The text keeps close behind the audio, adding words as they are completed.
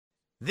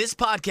This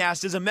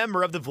podcast is a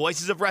member of the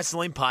Voices of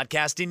Wrestling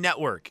Podcasting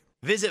Network.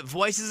 Visit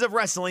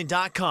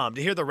voicesofwrestling.com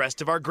to hear the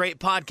rest of our great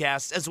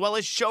podcasts, as well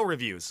as show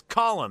reviews,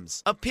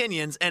 columns,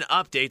 opinions, and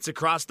updates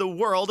across the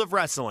world of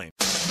wrestling.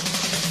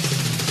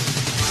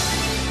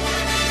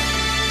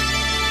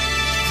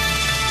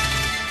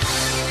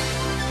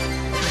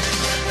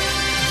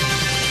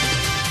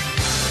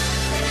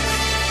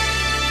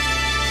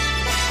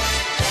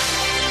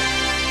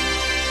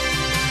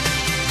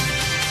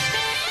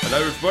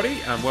 Hello everybody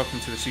and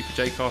welcome to the Super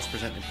J-Cast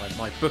presented by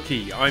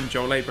MyBookie. I'm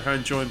Joel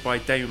Abraham, joined by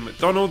Damon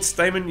McDonald.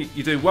 Damon,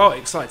 you do well.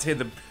 Excited to hear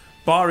the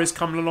bar is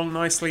coming along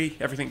nicely.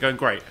 Everything going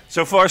great.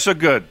 So far so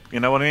good.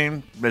 You know what I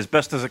mean? As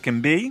best as it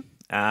can be.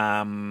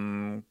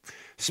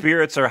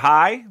 Spirits are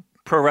high.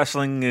 Pro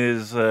wrestling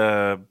is,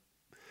 well,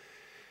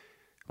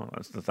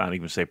 let's not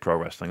even say pro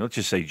wrestling. Let's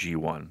just say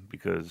G1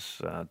 because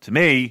to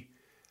me,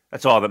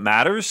 that's all that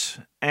matters.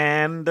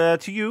 And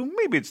to you,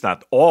 maybe it's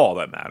not all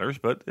that matters,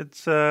 but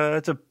it's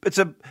an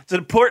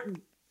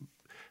important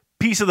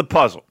piece of the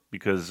puzzle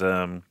because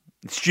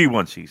it's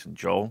G1 season,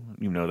 Joel.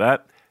 You know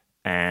that,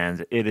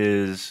 and it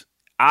is.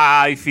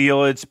 I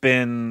feel it's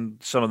been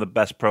some of the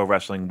best pro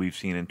wrestling we've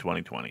seen in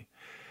 2020,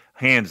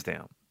 hands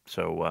down.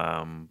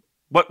 So,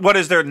 what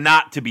is there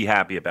not to be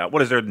happy about?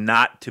 What is there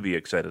not to be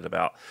excited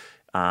about?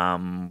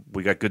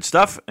 We got good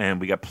stuff, and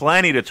we got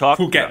plenty to talk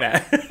about. We'll get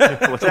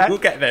there. What's that? We'll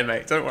get there,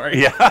 mate. Don't worry.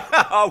 Yeah.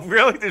 Oh,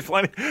 really? There's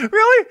plenty.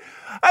 Really?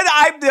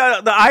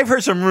 I've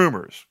heard some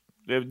rumors,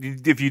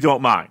 if you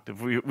don't mind,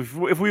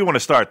 if we want to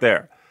start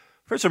there.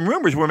 I've heard some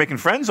rumors we're making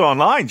friends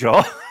online,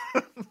 Joel.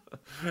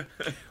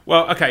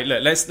 Well, okay,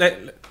 look,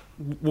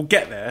 we'll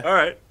get there. All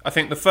right. I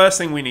think the first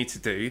thing we need to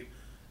do,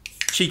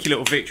 cheeky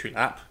little victory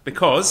lap,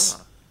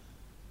 because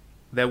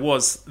there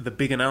was the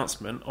big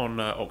announcement on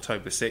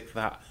October 6th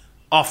that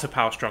after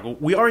Power Struggle,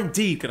 we are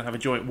indeed going to have a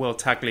joint World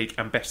Tag League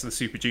and Best of the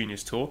Super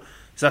Juniors tour.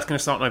 So that's going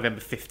to start November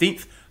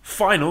 15th.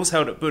 Finals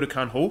held at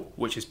Budokan Hall,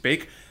 which is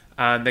big.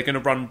 And they're going to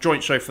run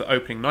joint show for the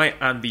opening night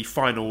and the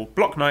final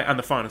block night and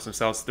the finals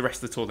themselves. The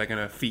rest of the tour they're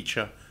going to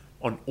feature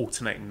on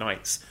alternating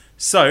nights.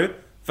 So,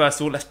 first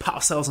of all, let's pat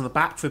ourselves on the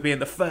back for being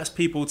the first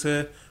people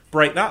to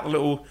break that. A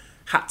little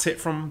hat tip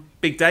from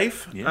Big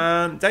Dave.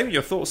 Yeah. David,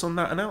 your thoughts on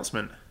that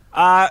announcement?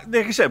 Like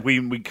I said,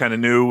 we kind of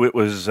knew it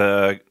was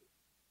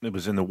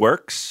in the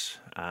works.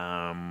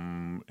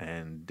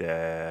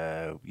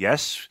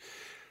 Yes,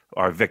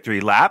 our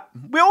victory lap.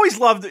 We always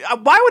loved.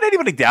 Why would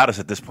anybody doubt us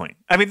at this point?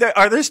 I mean,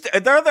 are there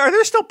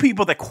still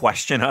people that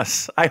question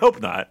us? I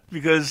hope not,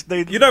 because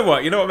they. You know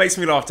what? You know what makes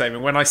me laugh,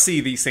 Damon? When I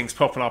see these things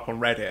popping up on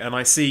Reddit and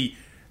I see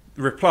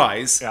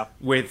replies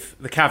with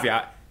the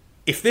caveat,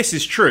 "If this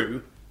is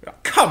true."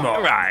 Come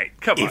on. Right,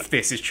 come on. If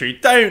this is true,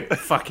 don't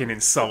fucking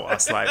insult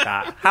us like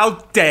that. How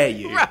dare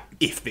you? Right.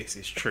 If this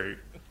is true,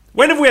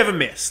 when have we ever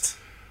missed?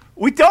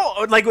 We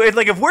don't like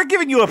if we're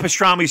giving you a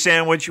pastrami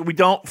sandwich, we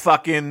don't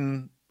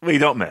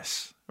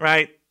miss,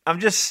 right? I'm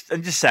just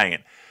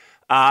saying.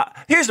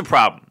 Here's the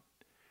problem: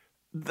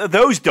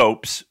 those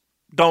dopes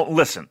don't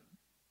listen.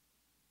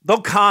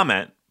 They'll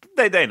comment.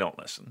 They don't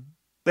listen.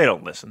 They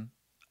don't listen,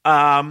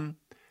 and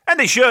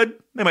they should.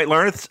 They might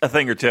learn a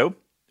thing or two.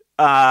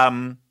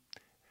 The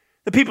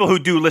people who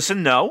do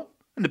listen know,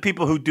 and the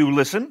people who do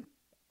listen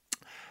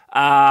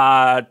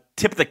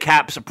tip the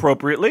caps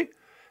appropriately.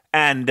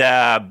 And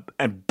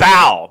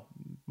bow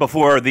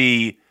before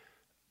the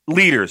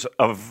leaders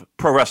of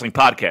pro wrestling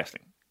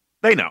podcasting.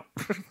 They know.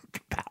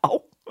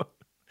 Bow.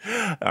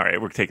 All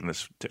right, we're taking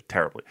this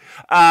terribly.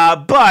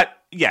 But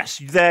yes,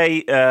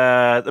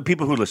 the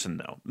people who listen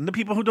know. And the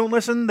people who don't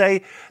listen,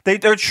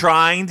 they're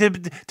trying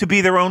to be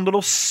their own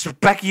little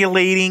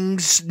speculating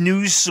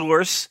news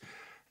source.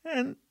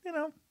 And,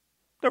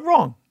 they're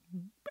wrong.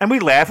 And we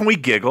laugh and we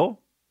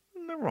giggle.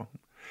 And they're wrong.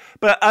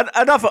 But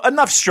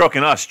enough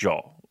stroking us,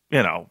 Joel.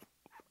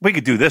 We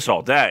could do this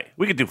all day.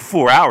 We could do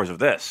 4 hours of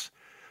this.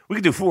 We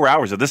could do 4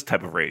 hours of this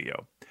type of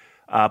radio.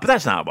 But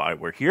that's not why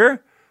we're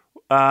here.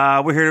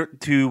 We're here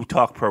to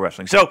talk pro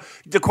wrestling. So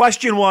the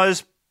question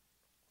was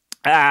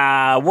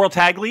World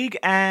Tag League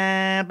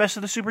and Best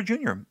of the Super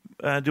Junior.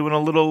 Doing a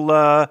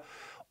little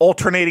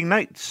alternating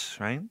nights,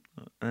 right?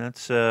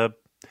 That's they're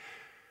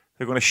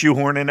going to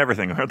shoehorn in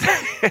everything, aren't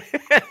they?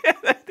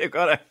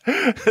 We're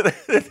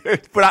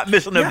not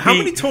missing a beat. How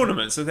many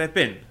tournaments have there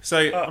been? So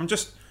I'm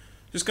just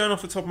going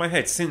off the top of my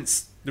head,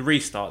 since the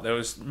restart, there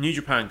was New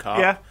Japan Cup.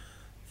 Yeah.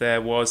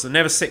 There was the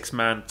Never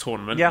Six-Man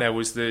tournament. Yeah. There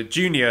was the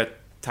Junior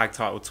Tag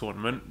Title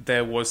tournament.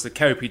 There was the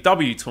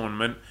KOPW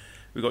tournament.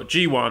 We got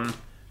G1,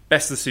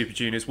 Best of the Super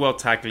Juniors, World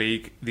Tag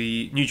League,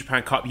 the New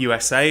Japan Cup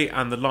USA,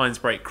 and the Lions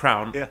Break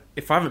Crown. Yeah.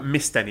 If I haven't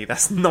missed any,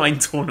 that's 9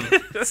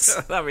 tournaments.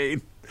 I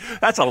mean,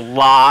 that's a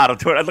lot of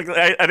tournaments.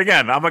 And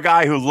again, I'm a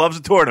guy who loves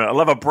a tournament. I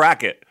love a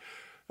bracket.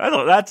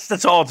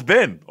 That's all it's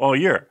been all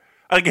year.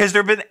 Like, has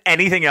there been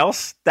anything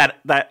else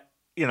that not?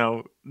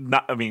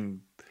 I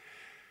mean,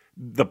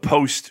 the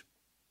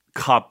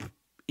post-Cup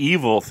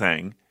evil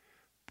thing,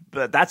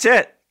 but that's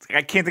it.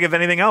 I can't think of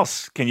anything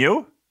else. Can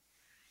you?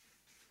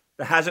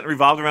 That hasn't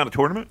revolved around a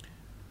tournament?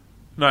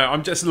 No,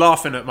 I'm just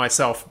laughing at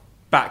myself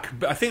back.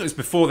 I think it was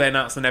before they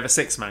announced the Never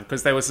Six Man,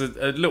 because there was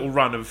a little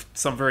run of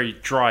some very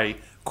dry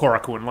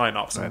Korakuen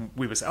lineups, and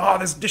we were saying,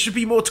 there should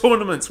be more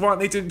tournaments. Why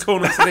aren't they doing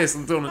tournaments of this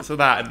and tournaments of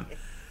that? And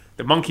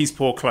the Monkeys'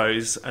 Paw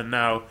close, and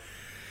now.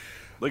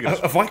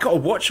 Have I got to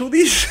watch all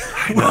these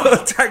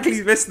Tag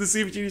League Best of the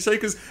Super Junior show?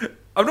 Because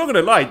I'm not going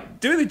to lie,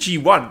 doing the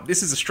G1,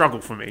 this is a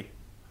struggle for me.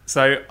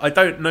 So I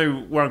don't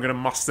know where I'm going to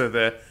muster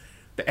the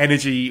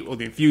energy or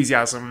the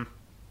enthusiasm,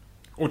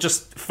 or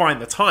just find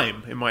the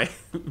time in my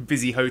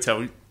busy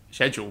hotel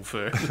schedule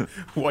for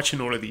watching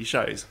all of these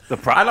shows.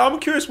 And I'm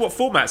curious what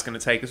format it's going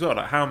to take as well.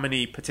 Like, how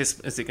many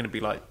participants? Is it going to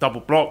be like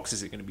double blocks?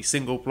 Is it going to be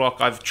single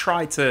block? I've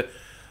tried to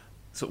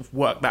sort of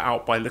work that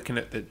out by looking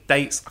at the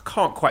dates. I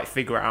can't quite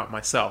figure it out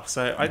myself,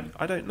 so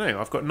I don't know.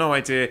 I've got no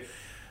idea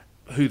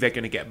who they're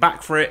going to get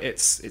back for it.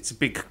 It's a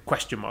big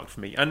question mark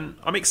for me, and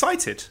I'm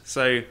excited.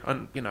 So,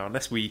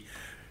 unless we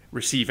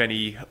receive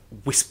any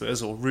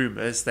whispers or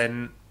rumours,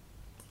 then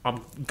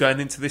I'm going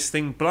into this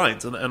thing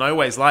blind. And I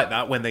always like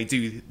that when they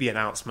do the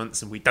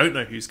announcements and we don't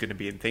know who's going to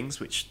be in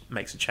things, which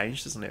makes a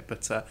change, doesn't it?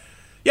 But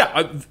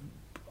I'm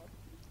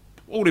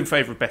all in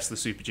favour of Best of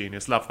the Super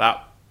Juniors. Love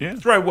that. Yeah.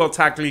 Throw World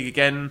Tag League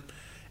again.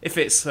 If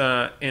it's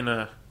in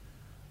a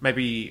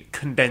maybe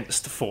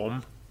condensed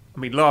form. I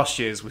mean, last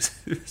year's was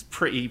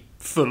pretty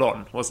full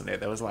on, wasn't it?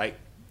 There was like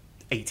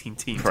 18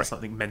 teams or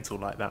something mental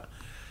like that.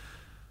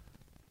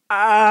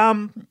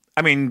 I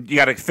mean, you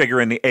got to figure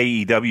in the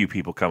AEW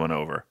people coming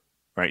over,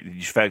 right? Did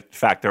you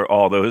factor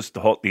all those,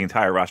 the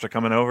entire roster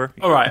coming over?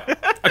 All right.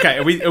 Okay.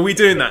 Are we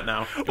doing that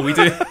now? Are we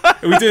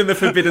doing the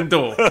Forbidden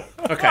Door?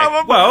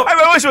 Okay. Well,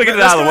 I wish we could get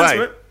it out of the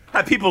way.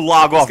 Have people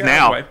log off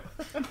now.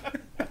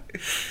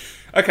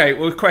 Okay,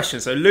 well, question.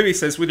 So Louis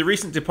says, with the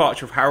recent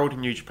departure of Harold in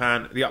New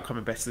Japan, the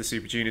upcoming Best of the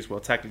Super Juniors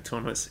World Tag League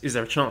tournaments, is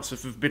there a chance the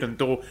Forbidden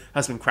Door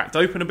has been cracked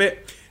open a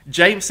bit?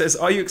 James says,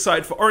 are you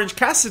excited for Orange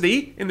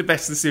Cassidy in the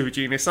Best of the Super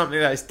Juniors? Something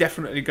that is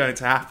definitely going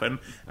to happen.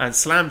 And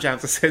Slam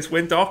Jamster says,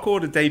 when Dark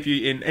Order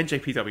debut in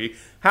NJPW,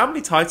 how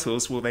many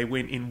titles will they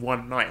win in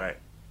one night? Right.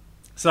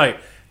 So,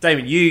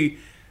 Damon, you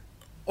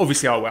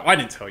obviously are aware, I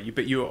didn't tell you,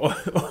 but you're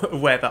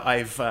aware that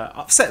I've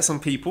upset some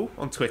people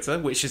on Twitter,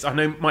 which is, I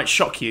know, might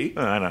shock you.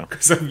 I know.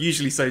 Because I'm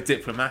usually so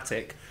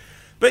diplomatic.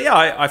 But yeah,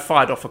 I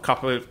fired off a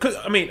couple of... Cause,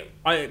 I mean,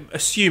 I'm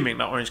assuming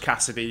that Orange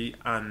Cassidy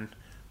and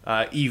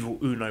Evil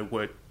Uno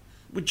were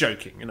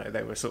joking. You know,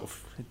 they were sort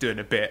of doing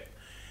a bit,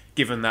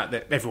 given that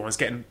everyone's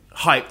getting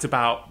hyped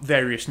about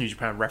various New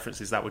Japan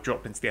references that were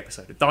dropped into the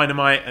episode of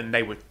Dynamite, and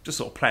they were just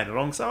sort of playing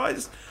along. So I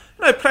just...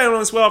 playing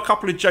along as well, a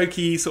couple of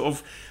jokey, sort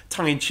of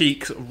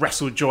tongue-in-cheek, sort of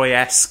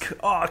WrestleJoy-esque.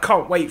 Oh, I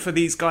can't wait for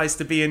these guys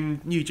to be in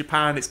New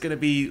Japan. It's going to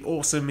be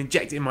awesome.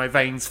 Inject it in my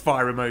veins,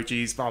 fire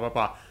emojis, blah, blah,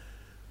 blah.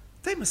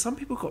 Damon, some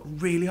people got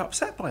really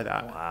upset by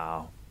that.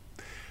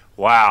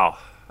 Wow.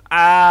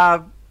 I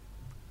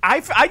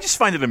just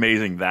find it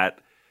amazing that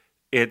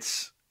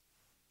it's...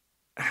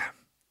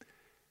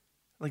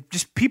 like,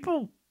 just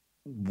people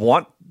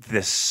want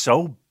this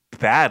so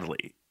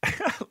badly.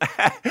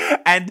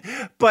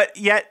 But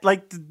yet,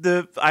 like,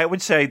 I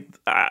would say,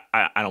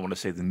 I don't want to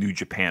say the New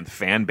Japan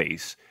fan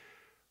base,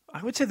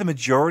 I would say the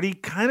majority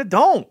kind of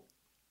don't,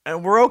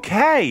 and we're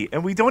okay,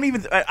 and we don't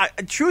even,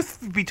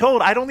 truth be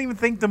told, I don't even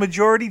think the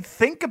majority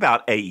think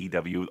about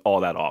AEW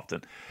all that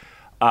often.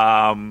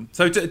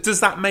 So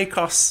does that make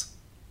us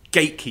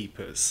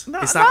gatekeepers? Is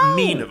No. that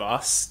mean of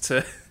us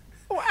to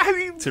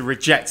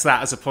reject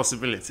that as a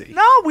possibility?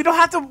 No, we don't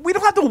have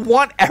to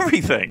want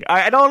everything.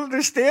 I don't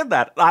understand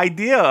that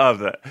idea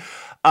of it.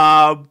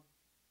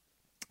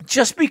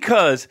 Just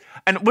because,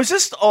 and was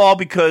this all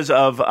because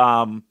of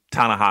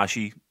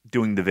Tanahashi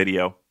doing the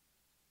video?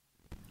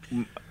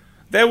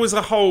 There was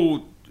a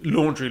whole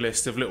laundry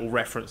list of little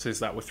references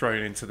that were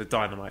thrown into the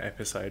Dynamite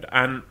episode,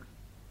 and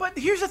but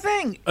here's the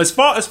thing: as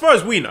far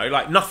as we know,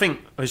 like, nothing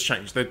has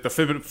changed. The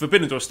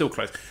Forbidden Door is still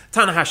closed.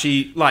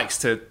 Tanahashi likes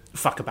to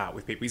fuck about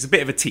with people. He's a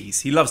bit of a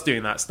tease. He loves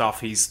doing that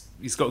stuff. He's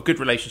got a good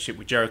relationship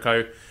with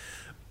Jericho,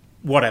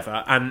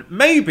 whatever. And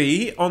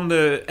maybe on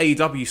the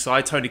AEW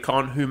side, Tony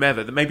Khan,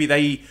 whomever, that maybe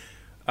they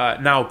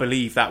now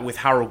believe that with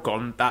Harold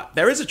gone, that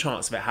there is a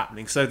chance of it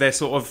happening. So they're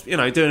sort of,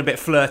 doing a bit of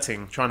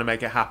flirting, trying to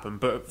make it happen.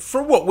 But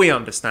from what we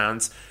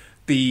understand,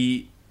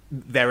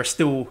 there are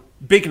still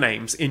big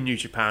names in New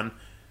Japan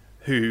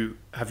who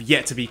have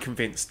yet to be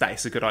convinced that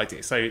it's a good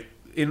idea. So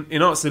in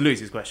answer to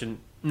Louis's question,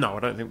 no, I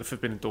don't think the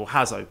Forbidden Door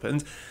has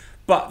opened.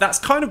 But that's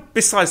kind of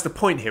besides the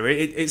point here.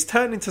 It's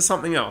turned into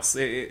something else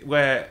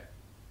where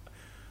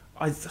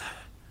I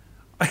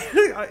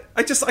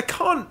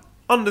can't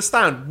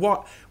understand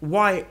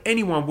why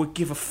anyone would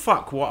give a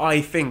fuck what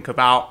I think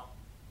about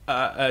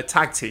a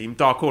tag team,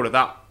 Dark Order,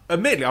 that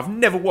admittedly I've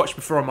never watched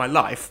before in my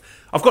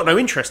life. I've got no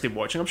interest in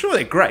watching. I'm sure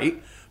they're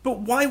great,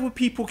 but why would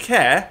people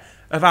care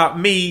about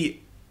me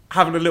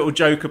having a little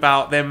joke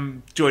about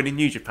them joining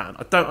New Japan?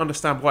 I don't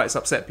understand why it's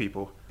upset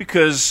people.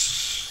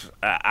 Because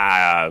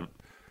I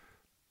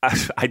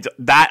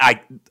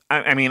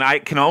mean, I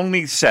can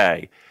only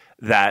say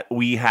that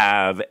we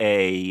have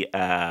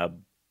I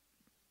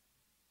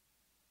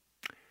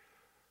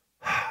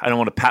don't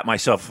want to pat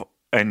myself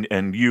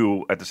and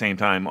you at the same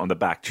time on the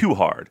back too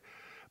hard.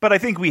 But I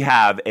think we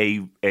have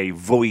a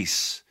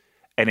voice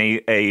and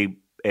an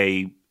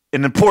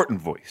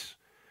important voice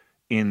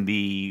in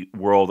the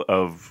world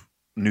of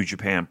New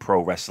Japan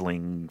Pro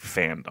Wrestling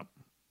fandom,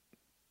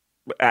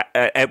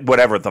 at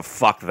whatever the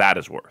fuck that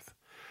is worth.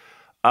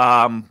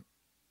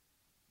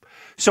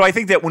 So I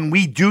think that when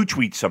we do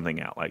tweet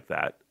something out like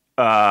that,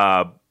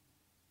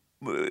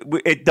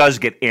 it does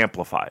get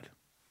amplified,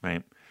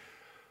 right?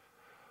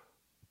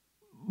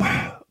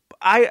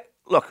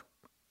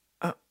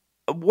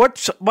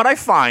 What I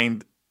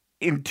find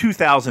in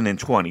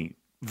 2020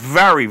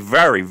 very,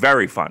 very,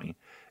 very funny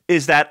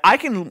is that I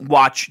can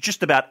watch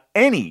just about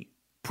any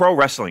pro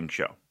wrestling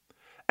show,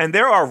 and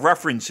there are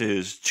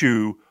references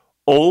to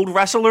old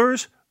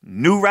wrestlers,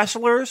 new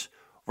wrestlers,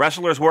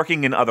 wrestlers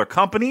working in other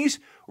companies,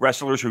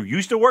 wrestlers who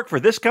used to work for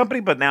this company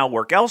but now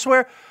work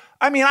elsewhere.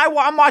 I mean,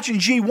 I'm watching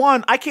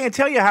G1. I can't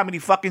tell you how many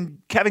fucking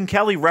Kevin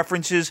Kelly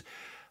references,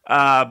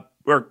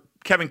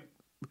 Kevin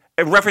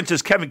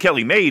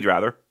Kelly made,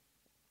 rather,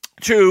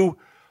 to,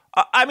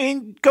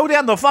 go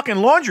down the fucking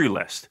laundry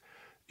list.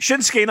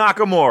 Shinsuke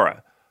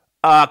Nakamura,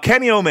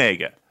 Kenny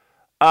Omega,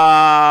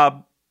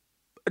 Bob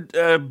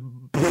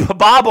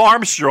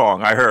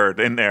Armstrong, I heard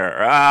in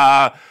there.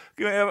 A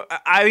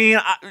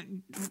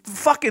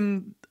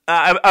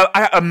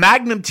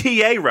Magnum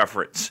TA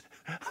reference.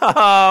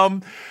 Are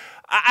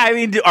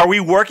we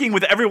working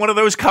with every one of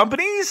those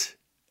companies?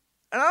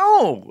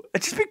 No.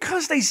 It's just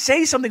because they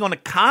say something on a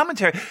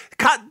commentary.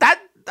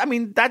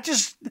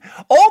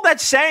 All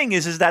that's saying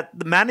is that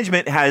the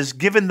management has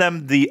given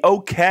them the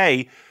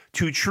okay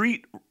to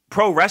treat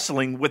pro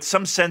wrestling with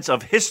some sense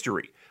of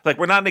history. Like,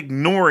 we're not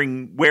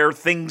ignoring where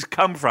things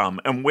come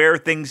from and where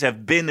things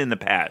have been in the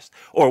past,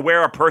 or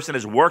where a person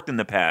has worked in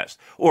the past,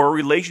 or a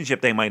relationship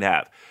they might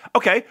have.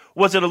 Okay,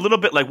 was it a little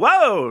bit like,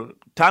 whoa,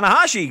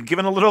 Tanahashi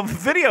giving a little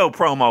video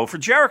promo for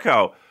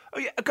Jericho? Oh,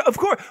 yeah, of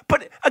course.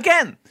 But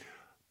again,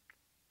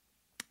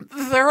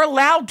 they're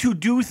allowed to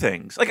do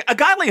things. Like a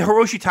guy like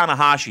Hiroshi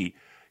Tanahashi,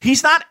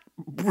 he's not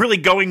really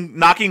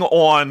knocking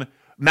on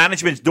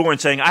management's door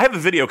and saying, I have a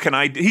video,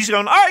 he's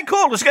going, all right,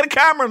 cool, let's get a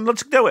camera and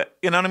let's do it.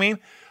 You know what I mean?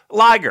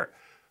 Liger,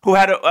 who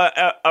had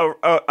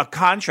a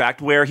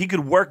contract where he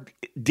could work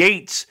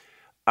dates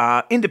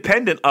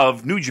independent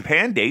of New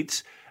Japan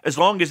dates as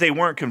long as they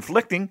weren't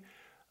conflicting.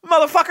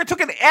 Motherfucker took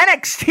an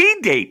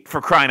NXT date, for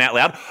crying out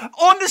loud,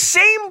 on the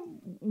same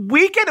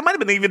weekend. It might have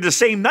been even the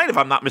same night, if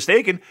I'm not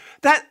mistaken,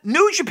 that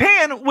New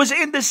Japan was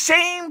in the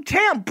same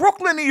town,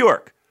 Brooklyn, New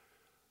York.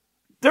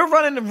 They're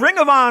running Ring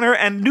of Honor,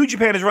 and New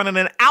Japan is running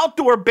an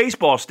outdoor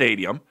baseball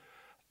stadium.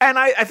 And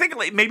I think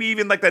maybe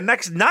even like the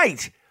next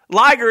night,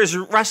 Liger's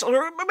wrestling,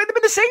 or it might have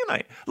been the same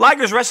night.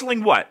 Liger's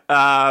wrestling what?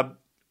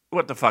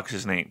 What the fuck's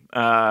his name?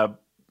 In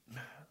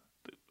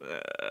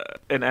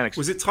NXT.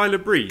 Was it Tyler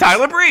Breeze?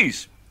 Tyler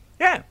Breeze.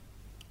 Yeah.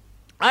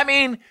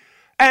 And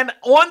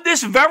on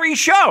this very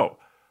show,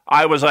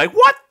 I was like,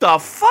 what the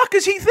fuck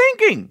is he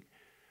thinking?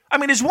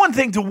 It's one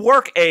thing to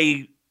work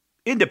a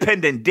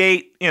independent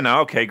date.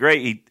 Okay,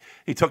 great.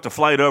 He took the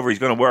flight over. He's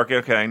going to work.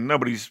 Okay,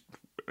 everybody's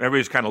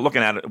kind of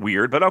looking at it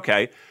weird, but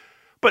okay.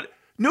 But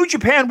New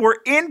Japan were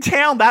in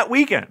town that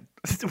weekend,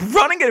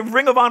 running a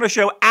Ring of Honor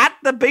show at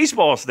the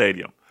baseball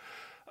stadium.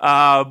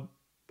 And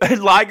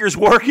Liger's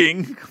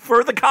working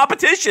for the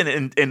competition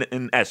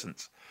in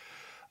essence.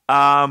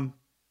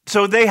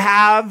 So they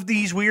have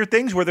these weird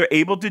things where they're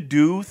able to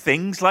do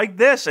things like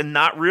this and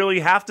not really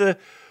have to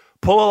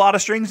pull a lot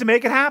of strings to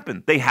make it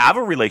happen. They have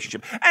a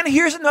relationship. And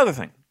here's another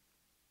thing.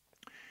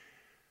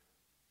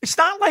 It's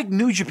not like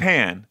New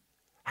Japan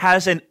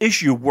has an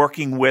issue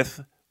working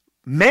with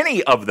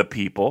many of the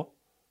people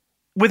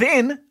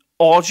within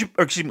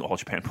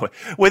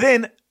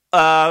within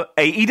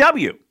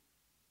AEW,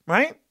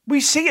 right? We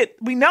see it.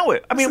 We know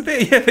it.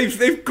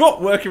 They've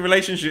got working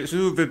relationships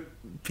with all the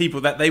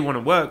people that they want to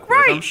work with.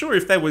 Right. I'm sure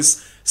if there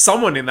was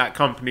someone in that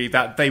company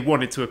that they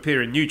wanted to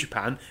appear in New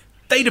Japan,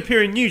 they'd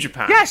appear in New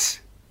Japan. Yes.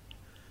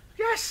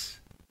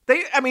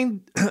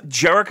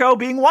 Jericho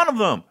being one of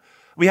them.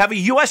 We have a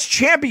U.S.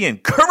 champion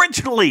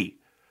currently,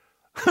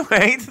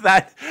 right?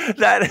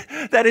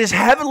 That is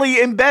heavily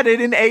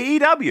embedded in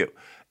AEW.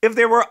 If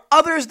there were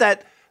others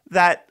that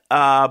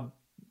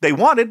they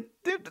wanted,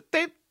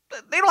 they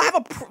don't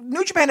have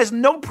New Japan has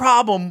no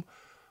problem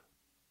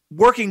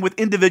working with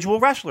individual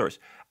wrestlers.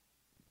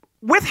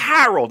 With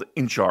Harold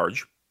in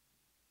charge,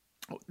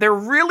 there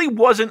really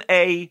wasn't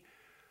an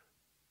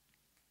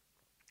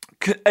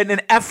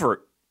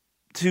effort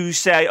to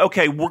say,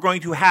 okay, we're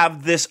going to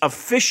have this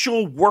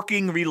official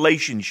working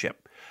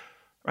relationship,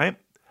 right?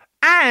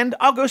 And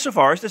I'll go so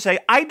far as to say,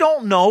 I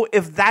don't know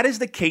if that is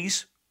the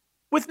case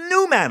with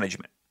new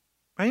management,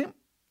 right?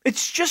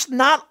 It's just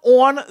not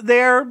on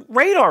their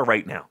radar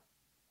right now.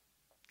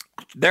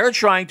 They're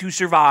trying to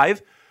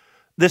survive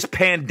this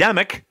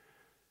pandemic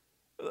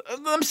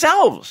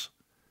themselves.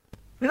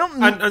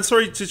 And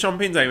sorry to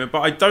jump in, Damon,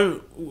 but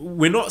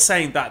we're not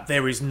saying that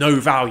there is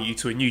no value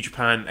to a New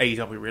Japan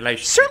AEW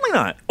relationship. Certainly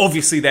not.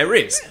 Obviously there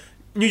is.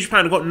 New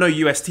Japan have got no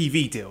US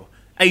TV deal.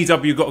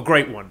 AEW got a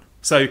great one.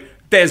 So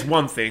there's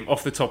one thing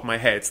off the top of my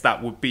head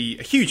that would be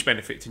a huge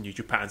benefit to New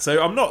Japan.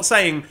 So I'm not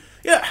saying,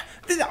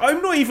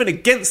 I'm not even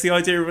against the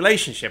idea of a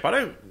relationship.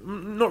 I'm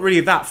not really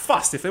that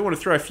fussed. If they want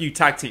to throw a few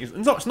tag teams,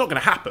 it's not going to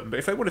happen, but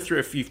if they want to throw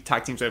a few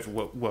tag teams over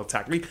World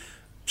Tag League,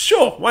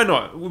 sure, why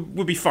not? It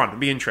would be fun, it'd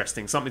be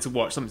interesting, something to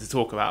watch, something to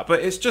talk about.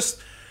 But it's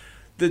just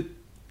the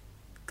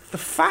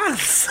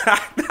fans.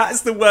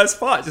 That's the worst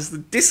part. Just the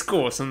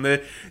discourse and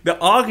the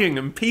arguing,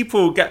 and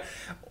people get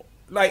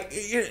like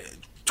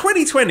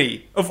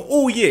 2020 of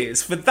all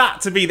years, for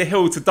that to be the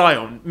hill to die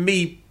on.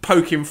 Me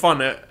poking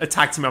fun at a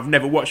tag team I've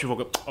never watched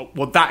before. Oh,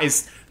 well, that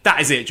is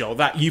it, Joel.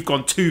 That you've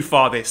gone too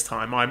far this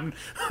time. I'm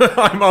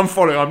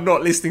unfollowing. I'm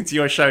not listening to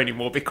your show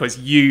anymore because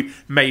you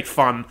made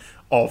fun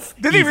of.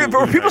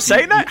 Were people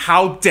saying that?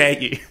 How dare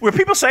you? Were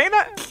people saying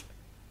that?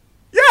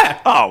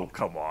 Yeah. Oh,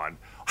 come on.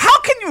 How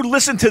can you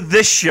listen to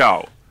this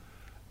show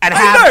and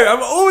I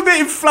know, all the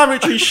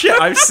inflammatory shit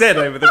I've said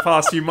over the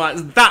past few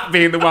months, that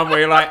being the one where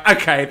you're like,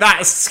 okay,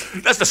 that's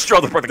the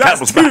straw that broke the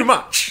camel's back. That's too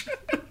much.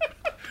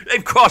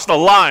 They've crossed the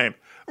line.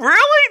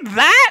 Really?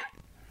 That?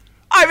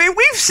 I mean,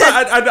 we've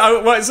said...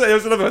 there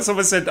was another one.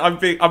 Someone said, I'm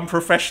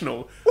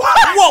unprofessional.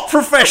 What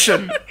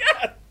profession?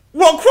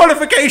 What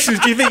qualifications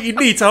do you think you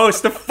need to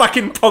host a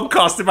fucking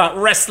podcast about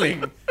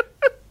wrestling?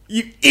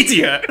 You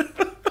idiot.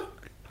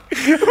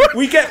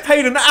 We get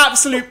paid an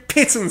absolute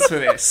pittance for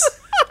this.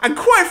 And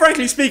quite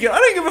frankly speaking, I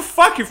don't give a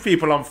fuck if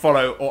people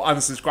unfollow or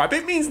unsubscribe.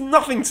 It means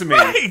nothing to me.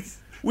 Right.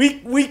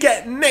 We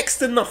get next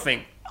to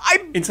nothing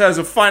in terms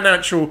of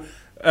financial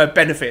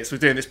benefits for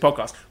doing this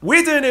podcast.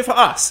 We're doing it for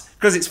us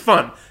because it's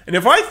fun. And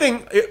if I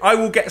think I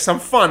will get some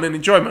fun and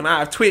enjoyment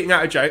out of tweeting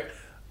out a joke,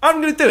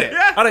 I'm going to do it.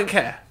 Yeah. I don't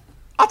care.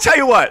 I'll tell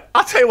you what.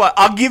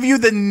 I'll give you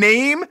the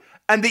name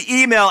and the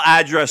email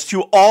address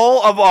to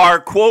all of our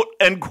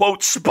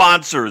quote-unquote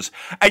sponsors,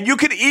 and you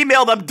can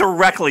email them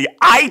directly.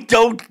 I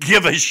don't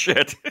give a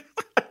shit.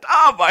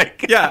 Oh, my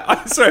God. Yeah,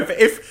 I'm sorry, but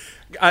if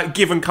a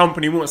given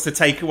company wants to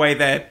take away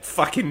their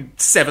fucking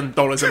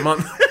 $7 a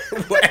month,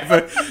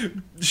 whatever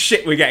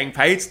shit we're getting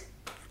paid,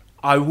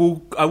 I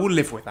will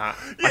live with that.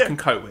 Yeah. I can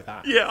cope with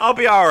that. Yeah, I'll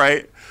be all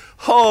right.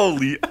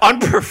 Holy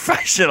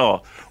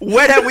unprofessional.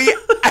 When have we...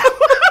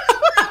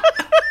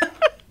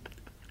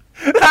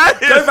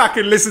 Go back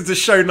and listen to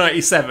show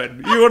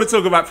 97. You want to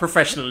talk about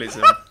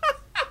professionalism.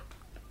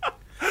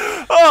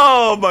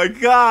 Oh my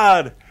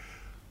God.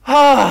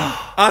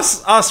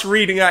 us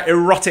reading out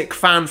erotic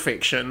fan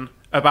fiction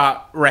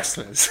about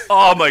wrestlers.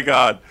 Oh my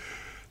God.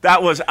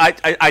 That was,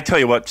 I tell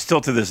you what,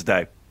 still to this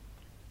day,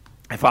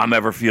 if I'm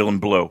ever feeling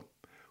blue,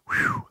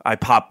 I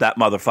pop that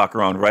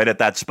motherfucker on right at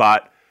that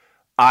spot.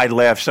 I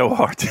laugh so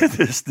hard to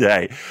this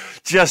day.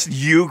 Just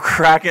you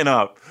cracking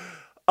up.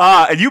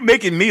 And you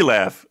making me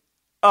laugh.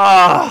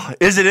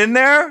 Is it in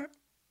there?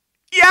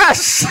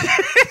 Yes!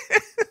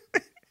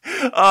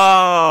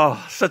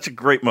 Oh, such a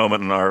great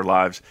moment in our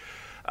lives.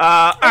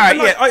 All right,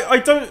 yeah. I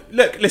don't...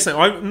 Look, listen,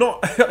 I'm not...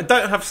 I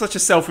don't have such a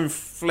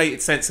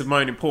self-inflated sense of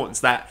my own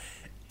importance that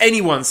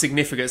anyone's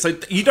significant. So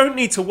you don't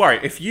need to worry.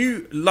 If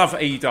you love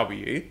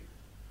AEW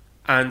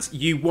and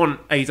you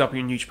want AEW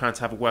and New Japan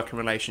to have a working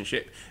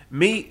relationship,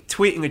 me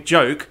tweeting a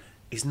joke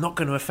is not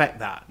going to affect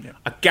that. Yeah.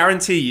 I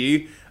guarantee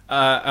you,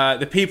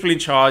 the people in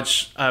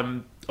charge...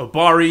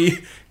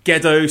 Obari,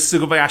 Gedo,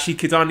 Sugabayashi,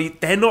 Kidani,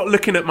 they're not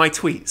looking at my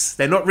tweets.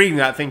 They're not reading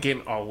that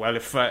thinking, oh, well,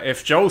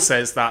 if Joel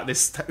says that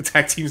this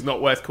tag team's not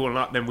worth calling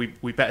up, then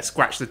we better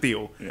scratch the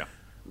deal.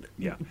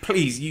 Yeah.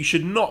 Please, you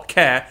should not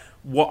care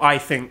what I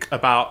think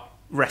about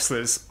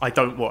wrestlers I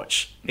don't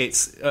watch.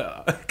 It's...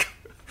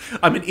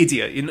 I'm an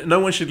idiot. No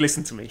one should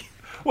listen to me.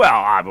 Well,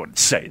 I wouldn't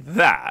say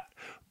that.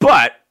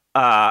 But...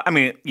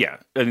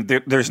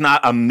 there's not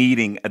a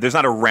meeting, there's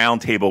not a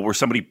round table where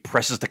somebody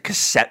presses the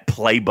cassette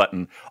play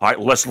button. All right,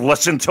 let's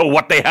listen to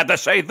what they had to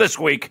say this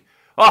week.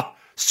 Oh,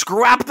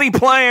 scrap the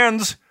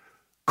plans.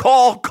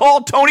 Call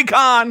Tony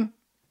Khan.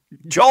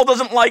 Joel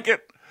doesn't like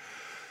it.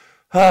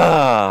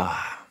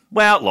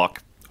 Well,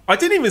 look. I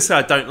didn't even say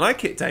I don't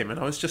like it, Damon.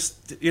 I was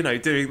just, doing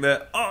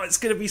it's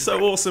going to be so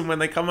awesome when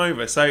they come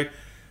over. So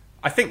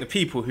I think the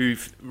people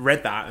who've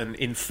read that and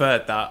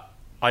inferred that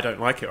I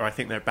don't like it, or I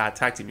think they're a bad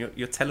tag team,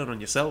 you're telling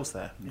on yourselves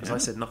there, because I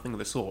said nothing of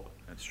the sort.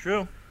 That's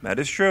true. That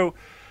is true.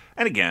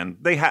 And again,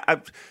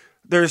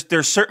 there's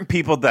certain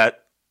people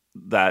that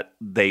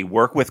they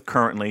work with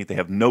currently, they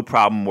have no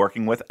problem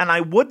working with, and I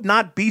would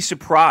not be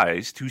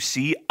surprised to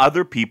see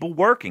other people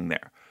working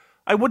there.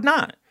 I would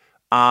not.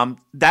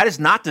 That is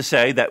not to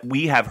say that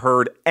we have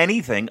heard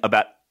anything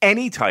about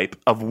any type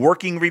of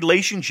working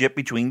relationship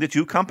between the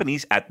two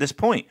companies at this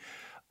point.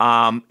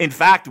 In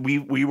fact,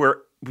 we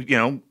were,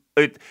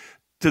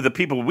 to the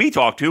people we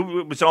talked to,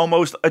 it was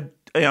almost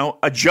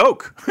a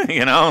joke,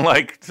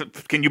 like,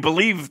 can you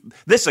believe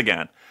this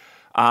again?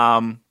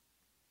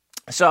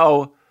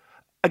 So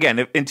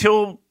again,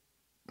 until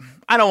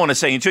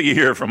you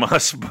hear from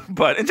us,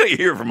 but until you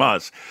hear from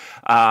us,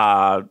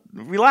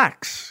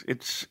 relax.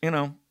 It's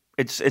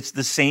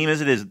the same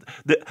as it is.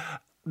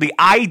 The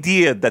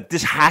idea that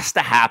this has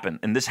to happen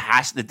and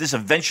that this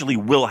eventually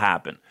will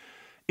happen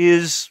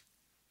is,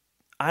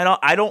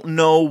 I don't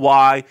know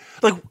why.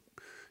 Like,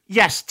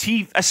 yes,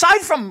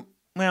 aside from,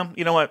 well,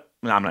 you know what?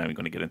 No, I'm not even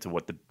going to get into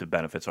what the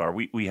benefits are.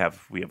 We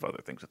have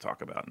other things to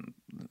talk about, and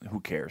who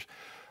cares?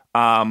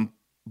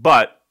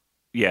 But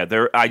yeah,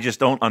 I just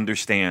don't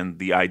understand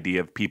the idea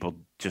of people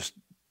just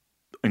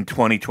in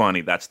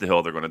 2020. That's the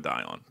hill they're going to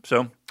die on.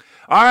 So,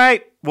 all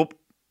right, well,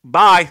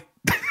 bye.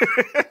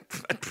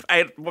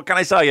 What can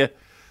I tell you?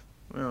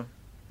 Well.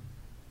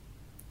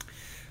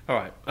 All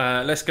right,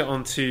 let's get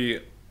on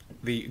to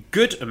the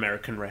good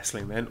American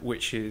wrestling then,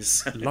 which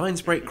is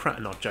Lions Break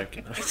Crown. No, I'm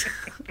joking.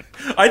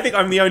 I think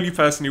I'm the only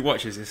person who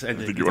watches this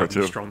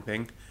NWW Strong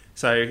thing.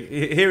 So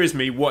here is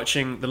me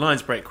watching the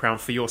Lions Break Crown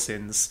for your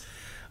sins.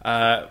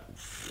 It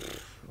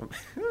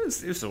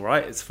was all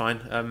right. It's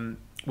fine.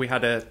 We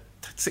had a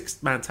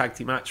 6-man tag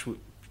team match.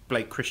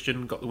 Blake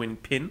Christian got the win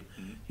pin.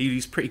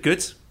 He's pretty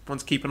good. One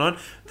to keep an eye on.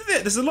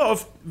 There's a lot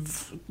of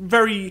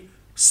very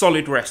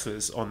solid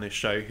wrestlers on this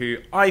show who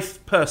I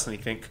personally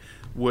think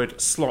would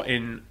slot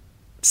in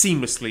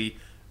seamlessly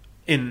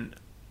in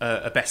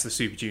a Best of the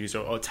Super Juniors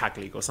or a tag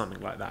league or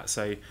something like that.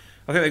 So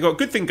I think they've got a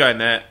good thing going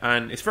there,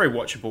 and it's very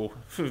watchable,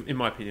 in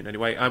my opinion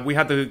anyway. We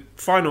had the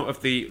final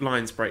of the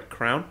Lions Break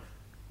Crown,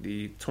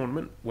 the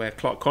tournament, where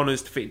Clark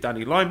Connors defeated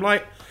Danny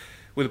Limelight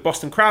with a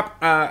Boston Crab.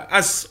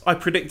 As I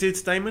predicted,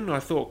 Damon, I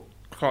thought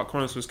Clark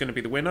Connors was going to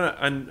be the winner,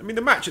 and I mean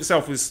the match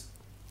itself was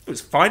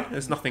fine.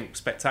 There's nothing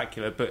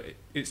spectacular, but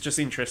it's just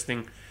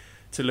interesting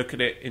to look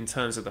at it in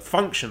terms of the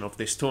function of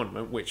this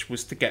tournament, which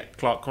was to get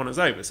Clark Connors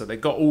over. So they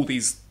got all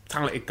these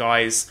talented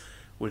guys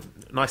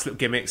with nice little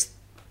gimmicks,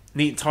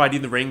 neat and tidy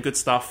in the ring, good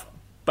stuff.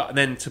 But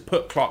then to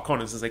put Clark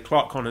Connors and say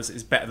Clark Connors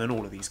is better than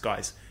all of these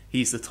guys.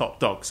 He's the top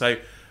dog. So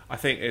I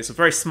think it's a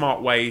very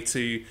smart way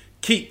to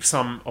keep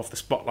some of the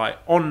spotlight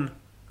on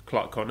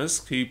Clark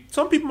Connors, who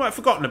some people might have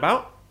forgotten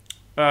about,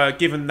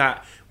 given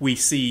that we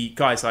see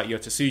guys like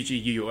Yota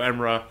Tsuji, Yu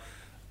Emra,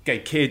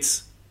 Gabe Kidd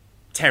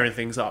tearing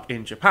things up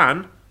in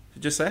Japan. To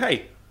just say,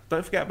 hey,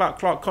 don't forget about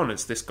Clark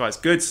Connors. This guy's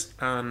good,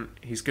 and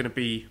he's going to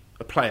be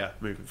a player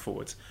moving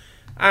forward.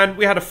 And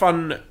we had a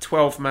fun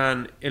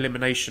 12-man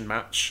elimination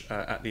match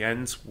at the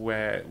end,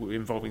 where we're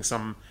involving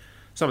some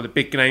of the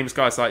big names,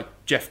 guys like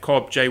Jeff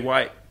Cobb, Jay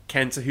White,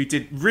 Kenta, who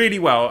did really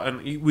well.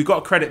 And we got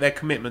to credit their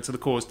commitment to the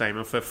cause,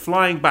 Damon, for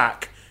flying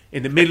back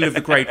in the middle of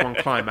the Grade 1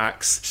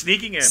 climax,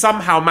 sneaking in,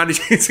 somehow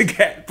managing to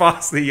get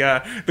past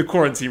the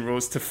quarantine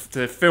rules to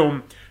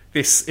film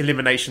this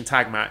elimination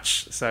tag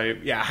match. So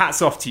yeah,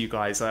 hats off to you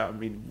guys. I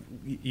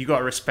mean, you got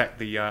to respect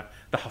the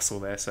hustle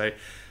there. So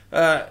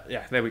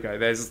yeah, there we go.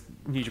 There's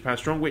New Japan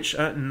Strong, which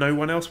no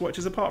one else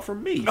watches apart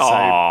from me.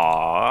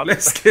 Aww.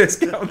 So let's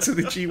get on to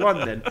the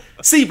G1 then.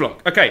 C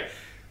Block. Okay,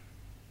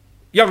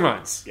 Young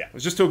Lions. Yeah, I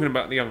was just talking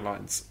about the Young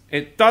Lions.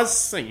 It does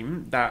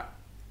seem that,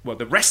 well,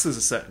 the wrestlers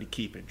are certainly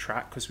keeping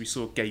track, because we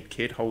saw Gabe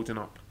Kidd holding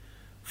up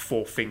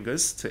 4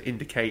 fingers to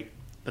indicate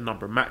the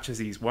number of matches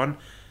he's won.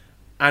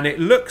 And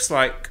it looks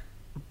like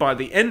by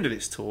the end of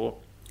this tour,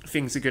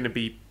 things are going to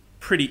be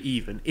pretty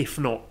even, if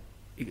not.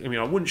 I mean,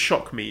 it wouldn't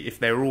shock me if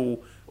they're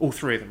all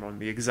 3 of them are on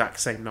the exact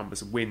same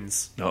numbers of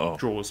wins,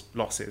 draws,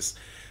 losses.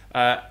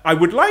 I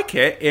would like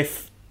it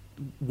if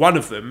one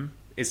of them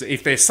is,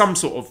 if there's some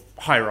sort of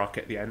hierarchy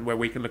at the end where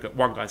we can look at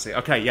one guy and say,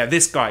 okay, yeah,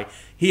 this guy,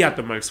 he had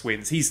the most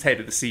wins. He's head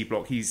of the C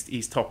Block.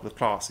 He's top of the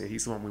class here.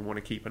 He's the one we want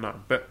to keep an eye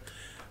on. But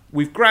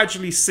we've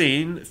gradually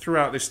seen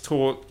throughout this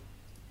tour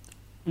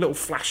little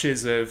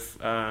flashes of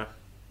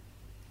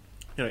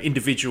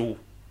individual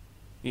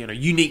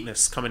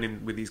uniqueness coming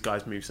in with these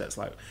guys' movesets.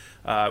 Like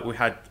we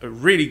had a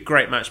really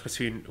great match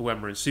between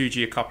Uemura and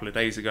Tsuji a couple of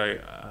days ago,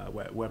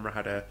 where Uemura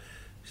had a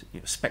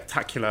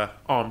spectacular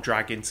arm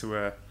drag into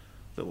a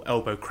little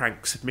elbow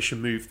crank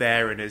submission move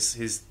there, and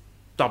his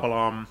double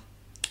arm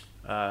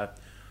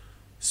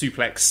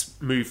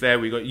suplex move there.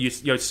 We got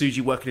Yota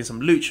Tsuji working in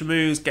some lucha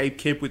moves, Gabe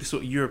Kidd with a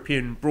sort of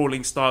European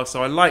brawling style.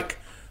 So I like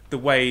the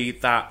way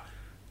that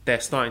they're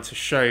starting to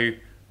show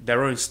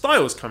their own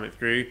styles coming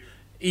through,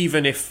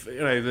 even if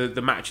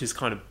the matches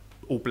kind of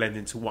all blend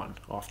into one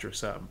after a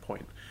certain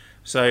point.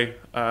 So,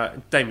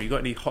 Damon, you got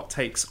any hot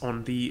takes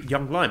on the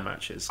Young Lion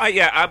matches?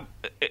 I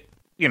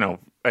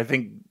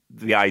think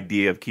the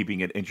idea of keeping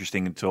it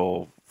interesting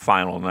until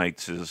final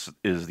nights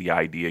is the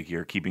idea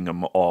here, keeping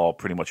them all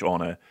pretty much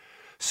on a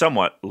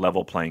somewhat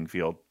level playing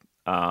field,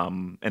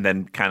 and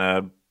then kind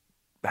of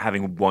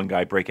having one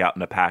guy break out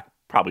in the pack,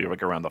 probably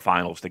like around the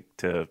finals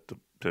to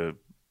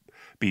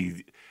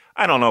be,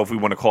 I don't know if we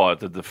want to call it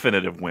the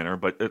definitive winner,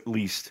 but at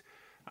least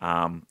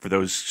for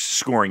those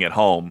scoring at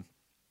home,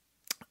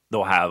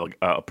 they'll have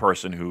a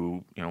person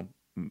who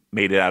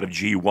made it out of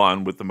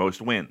G1 with the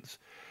most wins.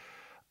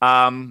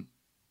 The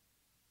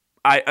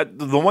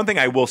one thing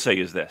I will say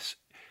is this: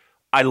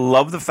 I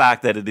love the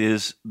fact that it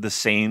is the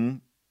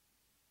same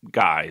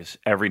guys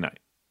every night,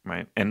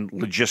 right? And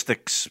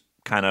logistics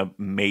kind of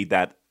made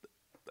that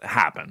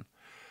happen.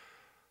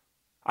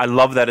 I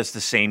love that it's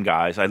the same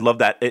guys. I love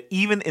that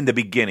even in the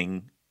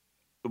beginning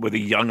with a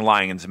Young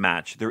Lions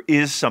match, there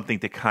is something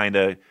to kind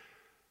of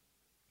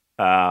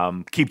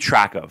keep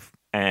track of,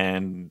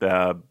 and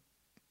a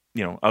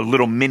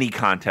little mini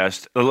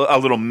contest, a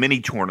little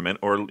mini tournament,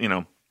 or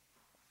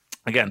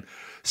again,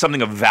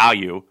 something of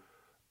value,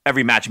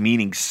 every match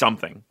meaning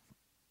something.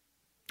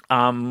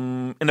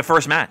 In the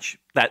first match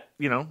that,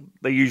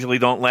 they usually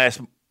don't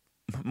last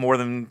more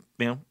than,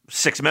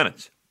 6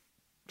 minutes,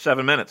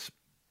 7 minutes.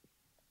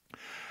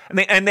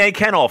 And they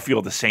can all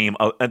feel the same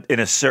in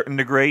a certain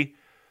degree.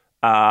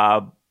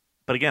 But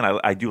again,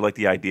 I do like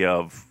the idea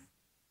of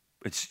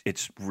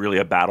it's really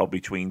a battle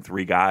between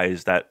three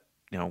guys that,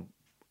 in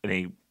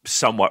a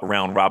somewhat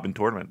round robin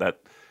tournament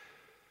that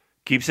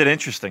keeps it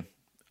interesting.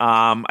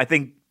 I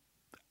think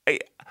there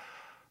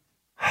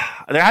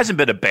hasn't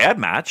been a bad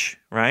match,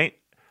 right?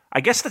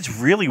 I guess that's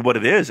really what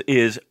it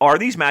is are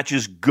these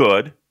matches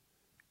good?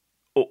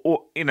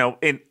 Or in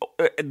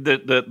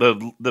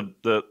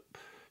the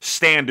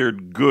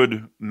standard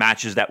good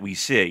matches that we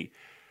see.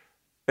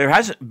 There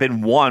hasn't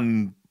been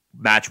one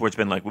match where it's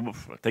been like,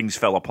 things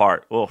fell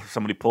apart. Oh,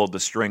 somebody pulled the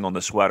string on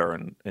the sweater,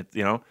 and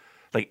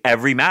like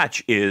every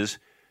match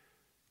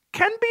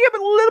can be a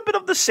little bit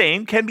of the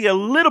same, can be a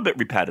little bit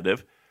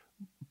repetitive,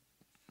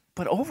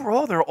 but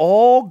overall they're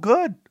all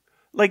good.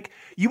 Like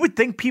you would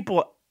think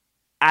people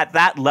at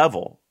that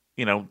level,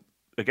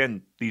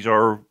 again, these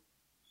are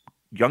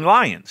young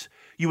lions.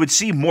 You would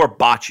see more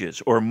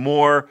botches or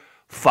more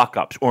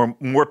fuck-ups or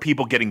more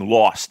people getting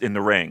lost in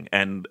the ring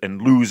and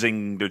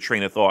losing their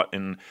train of thought.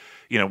 And,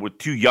 with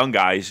two young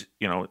guys,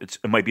 it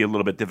might be a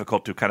little bit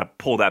difficult to kind of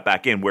pull that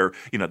back in where,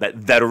 that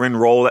veteran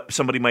role that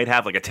somebody might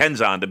have, like a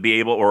Tenzan to be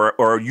able, or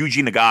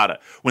Yuji Nagata,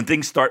 when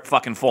things start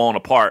fucking falling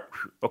apart,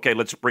 okay,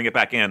 let's bring it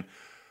back in.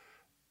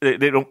 We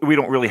don't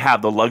really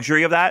have the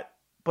luxury of that,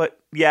 but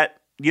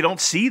yet you don't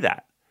see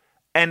that.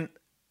 And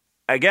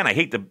again, I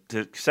hate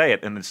to say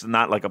it, and it's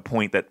not like a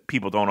point that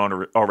people don't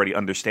already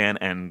understand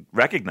and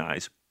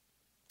recognize.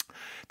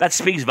 That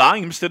speaks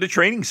volumes to the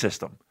training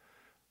system.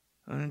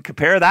 And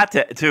compare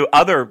that to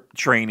other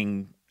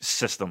training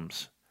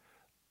systems,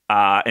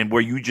 and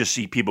where you just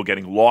see people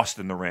getting lost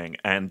in the ring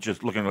and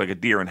just looking like a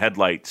deer in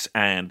headlights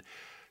and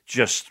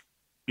just,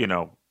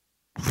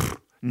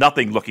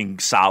 nothing looking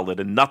solid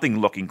and nothing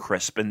looking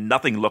crisp and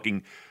nothing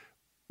looking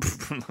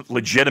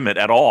legitimate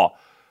at all.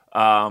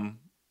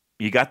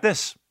 You got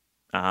this.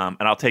 And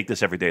I'll take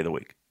this every day of the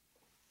week.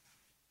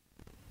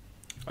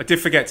 I did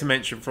forget to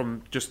mention,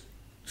 from just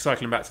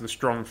cycling back to the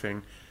Strong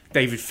thing,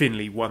 David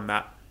Finlay won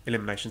that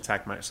elimination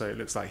tag match, so it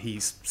looks like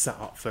he's set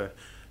up for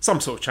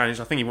some sort of challenge.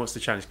 I think he wants to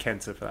challenge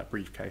Kenta for that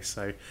briefcase.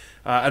 So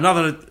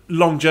another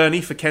long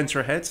journey for Kenta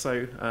ahead.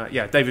 So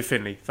David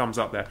Finlay, thumbs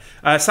up there.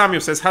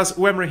 Samuel says, has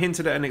Uemura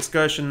hinted at an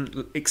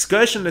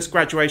excursionless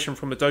graduation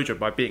from the dojo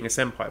by beating a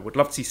senpai? Would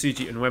love to see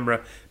Tsuji and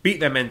Uemura beat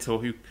their mentor,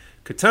 who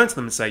could turn to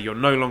them and say, you're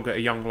no longer a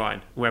young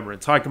lion. Uemura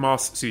and Tiger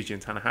Mask, Tsuji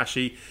and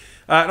Tanahashi.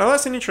 Now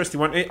that's an interesting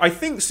one. I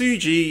think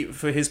Tsuji,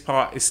 for his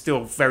part, is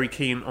still very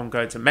keen on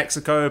going to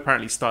Mexico.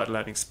 Apparently started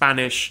learning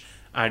Spanish,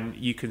 and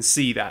you can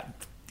see that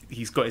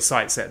he's got his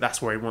sights set.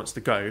 That's where he wants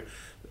to go.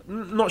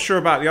 Not sure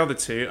about the other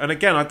two. And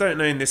again, I don't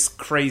know in this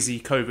crazy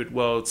COVID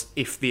world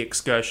if the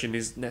excursion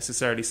is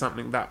necessarily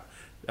something that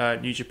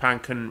New Japan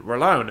can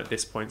rely on at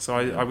this point. So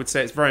I would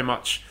say it's very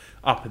much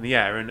up in the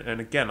air. And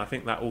again, I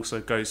think that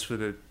also goes for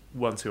the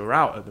ones who are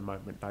out at the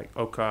moment, like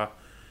Oka,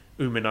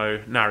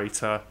 Umino,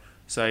 Narita.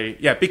 So,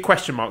 yeah, big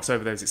question marks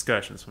over those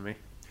excursions for me.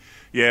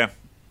 Yeah,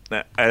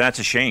 that's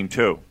a shame,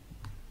 too.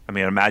 I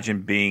mean,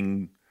 imagine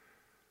being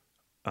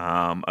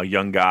a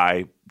young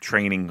guy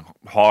training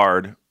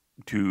hard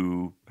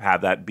to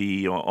have that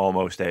be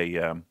almost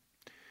you're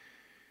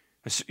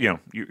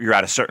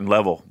at a certain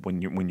level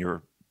when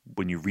you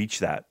reach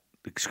that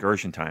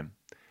excursion time,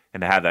 and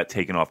to have that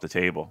taken off the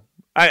table.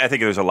 I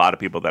think there's a lot of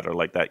people that are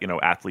like that,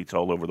 athletes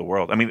all over the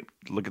world. I mean,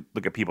 look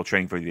at people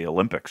training for the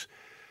Olympics,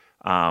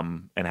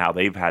 and how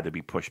they've had to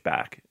be pushed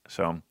back.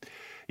 So,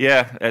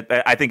 yeah,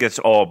 I think it's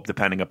all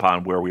depending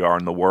upon where we are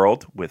in the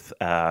world with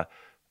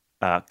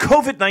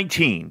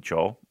COVID-19,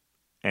 Joel.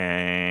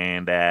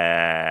 And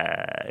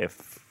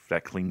if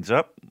that cleans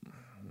up,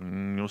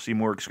 you'll see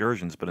more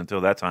excursions. But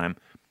until that time,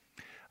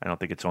 I don't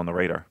think it's on the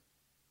radar.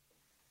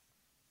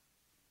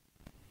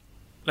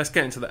 Let's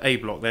get into the A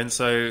block then.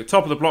 So,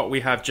 top of the block,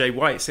 we have Jay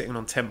White sitting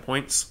on 10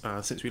 points.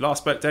 Since we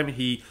last spoke to him,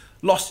 he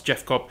lost to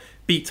Jeff Cobb,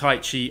 beat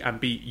Taichi, and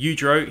beat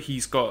Yujiro.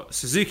 He's got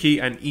Suzuki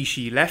and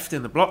Ishii left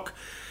in the block.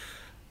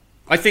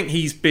 I think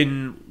he's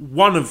been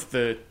one of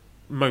the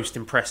most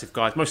impressive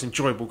guys, most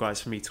enjoyable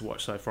guys for me to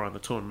watch so far in the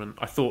tournament.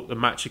 I thought the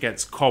match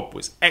against Cobb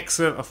was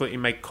excellent. I thought he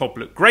made Cobb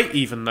look great,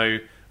 even though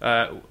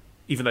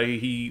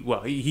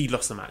he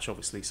lost the match,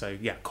 obviously. So,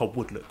 yeah, Cobb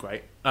would look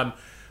great.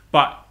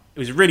 But it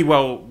was a really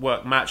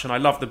well-worked match, and I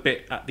loved the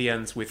bit at the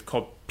end with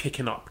Cobb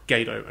picking up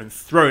Gedo and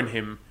throwing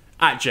him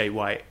at Jay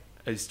White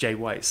as Jay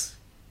White's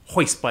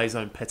hoist by his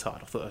own petard.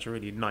 I thought that was a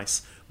really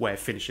nice way of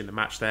finishing the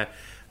match there.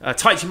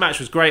 Taichi match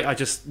was great.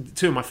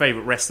 Two of my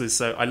favourite wrestlers,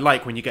 so I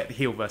like when you get the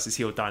heel versus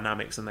heel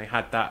dynamics, and they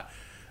had that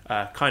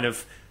kind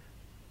of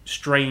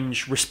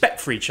strange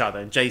respect for each other.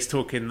 And Jay's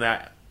talking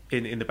that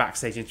in the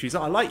backstage interviews,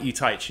 I like you,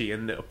 Taichi,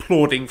 and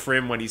applauding for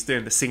him when he's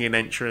doing the singing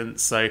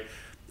entrance. So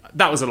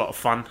that was a lot of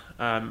fun,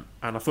 and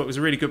I thought it was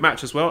a really good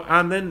match as well.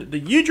 And then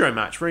the Yujiro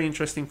match, very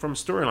interesting from a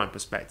storyline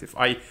perspective.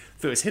 I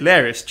thought it was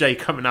hilarious, Jay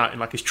coming out in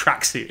like his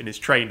tracksuit and his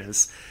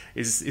trainers,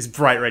 his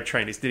bright red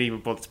trainers, didn't even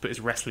bother to put his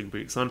wrestling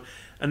boots on.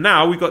 And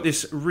now we got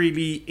this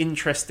really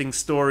interesting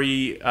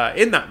story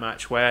in that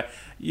match where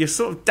you're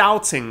sort of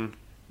doubting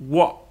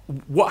what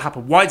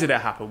happened. Why did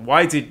it happen?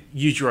 Why did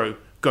Yujiro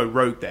go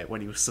rogue there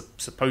when he was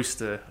supposed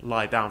to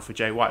lie down for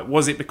Jay White?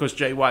 Was it because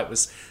Jay White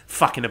was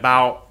fucking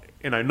about,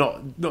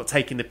 not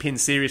taking the pin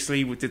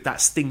seriously? Did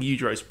that sting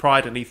Yujiro's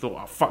pride and he thought,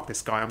 oh, fuck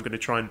this guy, I'm going to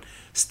try and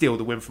steal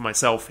the win for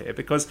myself here?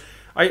 Because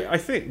I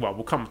think, well,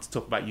 we'll come to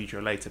talk about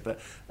Yujiro later, but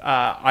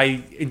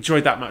I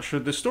enjoyed that match for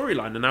the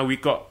storyline. And now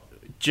we've got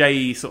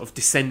Jay sort of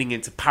descending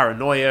into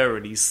paranoia,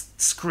 and he's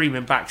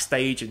screaming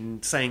backstage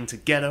and saying to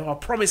Gedo, oh,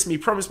 promise me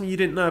you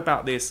didn't know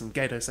about this. And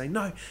Gedo saying,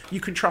 no, you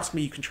can trust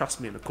me.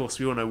 And of course,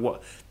 we all know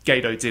what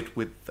Gedo did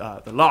with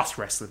the last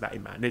wrestler that he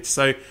managed.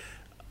 So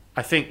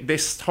I think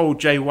this whole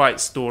Jay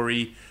White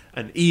story,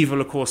 and Evil,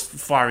 of course,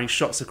 firing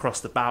shots across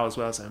the bow as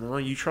well, saying, oh,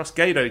 you trust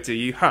Gedo, do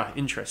you?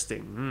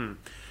 Interesting.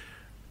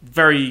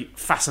 Very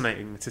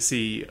fascinating to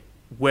see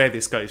where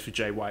this goes for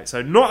Jay White.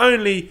 So not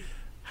only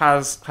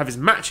have his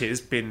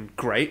matches been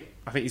great,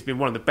 I think he's been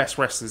one of the best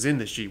wrestlers in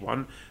this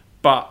G1,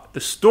 but the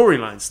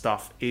storyline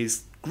stuff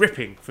is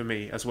gripping for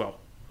me as well.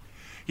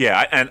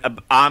 Yeah, and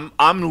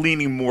I'm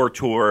leaning more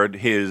toward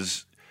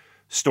his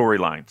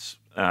storylines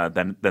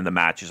than the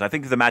matches. I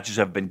think the matches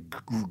have been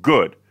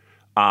good.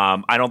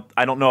 I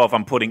don't know if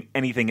I'm putting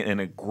anything in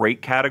a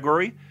great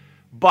category,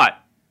 but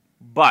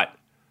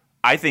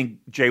I think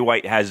Jay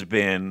White has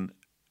been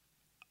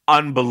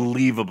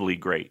unbelievably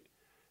great,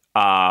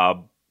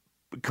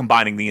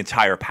 combining the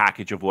entire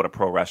package of what a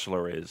pro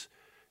wrestler is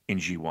in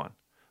G1.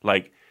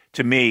 Like,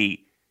 to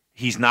me,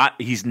 he's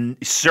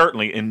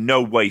certainly in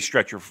no way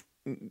stretch of.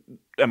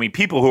 I mean,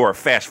 people who are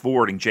fast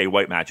forwarding Jay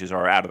White matches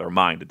are out of their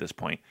mind at this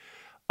point.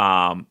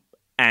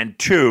 And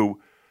two,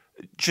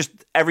 just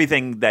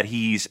everything that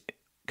he's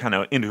kind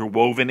of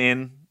interwoven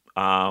in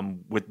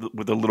with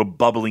the little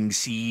bubbling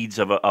seeds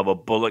of a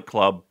Bullet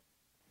Club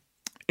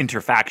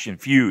interfaction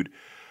feud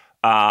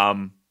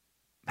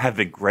have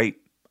been great.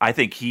 I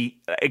think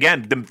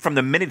from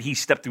the minute he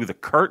stepped through the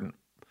curtain,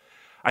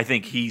 I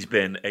think he's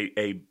been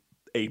a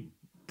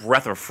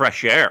breath of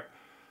fresh air.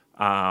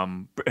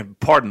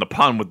 Pardon the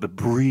pun with the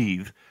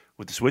breathe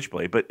with the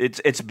Switchblade, but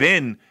it's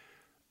been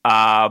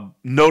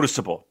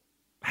noticeable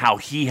how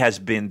he has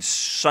been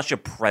such a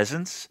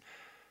presence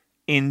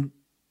in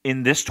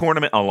this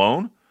tournament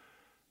alone.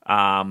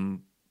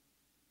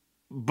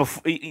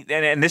 Before,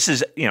 and this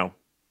is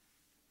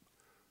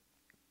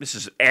this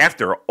is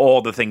after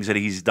all the things that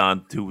he's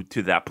done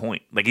to that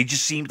point. Like, he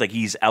just seems like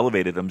he's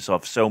elevated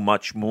himself so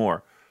much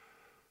more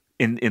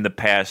in the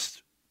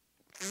past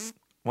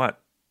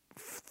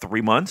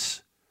 3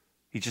 months.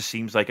 He just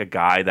seems like a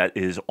guy that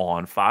is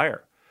on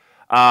fire.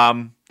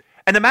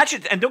 And the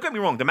matches, and don't get me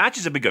wrong, the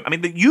matches have been good. I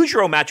mean, the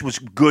Yujiro match was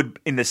good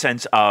in the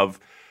sense of,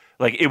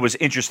 like, it was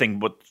interesting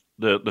what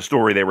the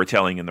story they were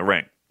telling in the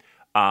ring.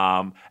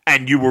 And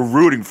you were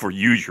rooting for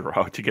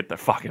Yujiro to get the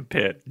fucking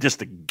pin, just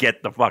to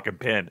get the fucking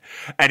pin.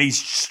 And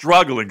he's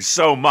struggling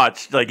so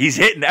much. Like, he's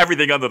hitting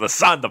everything under the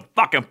sun to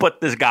fucking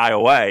put this guy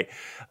away.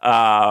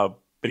 But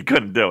he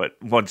couldn't do it.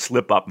 One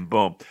slip up and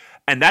boom.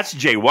 And that's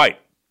Jay White.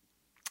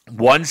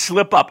 One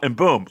slip up and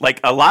boom. Like,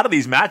 a lot of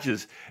these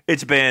matches,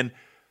 it's been,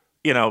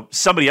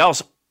 somebody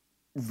else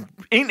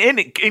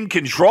in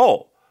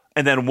control,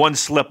 and then one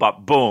slip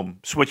up, boom,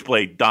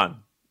 Switchblade done.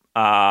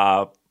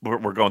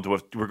 We're going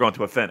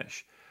to a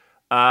finish.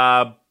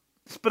 But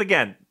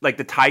again, like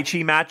the Tai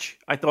Chi match,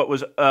 I thought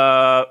was good.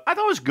 I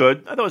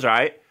thought it was all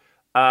right.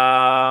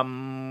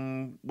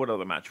 What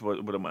other match? What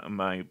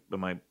am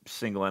I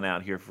singling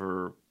out here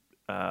for?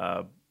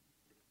 There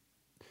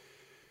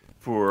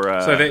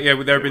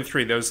have been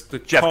three. There was the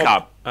Jeff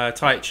Cobb, Tai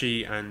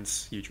Chi, and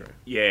Yujiro.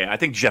 Yeah, I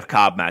think Jeff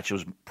Cobb match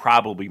was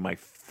probably my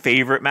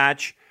favorite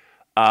match.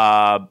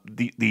 The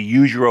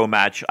Yujiro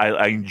match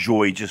I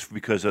enjoy just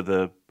because of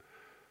the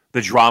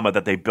drama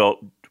that they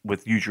built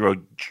with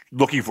Yujiro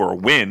looking for a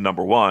win,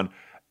 number one,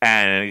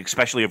 and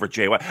especially over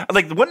Jay White.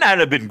 Like, wouldn't that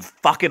have been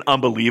fucking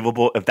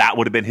unbelievable if that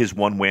would have been his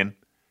one win?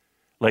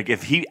 Like,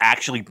 if he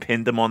actually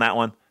pinned him on that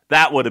one,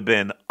 that would have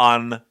been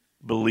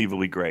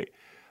unbelievably great.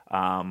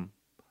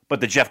 But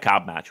the Jeff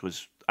Cobb match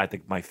was, I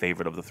think, my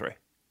favorite of the three.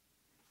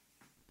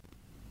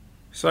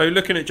 So,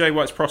 looking at Jay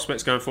White's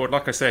prospects going forward,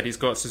 like I said, he's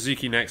got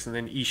Suzuki next and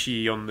then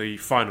Ishii on the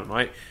final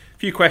night. A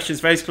few questions.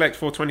 Vase Collect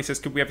 420 says,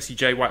 could we ever see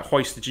Jay White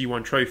hoist the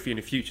G1 trophy in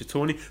a future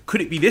tourney?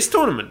 Could it be this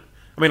tournament?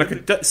 I mean, I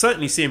could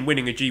certainly see him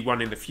winning a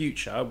G1 in the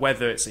future,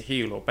 whether it's a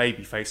heel or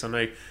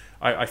babyface.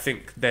 I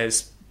think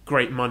there's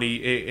great money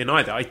in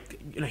either.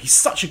 He's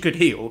such a good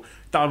heel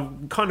that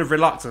I'm kind of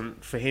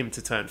reluctant for him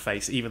to turn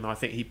face, even though I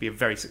think he'd be a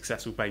very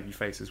successful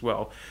babyface as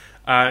well.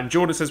 And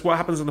Jordan says, what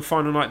happens on the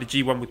final night of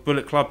the G1 with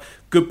Bullet Club?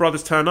 Good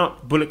Brothers turn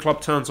up, Bullet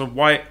Club turns on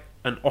White,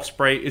 and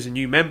Ospreay is a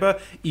new member.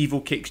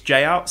 Evil kicks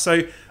Jay out.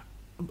 So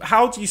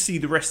how do you see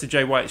the rest of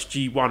Jay White's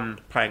G1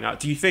 playing out?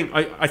 Do you think...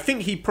 I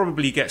think he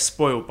probably gets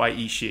spoiled by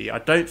Ishii. I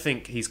don't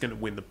think he's going to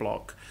win the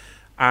block.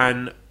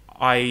 And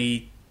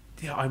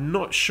I'm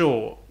not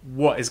sure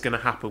what is going to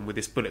happen with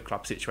this Bullet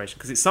Club situation,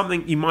 because it's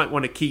something you might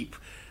want to keep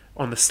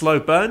on the slow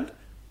burn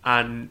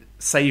and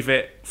save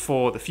it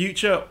for the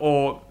future,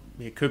 or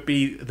it could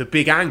be the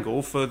big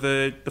angle for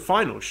the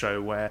final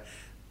show where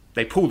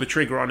they pull the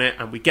trigger on it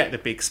and we get the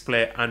big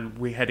split and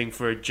we're heading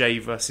for a Jay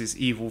versus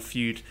Evil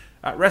feud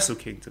at Wrestle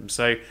Kingdom.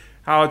 So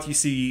how do you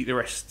see the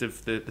rest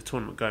of the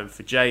tournament going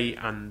for Jay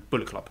and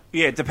Bullet Club?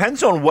 Yeah, it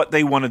depends on what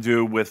they want to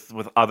do with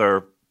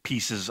other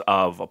pieces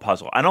of a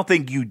puzzle. I don't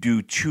think you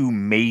do two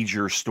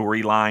major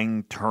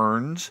storyline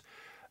turns.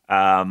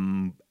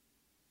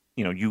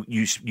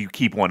 You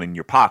keep one in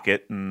your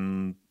pocket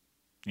and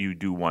you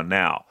do one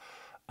now.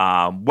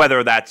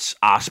 Whether that's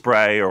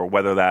Ospreay or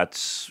whether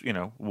that's,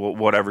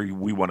 whatever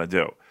we want to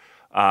do.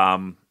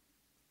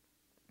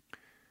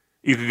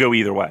 You could go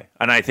either way.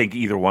 And I think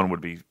either one would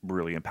be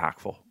really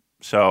impactful.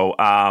 So,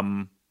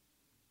 I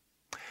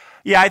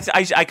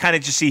kind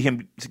of just see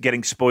him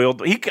getting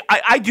spoiled.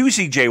 I do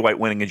see Jay White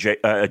winning a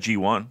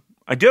G1.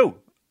 I do.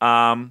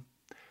 I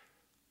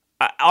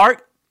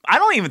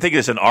don't even think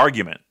it's an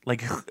argument.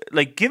 Like,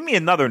 give me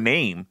another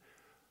name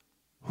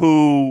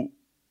who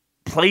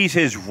plays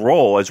his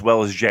role as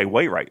well as Jay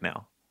White right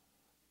now.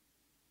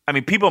 I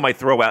mean, people might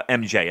throw out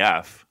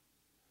MJF.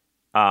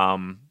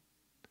 And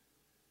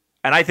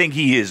I think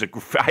he is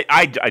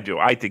I do.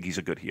 I think he's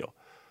a good heel.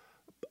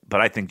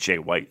 But I think Jay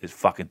White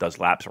fucking does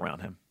laps around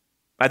him.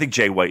 I think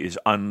Jay White is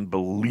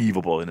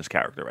unbelievable in his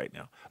character right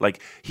now.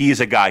 Like, he is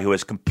a guy who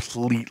has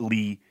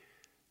completely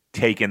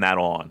taken that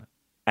on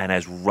and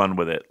has run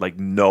with it like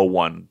no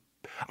one.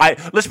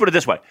 Let's put it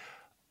this way.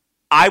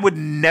 I would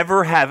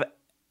never have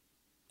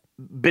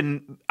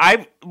been...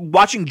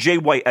 watching Jay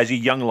White as a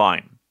young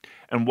lion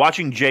and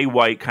watching Jay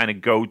White kind of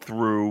go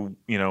through,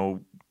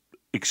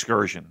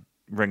 Excursion,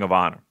 Ring of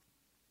Honor.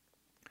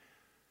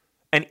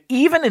 And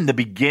even in the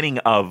beginning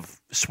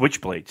of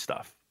Switchblade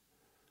stuff,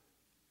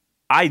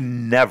 I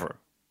never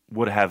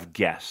would have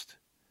guessed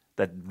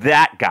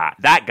that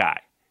guy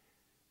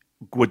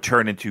would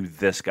turn into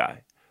this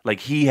guy. Like,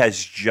 he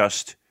has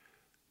just...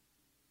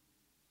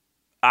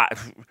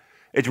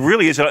 it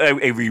really is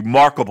a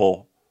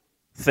remarkable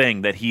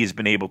thing that he has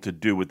been able to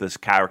do with this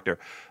character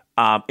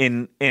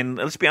in,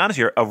 let's be honest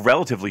here, a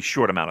relatively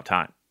short amount of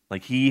time.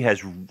 Like, he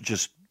has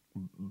just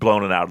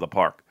blown it out of the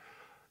park.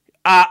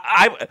 And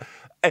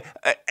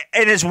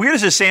as weird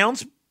as it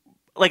sounds,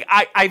 like,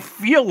 I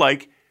feel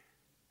like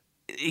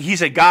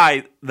he's a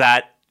guy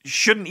that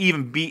shouldn't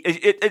even be.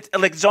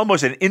 It's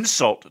almost an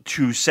insult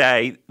to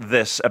say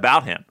this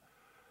about him.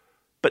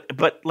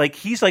 But like,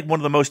 he's like one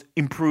of the most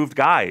improved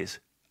guys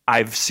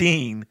I've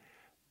seen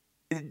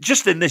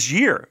just in this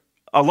year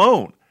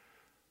alone.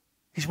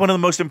 He's one of the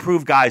most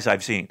improved guys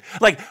I've seen.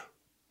 Like,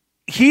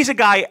 he's a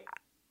guy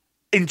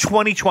in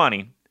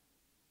 2020.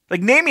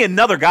 Like, name me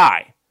another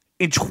guy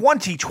in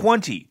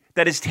 2020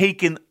 that has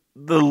taken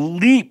the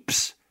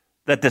leaps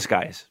that this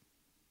guy is.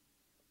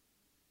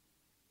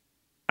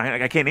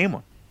 I can't name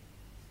one.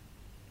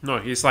 No,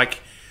 he's like...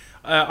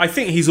 I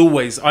think he's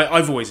always...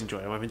 I've always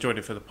enjoyed him. I've enjoyed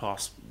him for the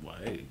past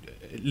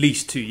at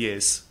least 2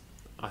 years.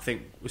 I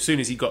think as soon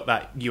as he got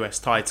that US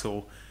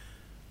title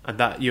and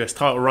that US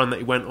title run that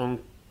he went on,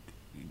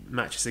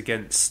 matches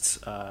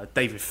against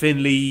David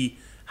Finlay,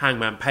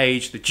 Hangman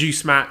Page, the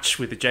Juice match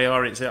with the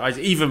JR.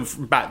 Even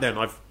from back then,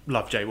 I've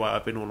loved Jay White.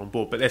 I've been all on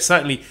board. But there's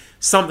certainly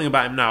something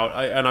about him now.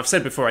 And I've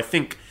said before, I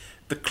think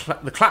the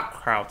clap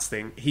crowds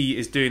thing, he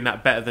is doing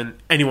that better than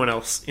anyone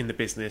else in the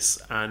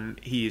business. And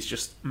he is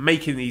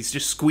he's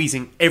just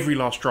squeezing every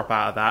last drop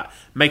out of that,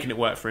 making it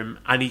work for him.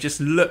 And he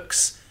just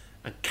looks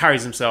and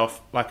carries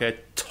himself like a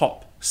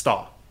top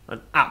star,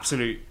 an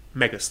absolute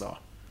megastar.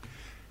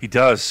 He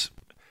does.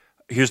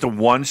 Here's the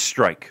one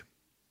strike.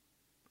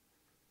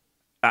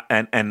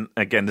 And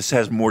again, this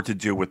has more to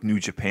do with New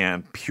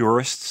Japan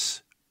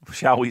purists,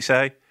 shall we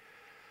say?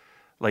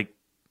 Like,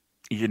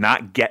 you're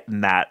not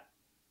getting that.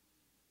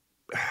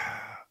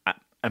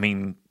 I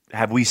mean,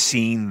 have we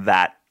seen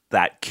that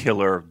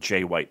killer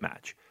Jay White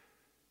match?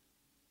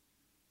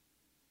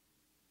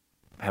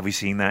 Have we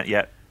seen that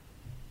yet?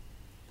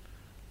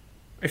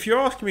 If you're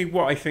asking me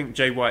what I think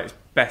Jay White's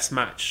best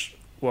match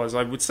was,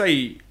 I would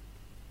say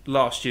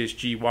last year's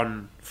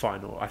G1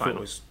 final. I thought it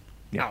was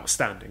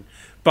outstanding.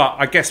 But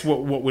I guess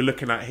what we're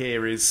looking at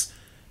here is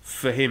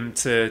for him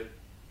to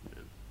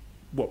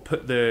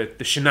put the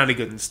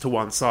shenanigans to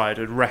one side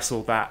and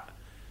wrestle that,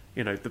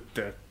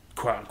 the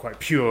quote unquote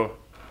pure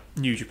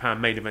New Japan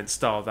main event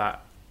style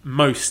that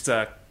most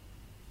of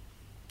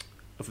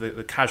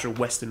the casual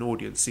Western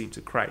audience seem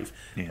to crave.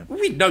 Yeah.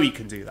 We know he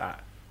can do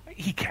that.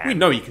 He can. We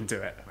know he can do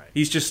it.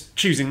 He's just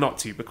choosing not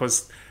to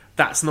because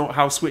that's not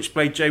how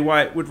Switchblade Jay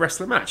White would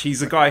wrestle a match.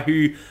 He's a guy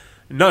who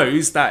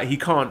knows that he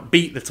can't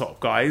beat the top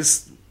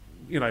guys,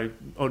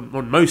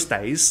 on most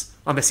days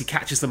unless he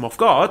catches them off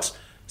guard.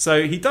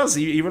 So he does.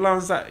 He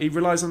relies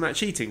on that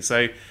cheating.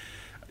 So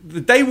the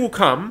day will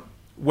come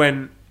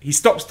when he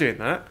stops doing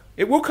that.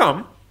 It will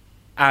come,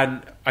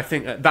 And I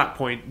think at that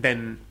point,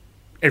 then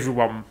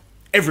everyone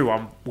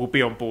will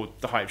be on board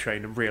the hype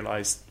train and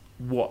realise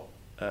what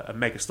a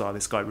megastar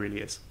this guy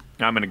really is.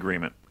 I'm in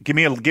agreement. Give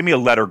me a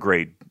letter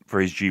grade for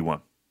his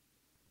G1.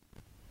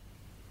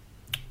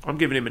 I'm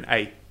giving him an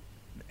A.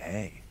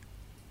 A.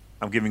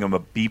 I'm giving him a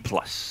B+.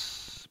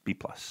 B+.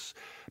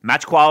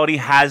 Match quality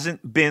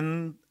hasn't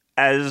been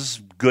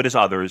as good as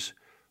others,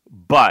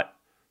 but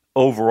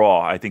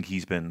overall, I think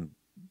he's been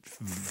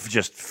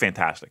just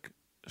fantastic.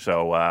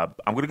 So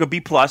I'm going to go B+,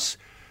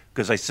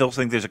 because I still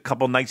think there's a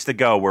couple nights to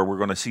go where we're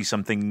going to see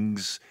some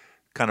things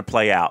kind of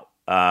play out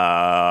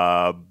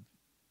that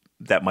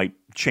might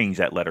change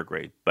that letter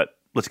grade. But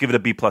let's give it a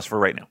B+ for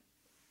right now.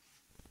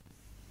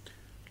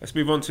 Let's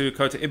move on to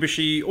Kota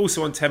Ibushi,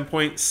 also on 10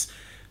 points,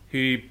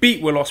 who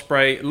beat Will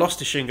Ospreay, lost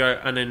to Shingo,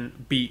 and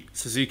then beat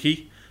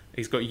Suzuki.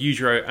 He's got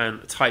Yujiro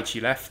and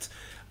Taichi left.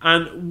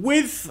 And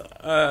with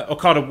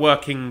Okada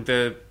working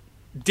the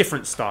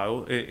different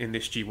style in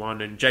this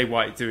G1 and Jay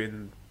White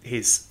doing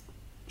his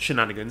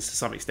shenanigans to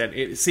some extent,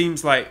 it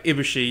seems like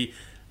Ibushi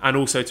and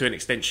also to an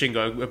extent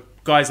Shingo are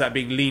guys that are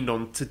being leaned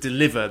on to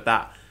deliver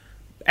that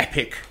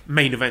epic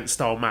main event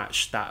style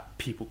match that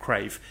people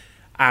crave.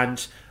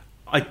 And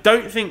I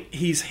don't think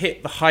he's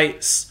hit the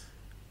heights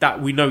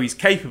that we know he's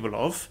capable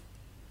of,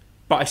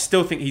 but I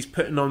still think he's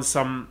putting on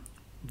some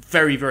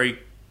very, very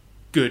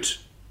good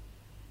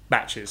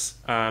matches.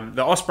 The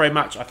Ospreay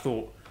match I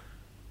thought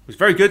was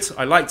very good.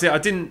 I liked it. I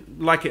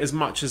didn't like it as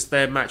much as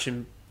their match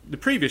in the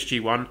previous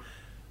G1,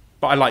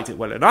 but I liked it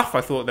well enough.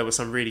 I thought there were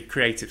some really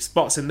creative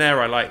spots in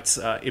there. I liked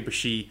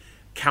Ibushi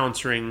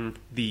countering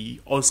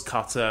the Oz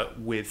Cutter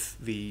with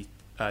the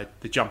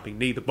jumping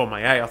knee, the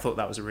Bomaye. I thought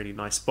that was a really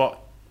nice spot.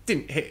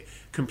 Didn't hit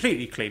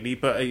completely cleanly,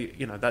 but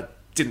that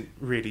didn't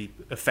really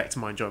affect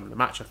my enjoyment of the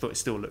match. I thought it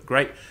still looked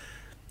great.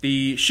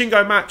 The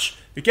Shingo match,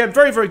 again,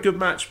 very, very good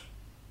match.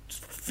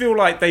 Feel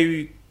like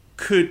they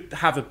could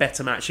have a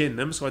better match in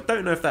them, so I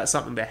don't know if that's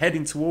something they're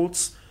heading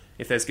towards,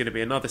 if there's going to be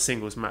another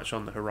singles match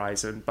on the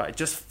horizon, but it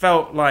just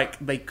felt like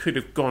they could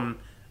have gone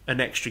an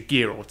extra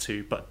gear or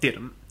two, but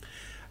didn't.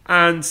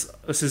 And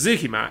a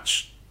Suzuki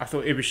match, I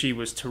thought Ibushi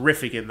was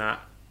terrific in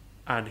that,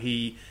 and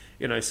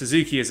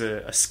Suzuki is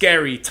a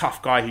scary,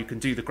 tough guy who can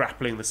do the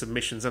grappling, the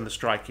submissions, and the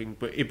striking.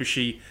 But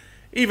Ibushi,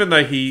 even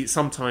though he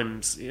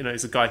sometimes,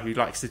 is a guy who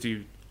likes to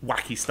do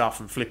wacky stuff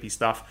and flippy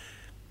stuff,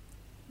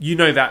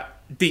 that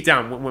deep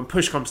down, when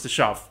push comes to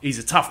shove, he's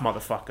a tough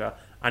motherfucker,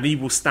 and he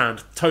will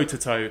stand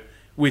toe-to-toe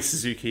with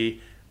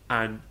Suzuki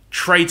and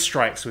trade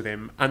strikes with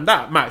him. And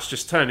that match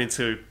just turned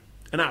into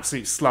an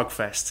absolute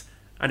slugfest,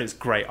 and it was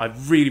great. I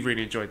really,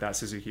 really enjoyed that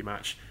Suzuki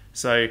match.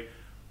 So...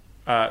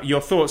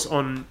 your thoughts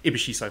on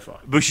Ibushi so far?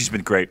 Ibushi's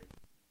been great.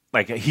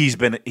 Like he's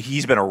been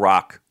a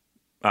rock.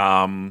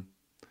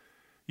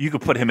 You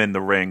could put him in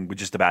the ring with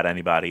just about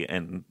anybody,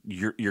 and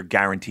you're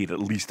guaranteed at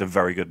least a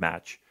very good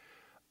match.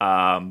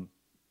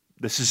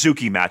 The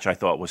Suzuki match I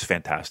thought was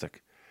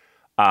fantastic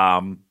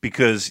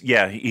because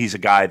he's a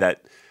guy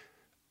that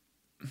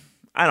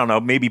I don't know.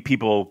 Maybe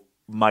people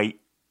might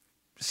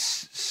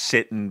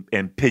sit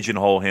and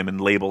pigeonhole him and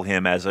label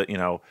him as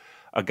a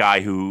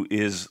guy who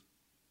is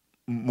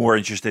more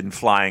interested in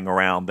flying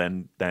around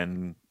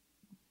than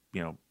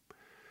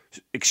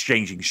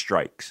exchanging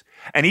strikes.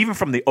 And even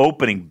from the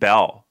opening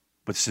bell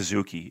with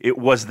Suzuki, it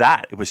was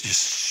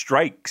just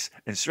strikes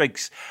and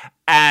strikes.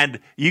 And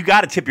you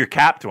got to tip your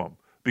cap to him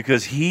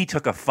because he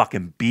took a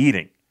fucking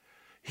beating.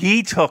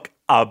 He took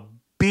a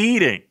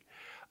beating.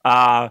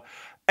 And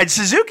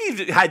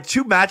Suzuki had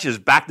two matches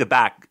back to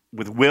back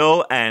with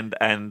Will and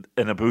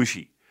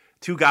Ibushi,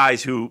 two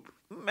guys who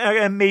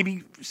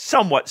maybe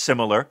somewhat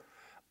similar.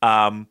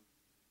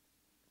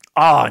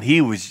 And he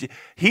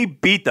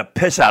beat the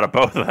piss out of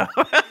both of them.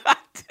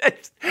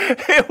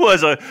 It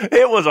was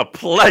a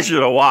pleasure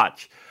to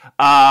watch.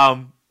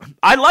 I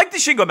liked the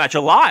Shingo match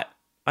a lot.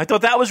 I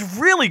thought that was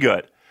really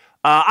good.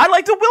 I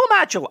liked the Will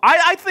match a lot.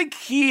 I think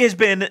he has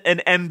been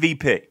an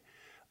MVP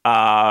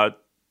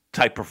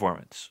type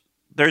performance.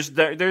 I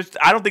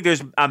don't think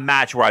there's a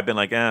match where I've been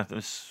like, let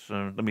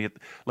me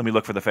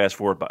look for the fast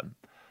forward button.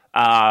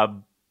 But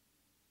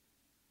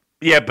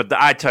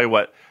I tell you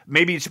what,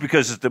 maybe it's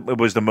because it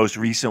was the most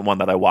recent one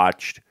that I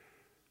watched.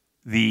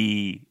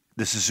 The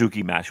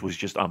Suzuki match was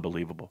just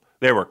unbelievable.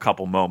 There were a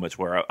couple moments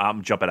where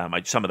I'm jumping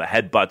out some of the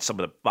headbutts, some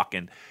of the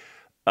fucking,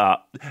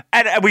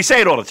 and we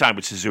say it all the time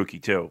with Suzuki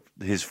too.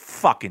 His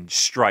fucking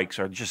strikes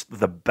are just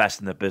the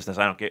best in the business.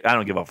 I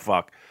don't give a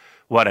fuck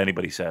what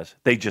anybody says.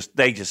 They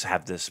just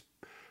have this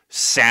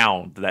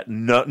sound that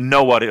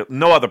no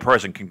other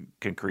person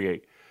can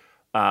create.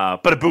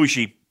 But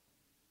Ibushi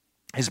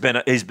he's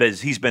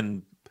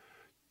been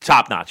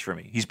top notch for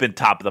me. He's been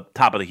top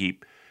of the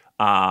heap.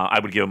 I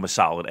would give him a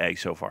solid A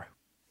so far.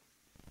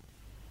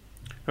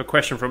 A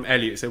question from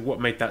Elliot said,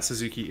 what made that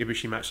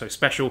Suzuki-Ibushi match so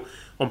special?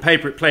 On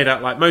paper, it played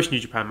out like most New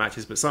Japan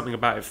matches, but something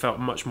about it felt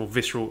much more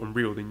visceral and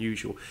real than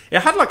usual.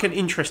 It had like an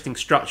interesting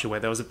structure where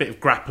there was a bit of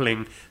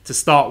grappling to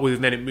start with,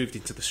 and then it moved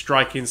into the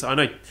striking. So I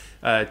know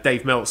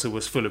Dave Meltzer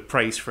was full of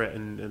praise for it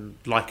and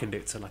likened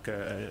it to like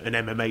an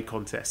MMA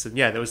contest. And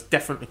yeah, there was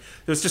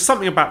just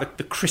something about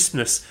the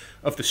crispness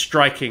of the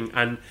striking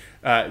and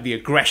the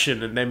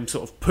aggression and them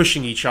sort of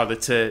pushing each other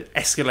to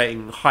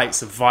escalating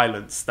heights of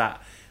violence that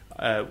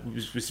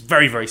was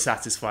very, very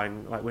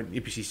satisfying. Like when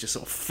Ibushi's just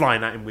sort of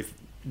flying at him with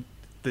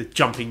the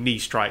jumping knee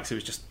strikes. It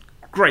was just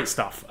great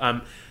stuff.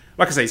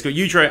 Like I say, he's got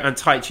Yujiro and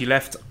Taichi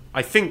left.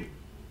 I think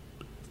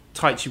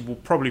Taichi will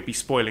probably be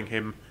spoiling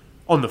him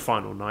on the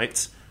final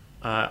night.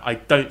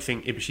 I don't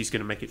think Ibushi's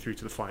going to make it through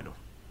to the final.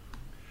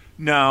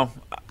 No.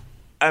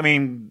 I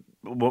mean,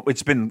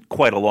 it's been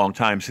quite a long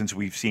time since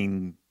we've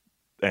seen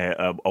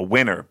a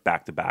winner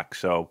back-to-back,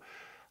 so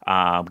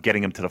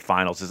getting him to the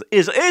finals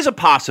is a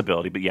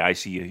possibility. But yeah, I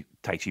see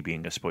Taichi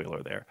being a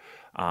spoiler there.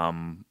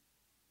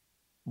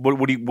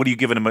 What are you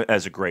giving him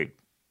as a grade?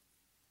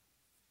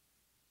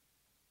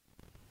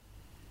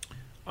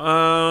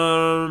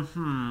 I'm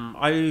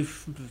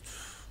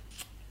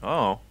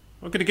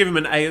going to give him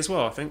an A as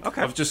well, I think.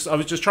 Okay. I was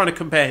just trying to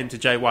compare him to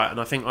Jay White, and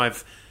I think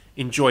I've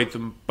enjoyed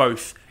them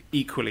both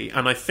equally.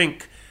 And I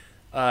think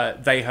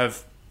they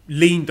have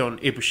leaned on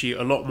Ibushi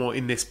a lot more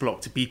in this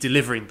block to be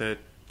delivering the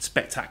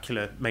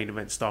spectacular main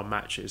event style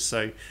matches.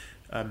 So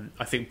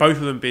I think both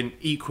of them have been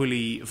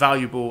equally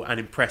valuable and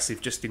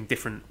impressive, just in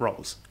different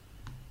roles.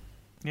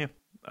 Yeah.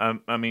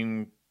 I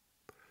mean,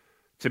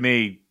 to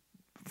me,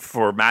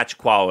 for match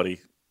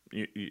quality,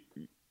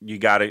 you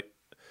got to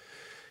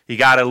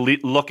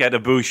look at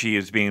Ibushi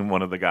as being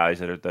one of the guys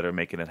that are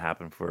making it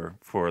happen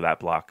for that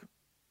block.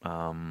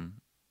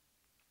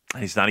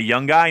 He's not a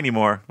young guy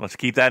anymore. Let's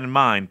keep that in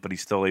mind. But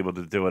he's still able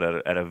to do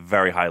it at a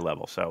very high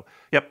level. So,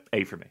 yep,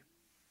 A for me.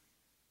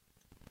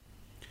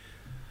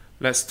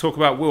 Let's talk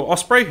about Will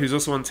Ospreay, who's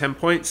also on 10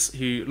 points,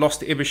 who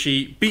lost to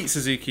Ibushi, beat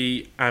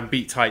Suzuki, and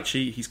beat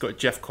Taichi. He's got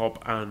Jeff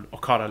Cobb and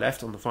Okada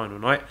left on the final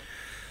night.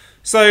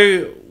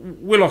 So,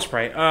 Will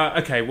Ospreay.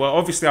 Okay, well,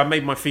 obviously I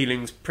made my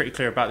feelings pretty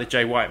clear about the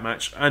Jay White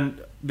match.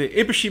 And the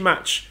Ibushi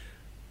match,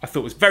 I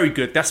thought was very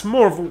good. That's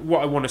more of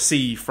what I want to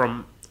see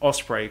from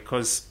Ospreay,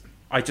 because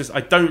I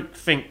don't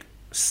think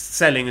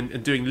selling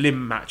and doing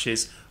limb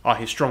matches are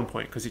his strong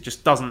point, because it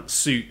just doesn't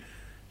suit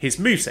his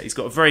moveset. He's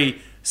got a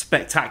very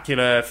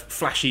spectacular,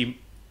 flashy,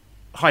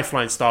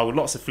 high-flying style with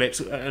lots of flips.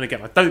 And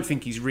again, I don't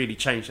think he's really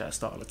changed that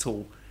style at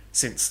all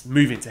since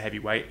moving to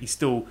heavyweight. He's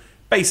still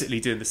basically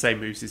doing the same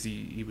moves as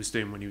he was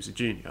doing when he was a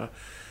junior.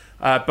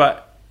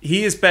 But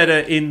he is better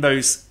in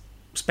those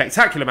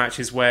spectacular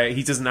matches where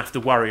he doesn't have to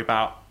worry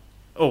about,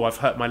 oh, I've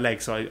hurt my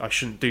leg, so I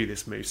shouldn't do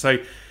this move. So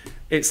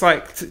it's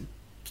like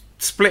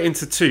split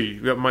into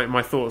two.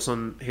 My thoughts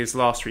on his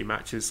last three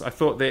matches. I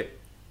thought the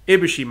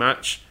Ibushi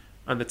match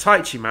and the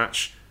Taichi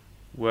match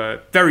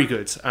were very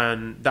good,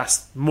 and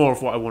that's more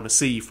of what I want to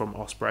see from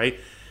Ospreay.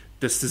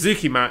 The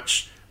Suzuki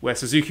match, where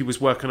Suzuki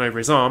was working over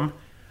his arm,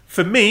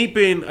 for me,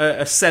 being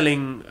a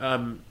selling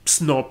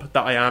snob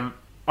that I am,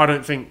 I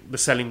don't think the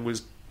selling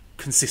was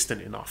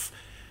consistent enough.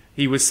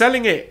 He was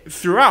selling it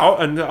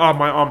throughout, and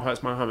my arm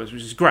hurts, which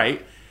is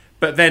great.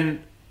 But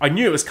then I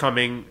knew it was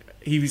coming.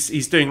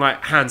 He's doing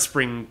like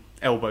handspring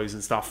elbows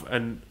and stuff,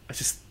 and I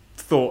just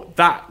thought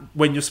that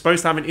when you're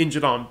supposed to have an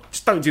injured arm,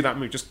 just don't do that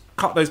move. Just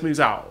cut those moves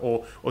out,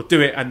 or do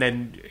it and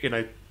then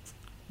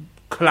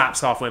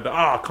collapse halfway. But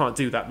I can't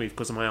do that move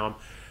because of my arm.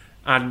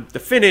 And the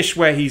finish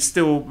where he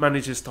still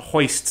manages to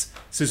hoist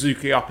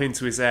Suzuki up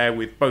into his air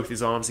with both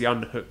his arms, the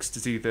underhooks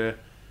to do the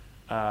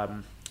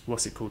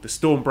what's it called, the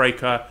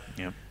Stormbreaker.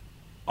 Yeah.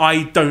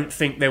 I don't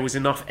think there was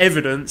enough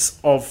evidence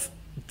of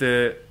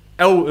the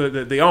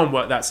arm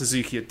work that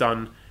Suzuki had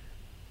done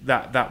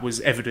that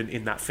was evident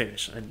in that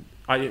finish. And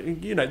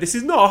this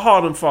is not a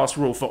hard and fast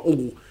rule for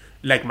all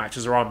leg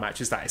matches or arm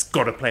matches that it's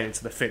got to play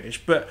into the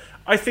finish. But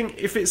I think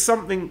if it's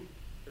something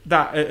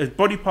that a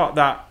body part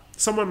that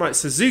someone like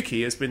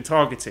Suzuki has been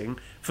targeting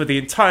for the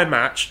entire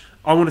match,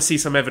 I want to see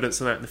some evidence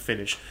of that in the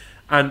finish.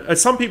 And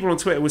some people on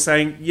Twitter were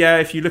saying, yeah,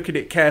 if you look at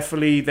it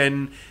carefully,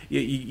 then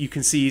you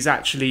can see he's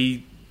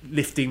actually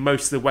lifting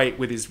most of the weight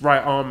with his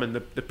right arm, and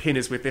the pin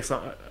is with this.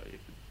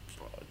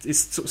 It's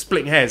sort of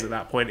splitting hairs at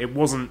that point. It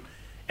wasn't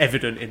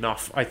evident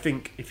enough. I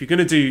think if you're going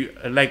to do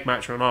a leg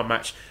match or an arm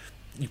match,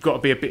 you've got to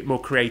be a bit more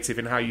creative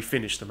in how you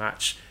finish the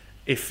match.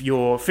 If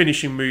your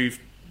finishing move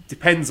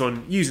depends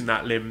on using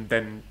that limb,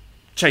 then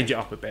change it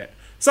up a bit.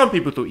 Some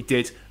people thought he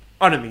did.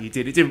 I don't think he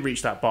did. It didn't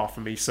reach that bar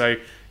for me. So,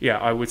 yeah,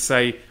 I would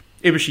say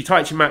Ibushi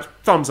Taichi match,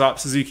 thumbs up.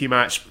 Suzuki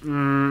match,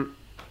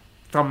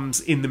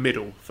 thumbs in the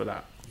middle for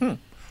that.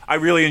 I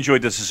really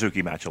enjoyed the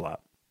Suzuki match a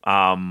lot.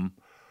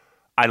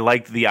 I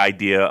liked the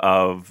idea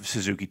of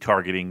Suzuki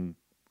targeting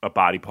a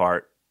body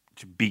part,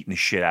 beating the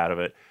shit out of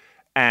it.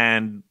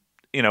 And,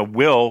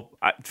 Will,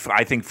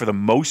 I think for the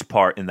most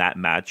part in that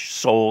match,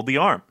 sold the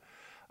arm.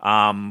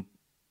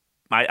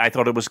 I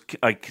thought it was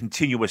a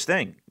continuous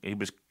thing. He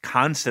was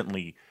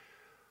constantly,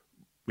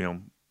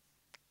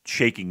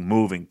 shaking,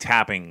 moving,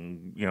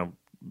 tapping,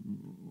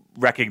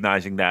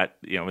 recognizing that,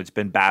 it's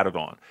been battled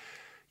on.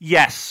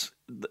 Yes.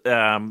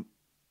 And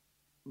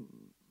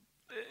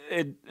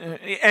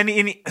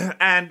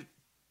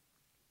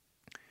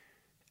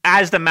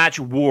as the match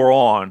wore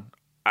on,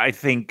 I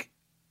think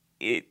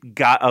it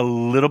got a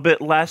little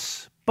bit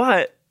less,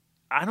 but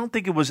I don't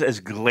think it was as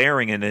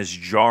glaring and as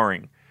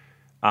jarring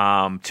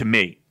to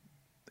me,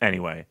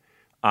 anyway,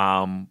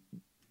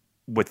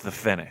 with the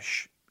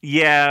finish.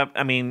 Yeah,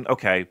 I mean,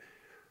 okay.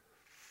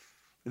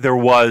 There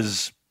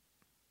was...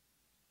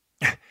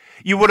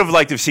 You would have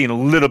liked to have seen a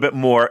little bit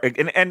more,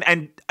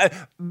 and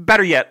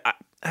better yet,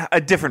 a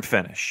different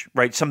finish,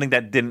 right? Something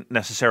that didn't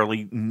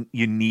necessarily...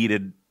 You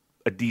needed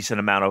a decent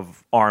amount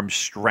of arm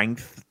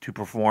strength to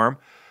perform.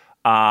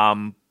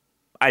 I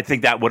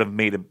think that would have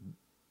made it...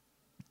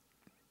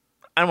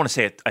 I don't want to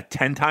say a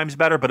 10 times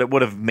better, but it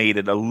would have made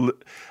it I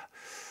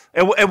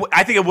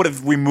think it would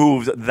have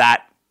removed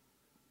that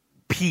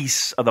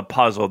piece of the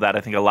puzzle that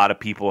I think a lot of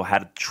people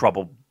had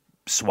trouble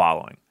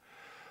swallowing.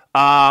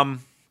 That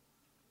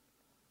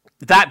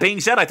being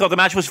said, I thought the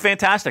match was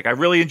fantastic. I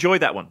really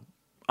enjoyed that one.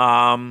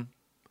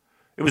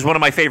 It was one of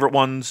my favorite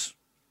ones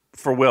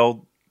for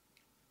Will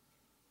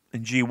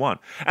in G1.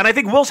 And I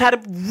think Will's had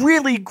a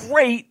really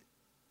great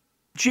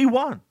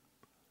G1.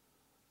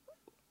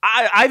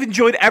 I've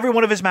enjoyed every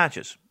one of his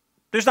matches.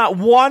 There's not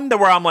one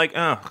where I'm like,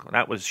 oh,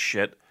 that was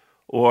shit.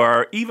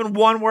 Or even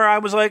one where I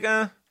was like,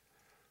 that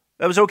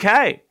was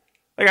okay.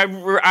 Like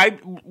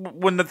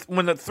when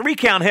the 3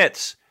 count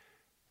hits,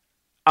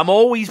 I'm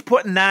always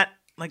putting that,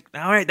 like,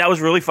 all right, that was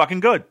really fucking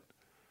good.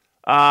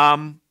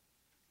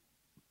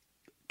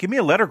 Give me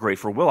a letter grade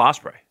for Will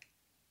Ospreay.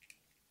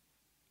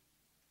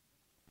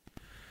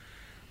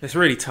 It's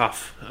really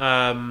tough.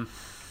 I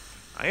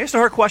asked the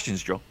hard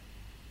questions, Joe.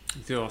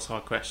 You do ask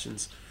hard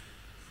questions.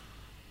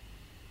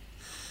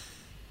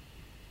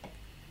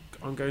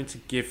 I'm going to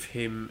give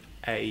him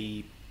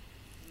a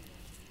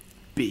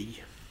B.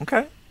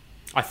 Okay.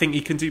 I think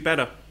he can do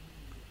better.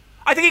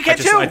 I think he can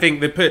too. I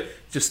think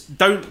just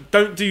don't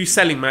do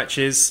selling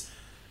matches,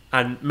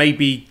 and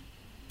maybe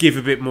give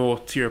a bit more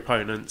to your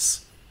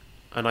opponents.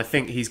 And I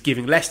think he's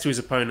giving less to his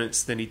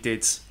opponents than he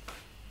did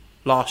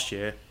last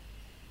year.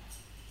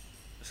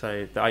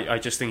 So I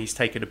just think he's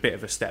taken a bit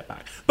of a step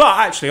back. But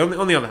actually,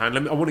 on the other hand,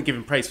 I want to give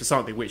him praise for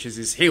something, which is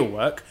his heel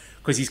work,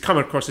 because he's come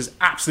across as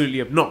absolutely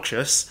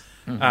obnoxious.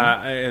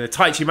 Mm-hmm. In a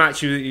Taichi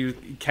match, he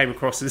came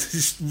across as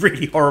this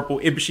really horrible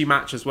Ibushi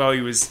match as well.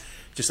 He was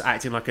just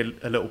acting like a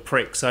little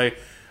prick. So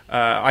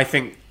I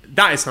think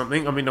that is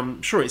something. I mean,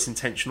 I'm sure it's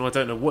intentional. I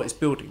don't know what it's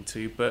building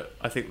to, but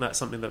I think that's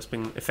something that's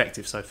been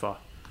effective so far.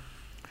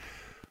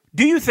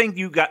 Do you think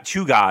you got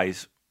two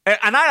guys,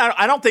 and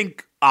I don't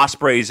think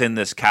Ospreay's in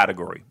this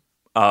category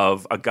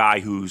of a guy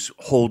who's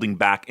holding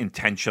back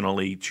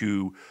intentionally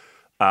to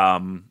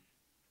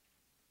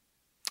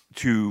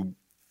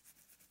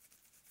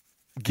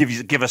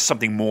give us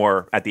something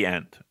more at the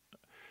end.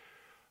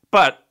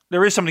 But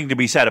there is something to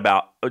be said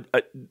about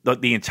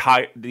the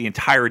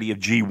entirety of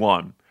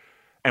G1,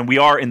 and we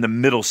are in the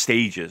middle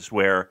stages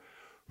where,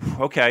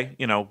 okay,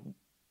 you don't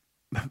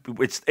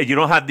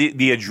have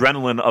the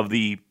adrenaline of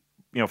the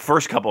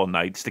first couple of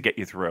nights to get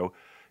you through.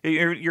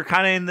 You're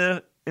kind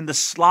of in the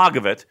slog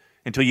of it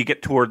until you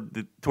get toward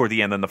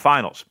the end in the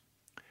finals.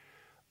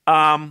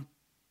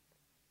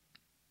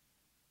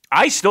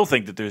 I still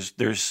think that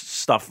there's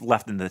stuff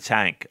left in the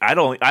tank. I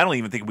don't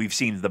even think we've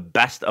seen the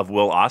best of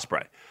Will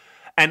Ospreay,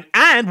 and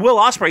Will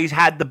Ospreay's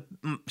had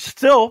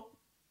still,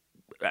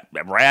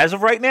 as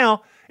of right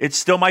now, it's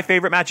still my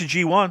favorite match in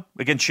G1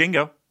 against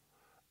Shingo.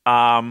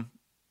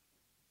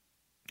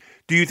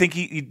 Do you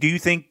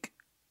think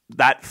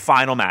that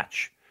final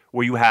match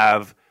where you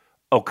have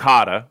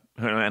Okada,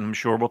 and I'm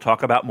sure we'll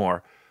talk about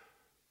more,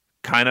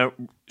 kind of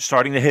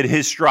starting to hit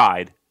his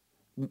stride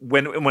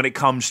when it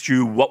comes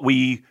to what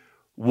we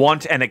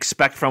want and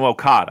expect from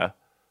Okada,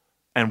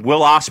 and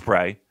Will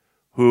Ospreay,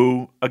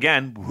 who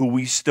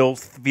we still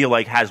feel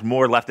like has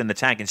more left in the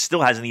tank and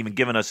still hasn't even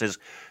given us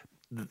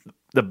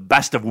the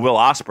best of Will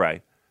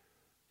Ospreay?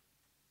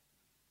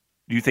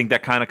 Do you think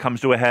that kind of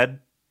comes to a head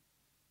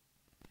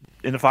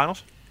in the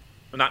finals?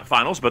 Not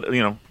finals, but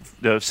the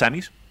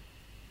semis?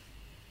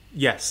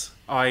 Yes.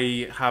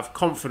 I have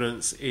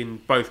confidence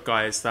in both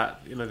guys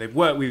that they've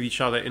worked with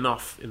each other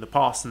enough in the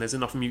past, and there's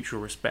enough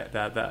mutual respect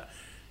there that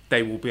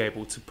they will be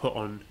able to put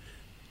on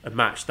a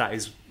match that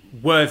is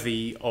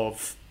worthy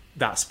of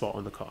that spot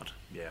on the card.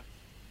 Yeah.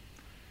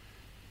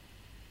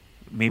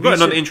 We've got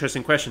another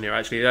interesting question here,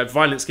 actually.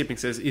 Violent Skipping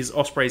says, is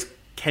Ospreay's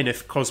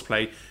Kenneth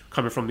cosplay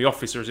coming from The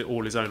Office, or is it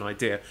all his own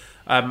idea?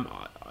 I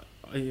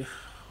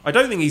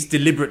don't think he's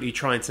deliberately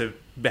trying to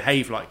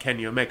behave like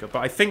Kenny Omega, but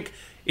I think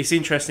it's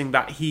interesting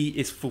that he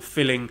is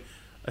fulfilling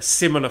a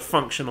similar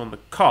function on the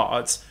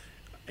cards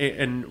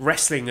and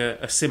wrestling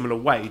a similar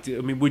way. I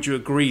mean, would you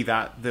agree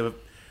that the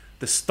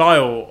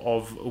style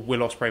of a Will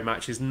Ospreay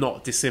match is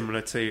not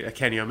dissimilar to a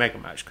Kenny Omega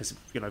match? Because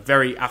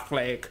very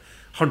athletic,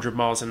 100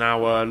 miles an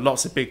hour,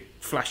 lots of big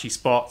flashy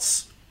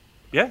spots.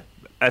 Yeah,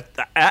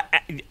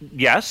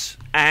 Yes,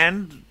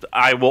 and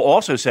I will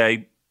also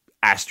say,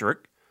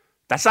 asterisk,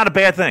 that's not a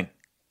bad thing.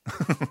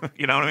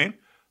 You know what I mean?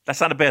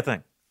 That's not a bad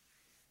thing.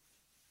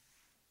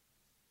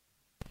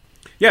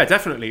 Yeah,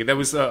 definitely. There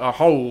was a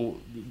hole.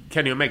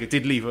 Kenny Omega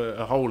did leave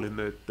a hole in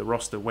the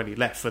roster when he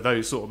left for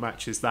those sort of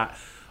matches that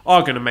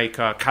are going to make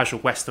casual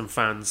Western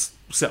fans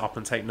sit up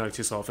and take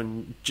notice of.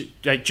 And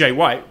Jay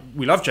White,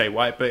 we love Jay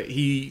White, but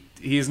he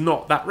is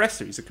not that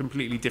wrestler. He's a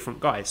completely different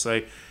guy.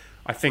 So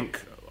I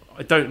think,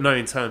 I don't know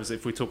in terms of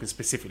if we're talking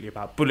specifically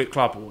about Bullet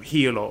Club or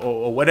heel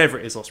or whatever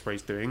it is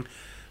Ospreay's doing,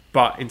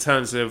 but in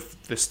terms of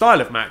the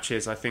style of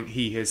matches, I think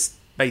he has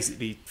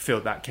basically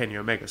filled that Kenny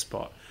Omega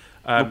spot.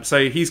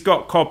 So he's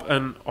got Cobb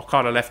and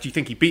Okada left. Do you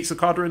think he beats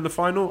Okada in the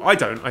final? I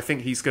don't. I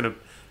think he's going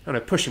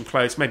to push him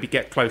close, maybe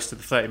get close to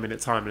the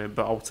 30-minute time limit,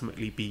 but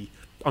ultimately be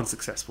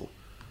unsuccessful.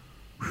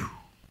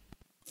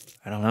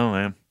 I don't know,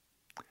 man.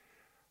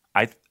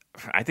 I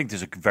think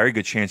there's a very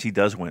good chance he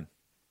does win.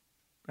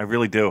 I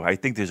really do. I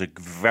think there's a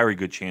very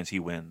good chance he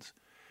wins.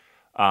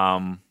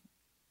 To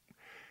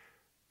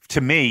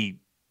me,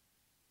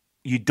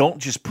 you don't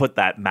just put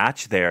that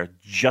match there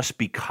just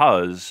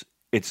because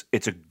it's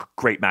a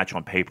great match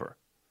on paper.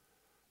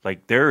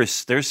 Like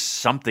there's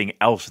something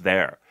else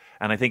there.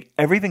 And I think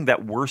everything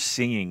that we're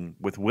seeing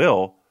with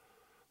Will,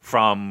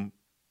 from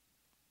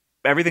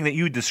everything that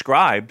you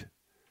described,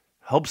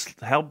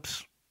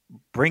 helps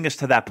bring us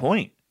to that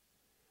point.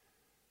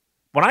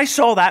 When I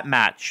saw that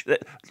match,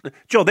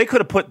 Joe, they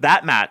could have put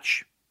that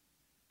match,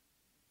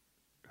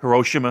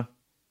 Hiroshima,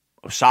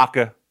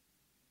 Osaka,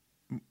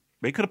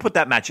 they could have put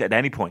that match at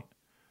any point.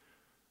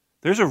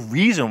 There's a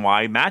reason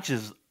why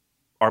matches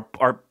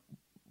are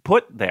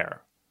put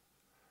there.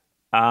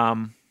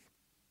 I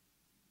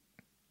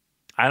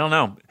don't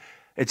know.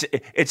 It's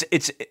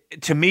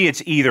to me,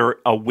 it's either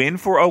a win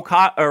for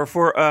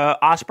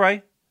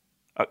Ospreay,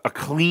 a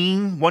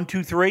clean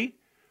 1-2-3,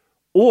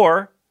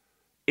 or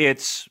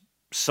it's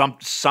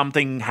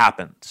something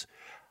happens.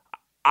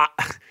 I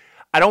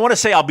don't want to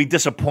say I'll be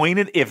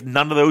disappointed if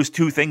none of those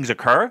two things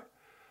occur,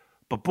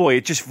 but boy,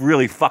 it just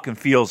really fucking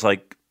feels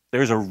like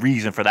there's a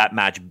reason for that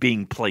match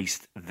being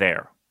placed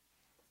there.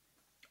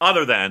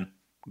 Other than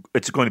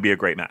it's going to be a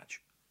great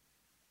match.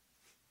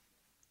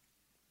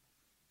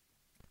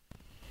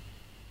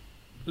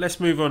 Let's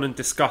move on and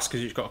discuss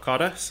Kazuchika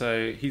Okada.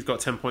 So he's got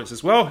 10 points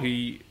as well.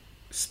 He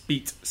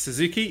beat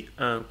Suzuki,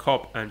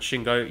 Cobb and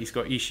Shingo. He's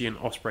got Ishii and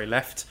Ospreay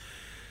left.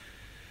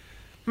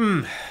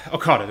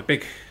 Okada, the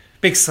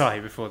big sigh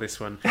before this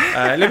one.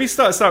 Let me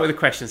start with the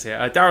questions here.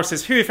 Daryl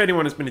says, who, if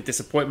anyone, has been a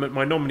disappointment?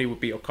 My nominee would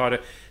be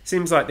Okada.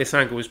 Seems like this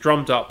angle was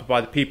drummed up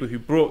by the people who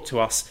brought to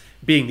us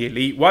being the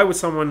elite. Why would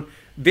someone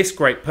this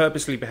great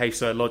purposely behave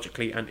so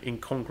illogically and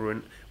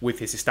incongruent with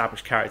his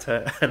established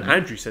character? And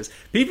Andrew says,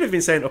 people have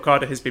been saying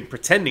Okada has been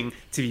pretending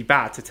to be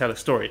bad to tell a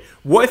story.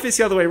 What if it's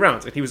the other way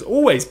around and he was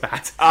always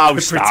bad,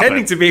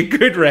 pretending to be a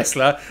good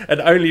wrestler and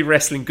only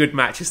wrestling good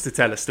matches to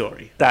tell a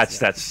story? Go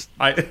it's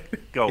away.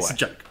 A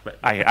joke. But.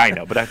 I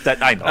know, but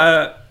I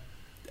know.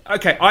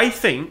 Okay, I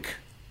think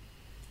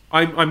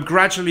I'm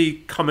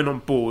gradually coming on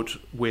board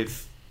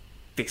with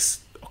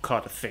this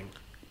Okada thing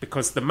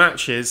because the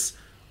matches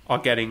are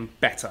getting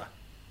better.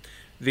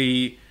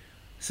 The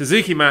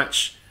Suzuki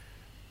match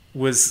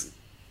was,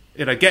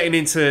 getting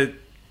into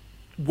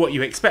what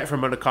you expect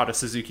from an Okada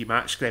Suzuki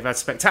match. They've had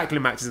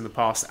spectacular matches in the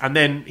past, and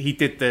then he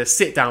did the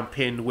sit-down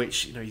pin,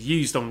 which he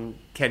used on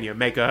Kenny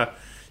Omega,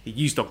 he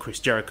used on Chris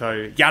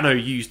Jericho,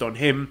 Yano used on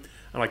him,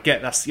 and I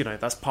get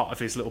that's part of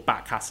his little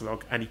back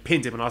catalogue, and he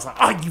pinned him, and I was like,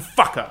 oh, you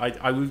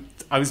fucker!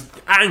 I was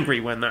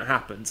angry when that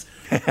happened.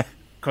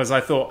 Because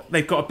I thought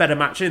they've got a better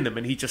match in them,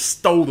 and he just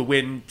stole the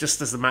win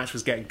just as the match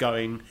was getting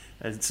going,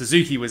 and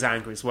Suzuki was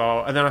angry as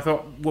well. And then I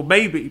thought, well,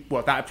 maybe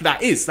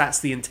that's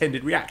the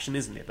intended reaction,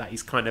 isn't it? That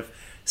he's kind of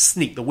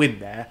sneaked the win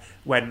there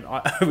when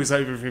I was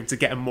over for him to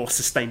get a more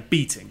sustained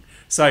beating.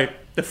 So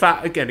the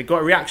fact, again, it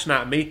got a reaction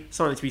out of me.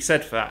 Something to be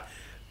said for that.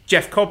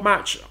 Jeff Cobb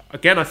match,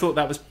 again, I thought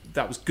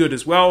that was good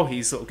as well.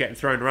 He's sort of getting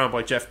thrown around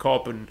by Jeff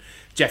Cobb, and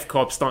Jeff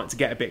Cobb starting to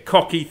get a bit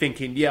cocky,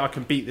 thinking, yeah, I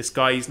can beat this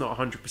guy. He's not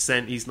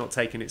 100%. He's not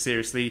taking it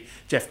seriously.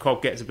 Jeff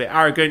Cobb gets a bit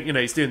arrogant.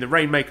 He's doing the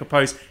Rainmaker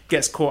pose,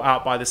 gets caught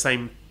out by the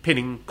same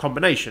pinning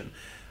combination.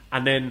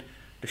 And then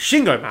the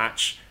Shingo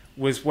match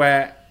was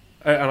where,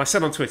 and I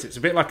said on Twitter, it's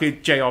a bit like a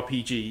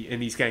JRPG in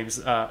these games.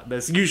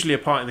 There's usually a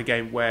part in the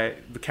game where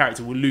the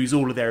character will lose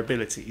all of their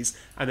abilities,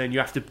 and then you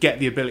have to get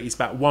the abilities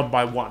back one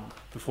by one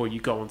before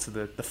you go on to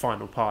the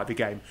final part of the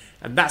game.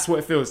 And that's what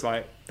it feels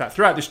like. That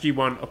throughout this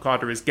G1,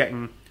 Okada is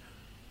getting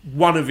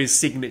one of his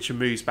signature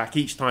moves back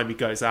each time he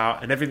goes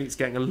out, and everything's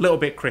getting a little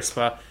bit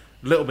crisper,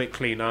 a little bit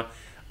cleaner.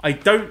 I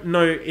don't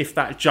know if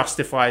that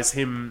justifies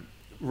him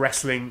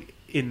wrestling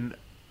in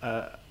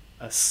a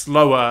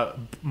slower,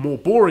 more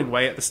boring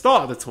way at the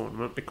start of the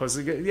tournament, because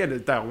at the end of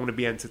the day I want to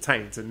be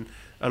entertained, and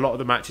a lot of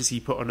the matches he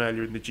put on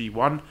earlier in the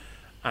G1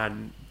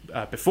 and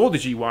before the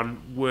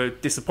G1 were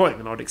disappointing,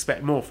 and I'd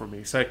expect more from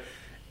me. So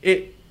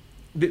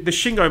the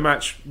Shingo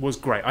match was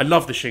great. I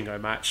love the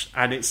Shingo match,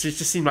 and it just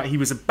seemed like he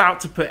was about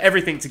to put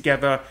everything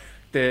together,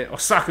 the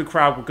Osaka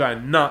crowd were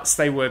going nuts.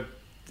 They were,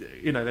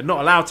 they're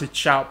not allowed to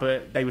shout,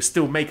 but they were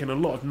still making a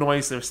lot of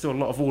noise. There was still a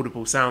lot of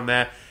audible sound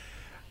there.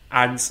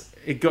 And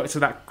it got to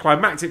that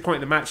climactic point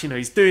in the match.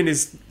 He's doing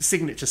his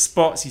signature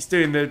spots. He's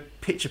doing the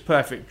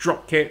picture-perfect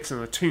drop kicks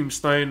and a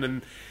tombstone.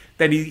 And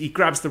then he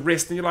grabs the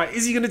wrist and you're like,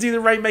 is he going to do the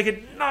Rainmaker?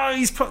 No,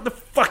 he's put the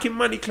fucking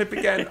money clip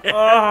again.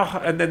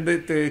 And then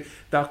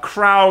the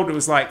crowd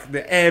was like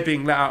the air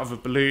being let out of a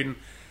balloon.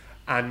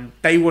 And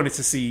they wanted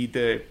to see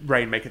the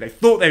Rainmaker. They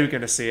thought they were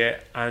going to see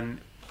it.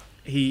 And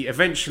he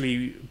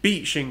eventually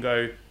beat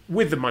Shingo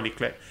with the money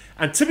clip.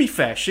 And to be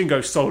fair,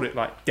 Shingo sold it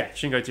like death.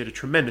 Shingo did a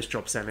tremendous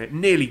job selling it.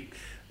 Nearly,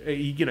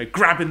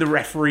 grabbing the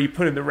referee,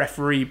 putting the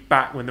referee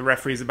back when the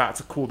referee is about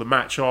to call the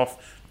match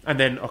off. And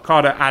then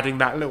Okada adding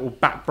that little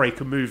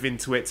backbreaker move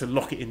into it to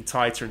lock it in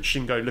tighter. And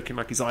Shingo looking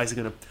like his eyes are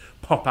going to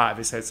pop out of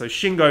his head. So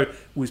Shingo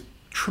was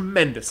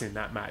tremendous in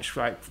that match.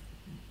 Like,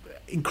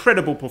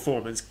 incredible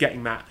performance,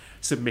 getting that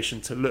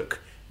submission to look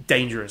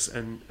dangerous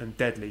and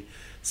deadly.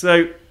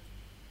 So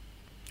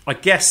I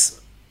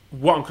guess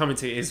what I'm coming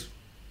to is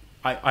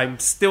I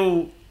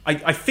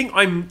think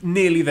I'm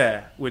nearly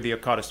there with the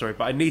Okada story,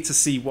 but I need to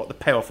see what the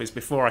payoff is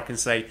before I can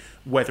say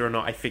whether or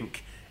not I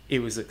think it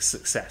was a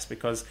success.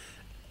 Because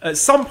at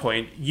some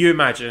point, you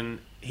imagine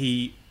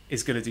he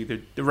is going to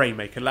do the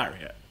Rainmaker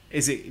Lariat.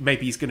 Is it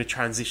maybe he's going to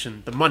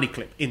transition the money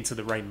clip into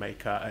the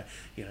Rainmaker?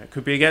 It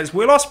could be against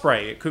Will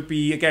Ospreay. It could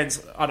be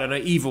against, I don't know,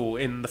 Evil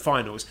in the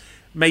finals.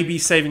 Maybe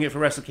saving it for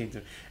Wrestle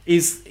Kingdom.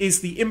 Is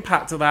the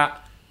impact of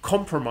that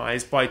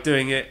compromised by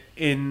doing it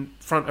in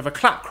front of a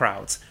clap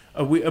crowd?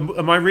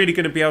 Am I really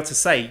going to be able to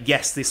say,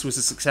 yes, this was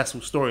a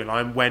successful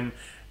storyline when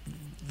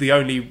the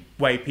only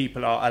way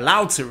people are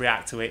allowed to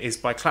react to it is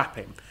by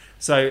clapping?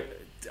 So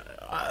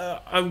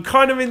I'm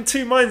kind of in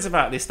two minds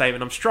about this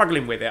statement. I'm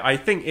struggling with it. I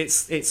think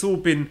it's all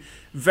been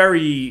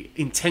very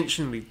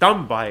intentionally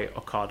done by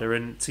Okada,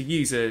 and to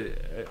use a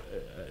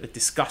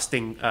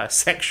disgusting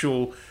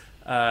sexual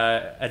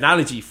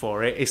analogy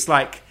for it, it's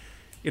like,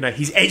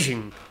 he's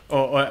edging,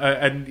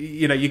 and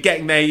you're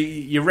getting there,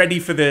 you're ready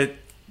for the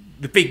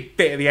big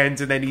bit at the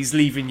end, and then he's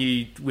leaving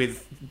you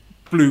with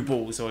blue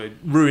balls or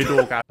ruined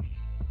orgasm.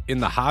 In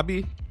the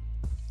hobby,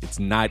 it's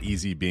not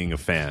easy being a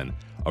fan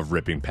of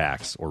ripping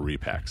packs or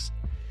repacks.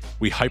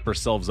 We hype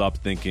ourselves up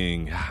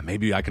thinking,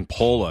 maybe I can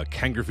pull a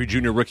Ken Griffey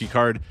Jr. rookie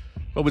card,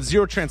 but with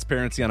zero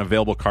transparency on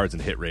available cards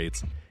and hit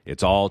rates,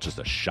 it's all just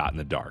a shot in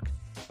the dark.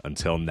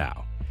 Until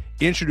now.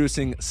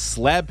 Introducing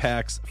Slab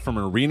Packs from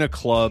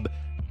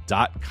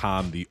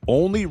ArenaClub.com, the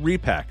only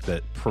repack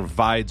that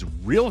provides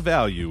real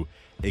value,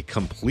 a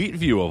complete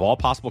view of all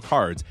possible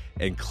cards,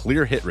 and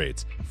clear hit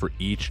rates for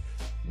each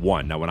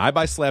one. Now, when I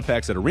buy Slab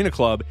Packs at Arena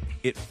Club,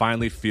 it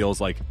finally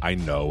feels like I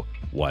know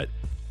what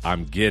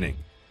I'm getting.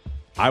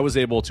 I was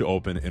able to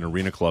open an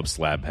Arena Club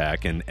slab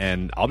pack,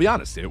 and I'll be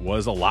honest, it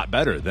was a lot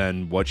better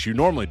than what you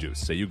normally do.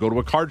 Say you go to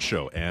a card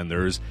show, and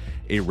there's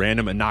a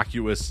random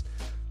innocuous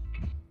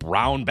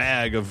brown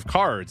bag of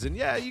cards, and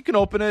yeah, you can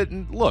open it,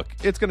 and look,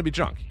 it's going to be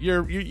junk.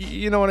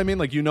 You know what I mean?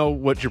 Like, you know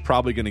what you're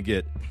probably going to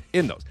get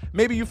in those.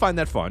 Maybe you find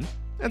that fun,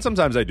 and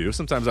sometimes I do.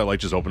 Sometimes I like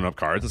just opening up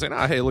cards and saying,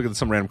 hey, look at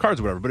some random cards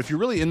or whatever. But if you're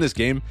really in this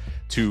game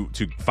to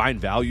find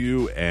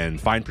value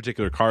and find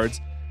particular cards,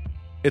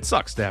 it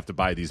sucks to have to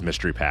buy these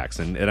mystery packs,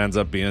 and it ends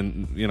up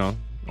being,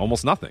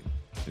 almost nothing.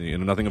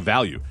 Nothing of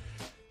value.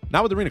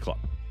 Not with Arena Club.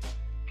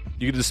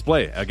 You can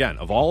display, again,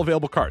 of all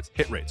available cards,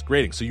 hit rates,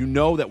 grading, so you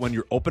know that when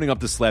you're opening up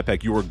the slab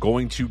pack, you are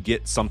going to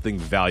get something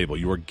valuable.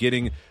 You are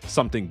getting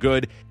something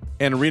good.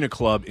 And Arena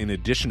Club, in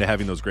addition to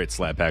having those great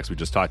slab packs we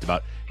just talked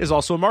about, is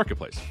also a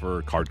marketplace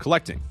for card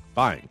collecting,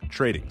 buying,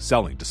 trading,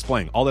 selling,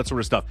 displaying, all that sort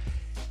of stuff.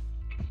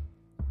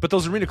 But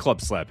those Arena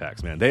Club slab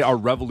packs, man, they are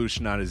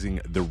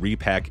revolutionizing the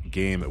repack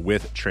game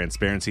with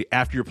transparency.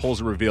 After your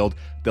pulls are revealed,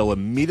 they'll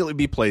immediately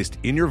be placed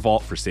in your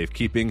vault for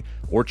safekeeping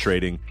or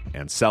trading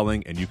and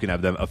selling, and you can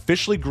have them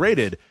officially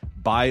graded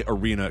by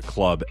Arena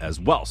Club as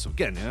well. So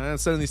again,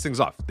 sending these things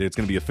off, it's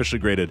going to be officially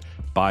graded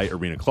by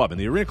Arena Club. And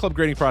the Arena Club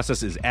grading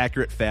process is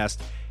accurate, fast,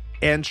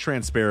 and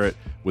transparent,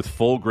 with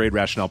full grade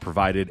rationale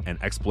provided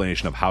and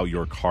explanation of how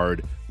your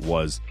card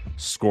was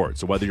scored.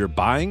 So whether you're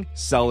buying,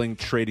 selling,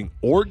 trading,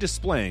 or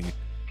displaying,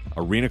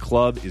 Arena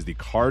Club is the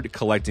card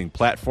collecting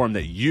platform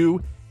that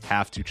you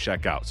have to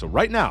check out. So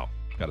right now,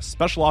 I've got a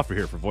special offer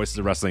here for Voices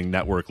of Wrestling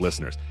Network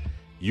listeners.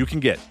 You can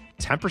get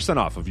 10%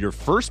 off of your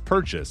first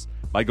purchase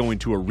by going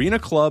to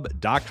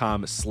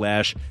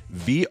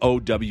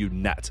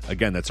arenaclub.com/VOWnet.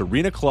 Again, that's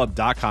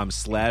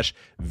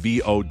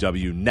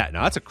arenaclub.com/VOWnet.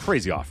 Now, that's a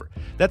crazy offer.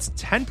 That's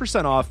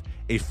 10% off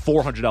a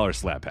 $400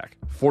 slab pack.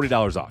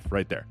 $40 off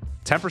right there.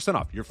 10%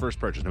 off your first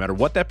purchase. No matter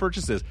what that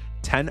purchase is,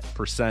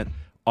 10%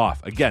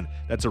 off. Again,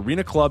 that's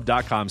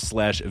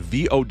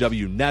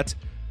arenaclub.com/VOWnet.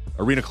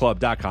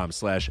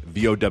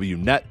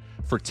 arenaclub.com/VOWnet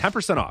for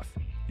 10% off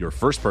your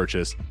first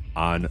purchase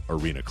on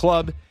Arena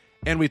Club.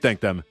 And we thank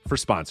them for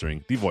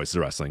sponsoring the Voices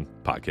of Wrestling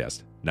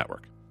Podcast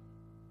Network.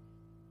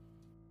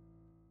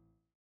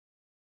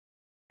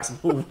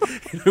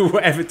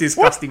 Whatever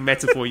disgusting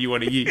metaphor you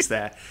want to use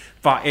there.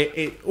 But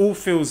it all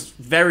feels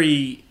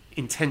very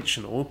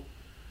intentional.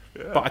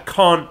 but I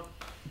can't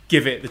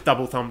give it the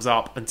double thumbs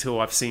up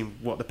until I've seen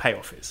what the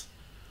payoff is.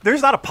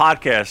 There's not a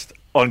podcast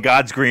on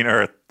God's green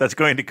earth that's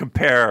going to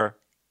compare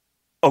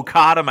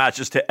Okada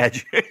matches to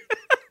Edge.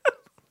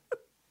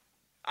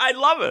 I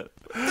love it.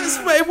 That's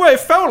what it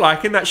felt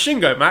like in that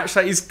Shingo match.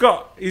 Like he's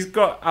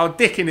got our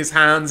dick in his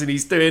hands and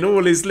he's doing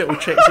all his little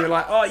tricks. You're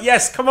like, oh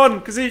yes, come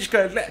on,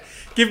 Kazuchika,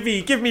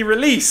 give me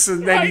release,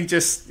 and then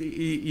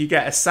you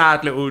get a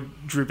sad little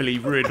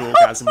dribbly ruined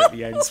orgasm at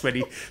the end when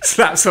he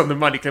slaps on the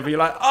money clip. You're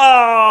like,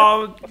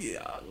 oh,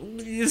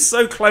 you're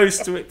so close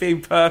to it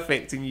being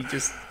perfect, and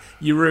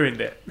you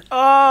ruined it.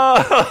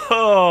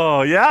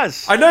 Oh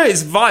yes. I know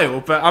it's vile,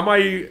 but am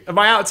I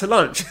out to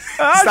lunch?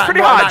 It's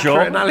pretty hot,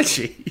 Joel.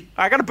 Analogy.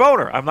 I got a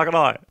boner. I'm not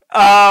gonna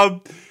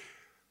lie.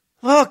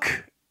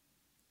 Look,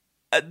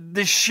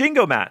 the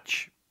Shingo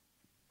match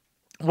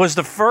was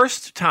the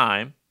first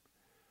time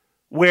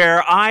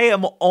where I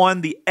am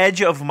on the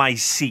edge of my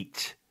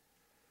seat,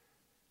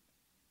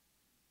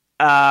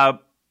 and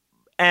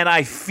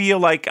I feel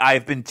like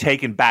I've been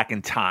taken back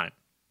in time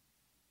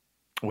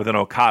with an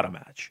Okada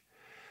match.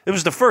 It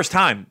was the first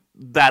time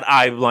that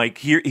I'm like,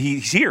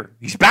 he's here.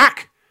 He's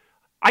back.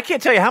 I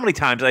can't tell you how many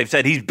times I've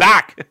said he's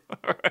back.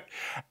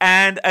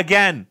 And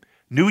again,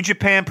 New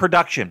Japan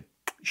production,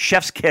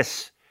 chef's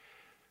kiss.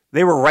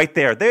 They were right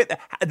there.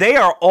 They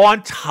are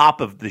on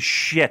top of the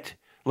shit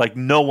like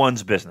no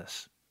one's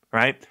business,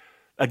 right?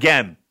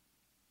 Again,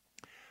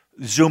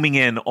 zooming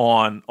in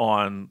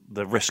on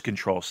the wrist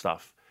control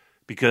stuff,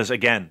 because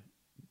again,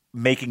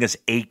 making us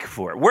ache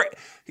for it.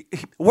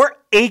 We're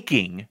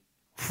aching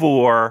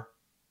for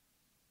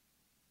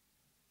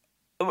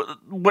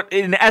what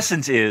in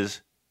essence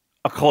is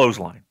a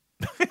clothesline.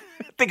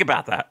 Think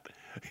about that.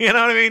 You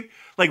know what I mean?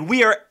 Like,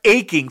 we are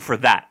aching for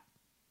that.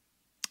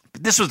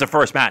 But this was the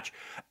first match.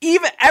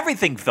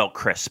 Everything felt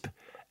crisp.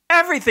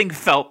 Everything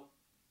felt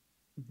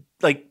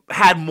like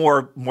had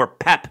more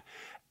pep.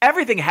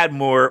 Everything had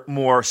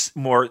more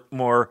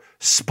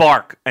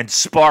spark and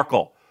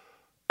sparkle.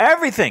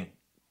 Everything.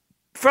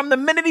 From the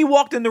minute he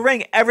walked in the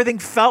ring, everything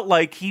felt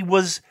like he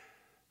was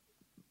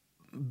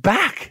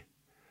back.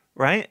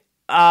 Right?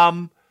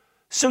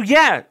 So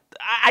yeah,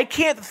 I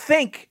can't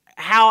think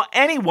how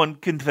anyone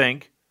can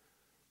think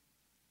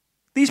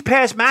these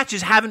past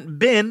matches haven't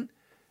been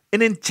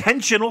an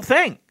intentional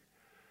thing.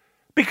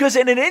 Because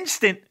in an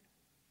instant,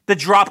 the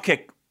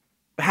dropkick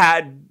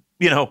had,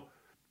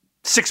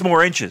 6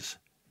 more inches.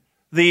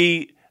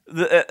 The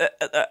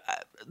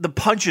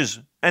punches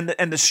and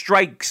the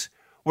strikes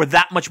were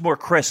that much more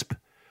crisp.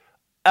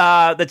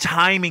 The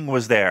timing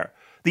was there.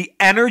 The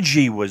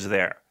energy was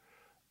there.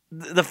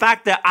 The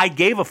fact that I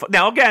gave a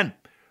now again,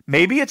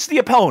 maybe it's the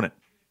opponent.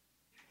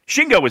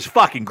 Shingo was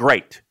fucking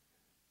great.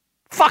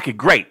 Fucking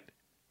great.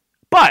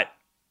 But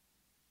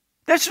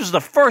this was the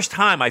first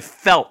time I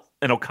felt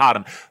an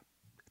Okada.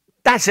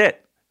 That's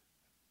it.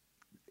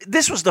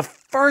 This was the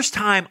first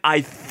time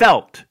I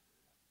felt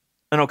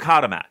an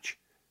Okada match.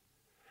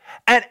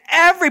 And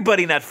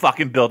everybody in that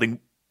fucking building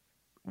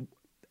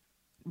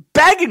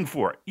begging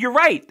for it. You're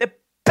right. They're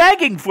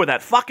begging for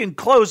that fucking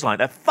clothesline,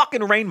 that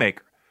fucking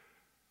Rainmaker.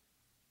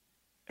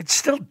 And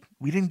still,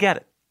 we didn't get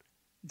it.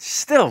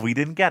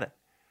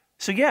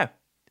 So yeah,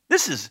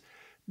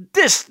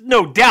 this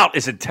no doubt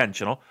is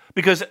intentional,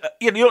 because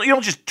you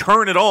don't just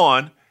turn it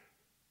on.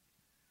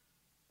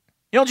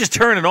 You don't just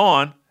turn it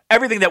on.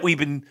 Everything that we've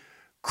been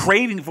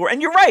craving for,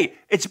 and you're right.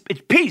 It's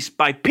piece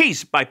by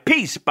piece by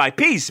piece by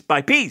piece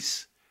by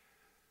piece.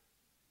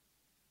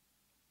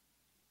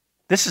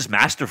 This is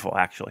masterful,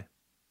 actually.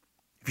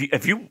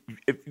 If you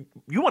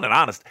want it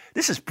honest,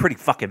 this is pretty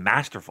fucking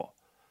masterful.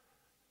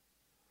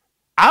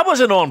 I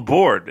wasn't on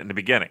board in the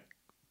beginning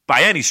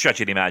by any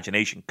stretch of the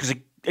imagination, because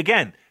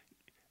again,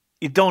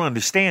 you don't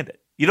understand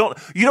it. You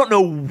don't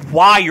know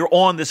why you're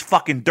on this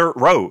fucking dirt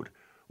road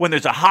when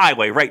there's a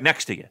highway right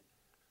next to you.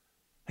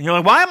 And you're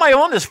like, why am I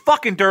on this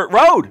fucking dirt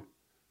road?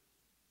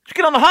 Just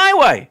get on the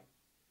highway.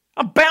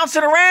 I'm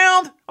bouncing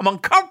around. I'm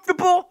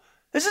uncomfortable.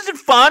 This isn't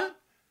fun.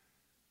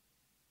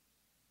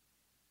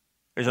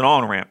 There's an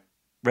on-ramp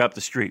right up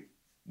the street.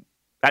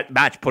 That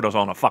match put us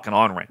on a fucking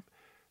on-ramp.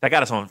 That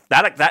got us on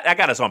that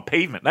got us on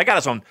pavement. That got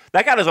us on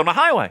the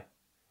highway.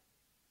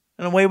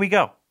 And away we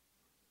go.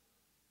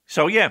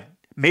 So yeah,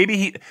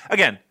 maybe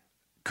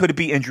could it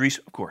be injuries?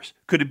 Of course.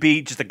 Could it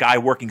be just a guy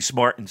working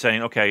smart and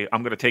saying, okay,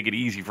 I'm going to take it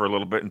easy for a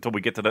little bit until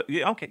we get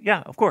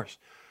to of course.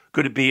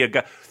 Could it be a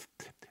guy?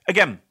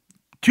 Again,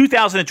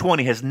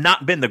 2020 has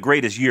not been the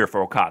greatest year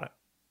for Okada.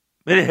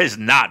 It has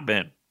not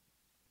been.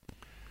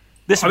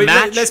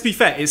 Let's be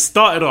fair. It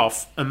started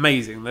off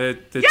amazing.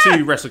 The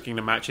two Wrestle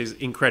Kingdom matches,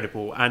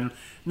 incredible. And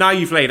now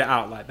you've laid it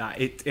out like that.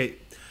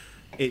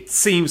 It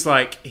seems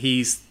like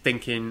he's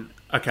thinking,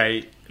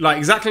 okay, like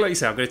exactly like you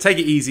said, I'm going to take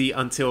it easy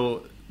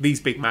until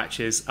these big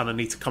matches, and I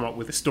need to come up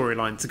with a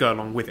storyline to go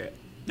along with it.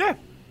 Yeah.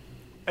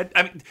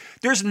 I mean,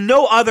 there's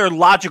no other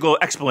logical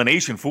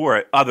explanation for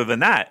it other than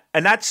that.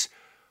 And that's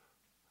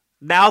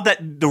now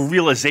that the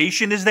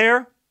realization is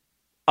there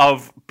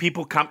of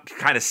people kind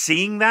of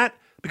seeing that.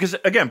 Because,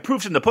 again,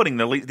 proof's in the pudding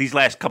these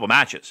last couple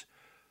matches.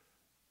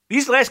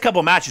 These last couple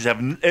of matches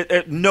have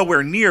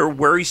nowhere near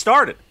where he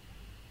started.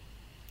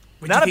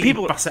 When do you think he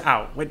bust it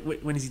out?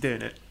 When is he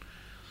doing it?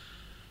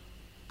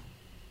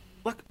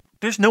 Look,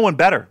 there's no one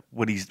better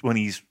when he's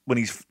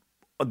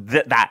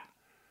that.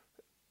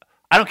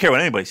 I don't care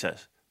what anybody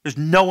says. There's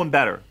no one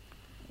better.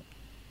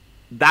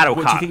 That Okada.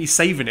 What do you think he's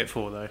saving it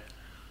for, though?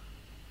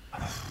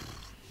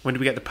 When do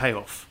we get the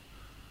payoff?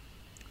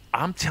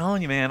 I'm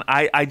telling you, man.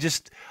 I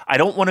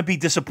don't want to be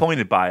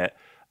disappointed by it,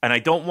 and I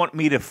don't want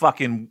me to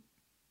fucking,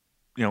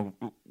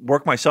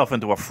 work myself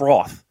into a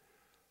froth.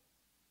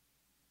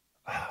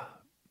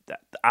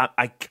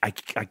 I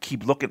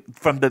keep looking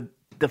from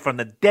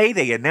the day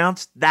they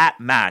announced that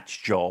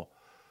match, Joel.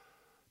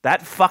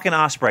 That fucking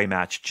Ospreay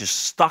match just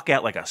stuck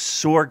out like a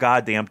sore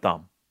goddamn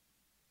thumb.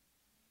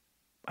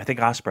 I think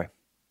Ospreay.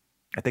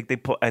 I think he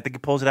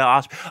pulls it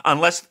out. Ospreay.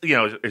 Unless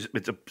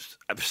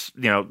it's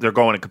they're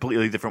going a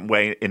completely different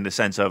way in the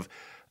sense of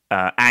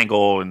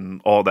angle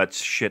and all that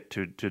shit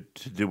to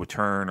do a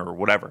turn or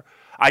whatever.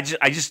 I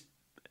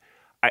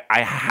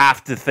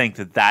have to think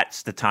that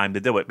that's the time to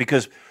do it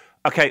because.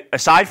 Okay,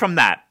 aside from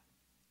that,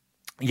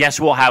 yes,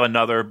 we'll have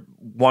another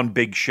one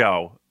big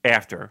show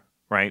after,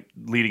 right,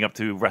 leading up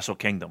to Wrestle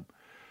Kingdom.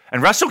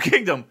 And Wrestle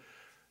Kingdom,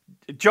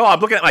 Joe, I'm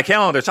looking at my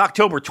calendar. It's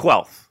October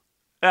 12th.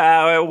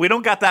 We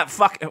don't got that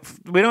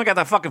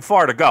fucking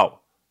far to go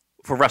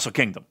for Wrestle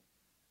Kingdom,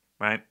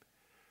 right?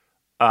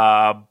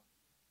 I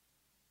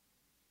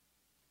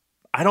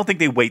don't think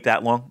they wait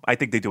that long. I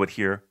think they do it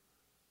here.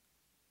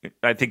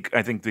 I think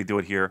they do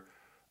it here,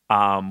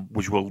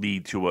 which will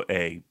lead to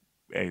a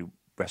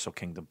Wrestle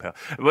Kingdom. But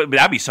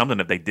that'd be something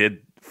if they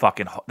did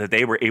that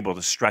they were able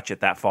to stretch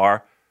it that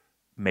far,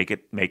 make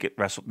it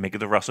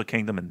the Wrestle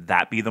Kingdom, and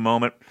that be the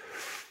moment.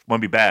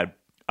 Wouldn't be bad.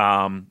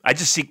 I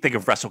just think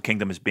of Wrestle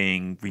Kingdom as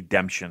being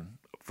redemption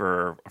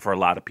for a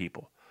lot of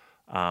people,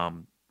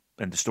 and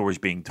the stories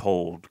being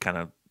told. Kind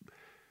of,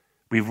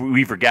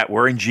 we forget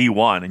we're in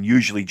G1, and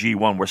usually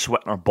G1 we're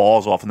sweating our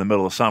balls off in the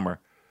middle of summer.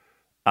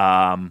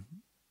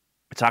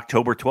 It's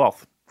October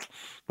 12th.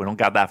 We don't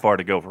got that far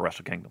to go for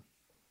Wrestle Kingdom.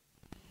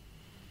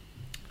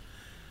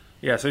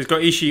 Yeah, so he's got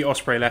Ishii,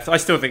 Ospreay left. I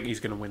still think he's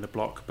going to win the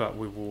block, but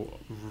we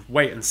will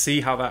wait and see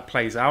how that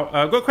plays out.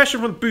 I've got a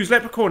question from Booze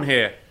Leprechaun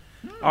here.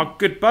 Our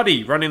good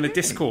buddy running the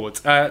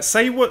Discord.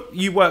 Say what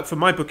you work for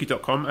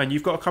mybookie.com and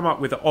you've got to come up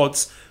with the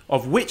odds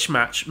of which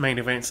match main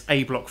events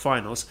A block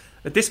finals.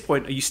 At this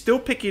point, are you still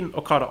picking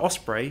Okada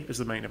Ospreay as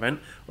the main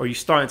event, or are you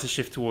starting to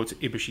shift towards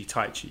Ibushi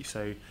Taichi?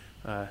 So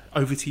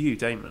over to you,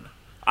 Damon.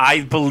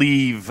 I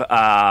believe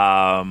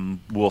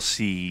we'll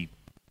see.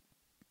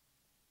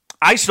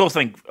 I still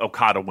think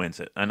Okada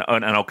wins it, and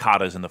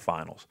Okada's in the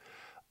finals.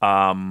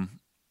 Do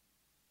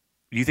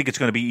you think it's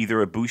going to be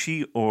either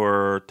Ibushi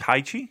or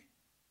Taichi?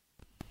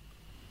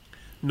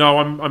 No,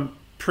 I'm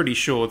pretty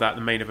sure that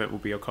the main event will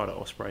be Okada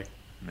Ospreay,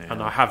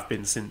 and I have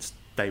been since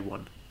day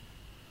one.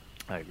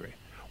 I agree.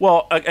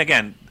 Well,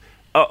 again,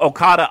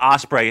 Okada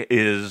Ospreay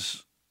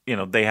is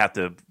they have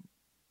to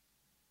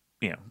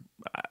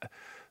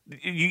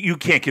you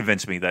can't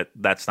convince me that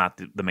that's not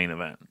the main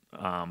event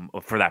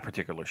for that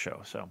particular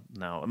show. So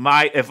no,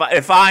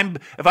 if I'm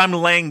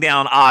laying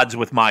down odds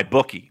with my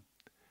bookie,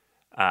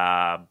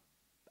 that's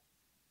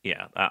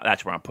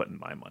where I'm putting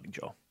my money,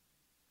 Joe.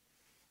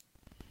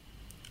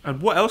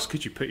 And what else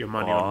could you put your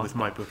money on with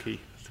my bookie?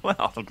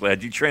 Well, I'm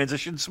glad you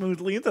transitioned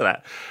smoothly into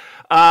that.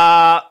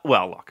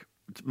 Well, look,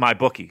 my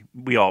bookie.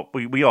 We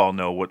all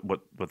know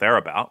what they're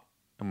about,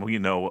 and we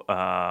know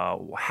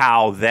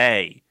how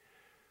they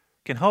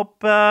can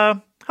help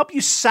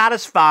you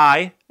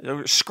satisfy,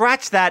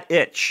 scratch that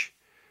itch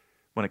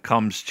when it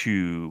comes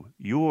to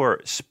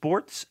your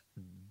sports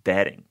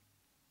betting.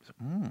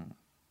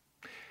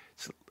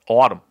 It's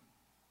autumn.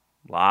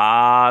 A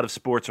lot of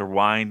sports are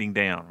winding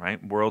down,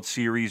 right? World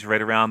Series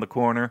right around the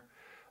corner.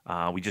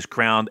 We just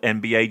crowned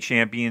NBA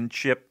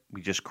championship.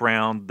 We just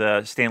crowned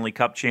the Stanley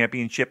Cup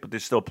championship, but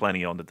there's still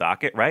plenty on the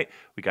docket, right?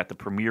 We got the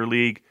Premier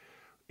League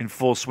in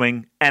full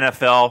swing.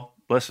 NFL,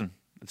 listen,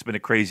 it's been a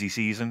crazy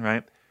season,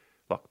 right?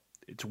 Look,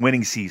 it's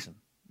winning season,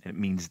 and it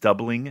means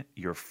doubling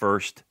your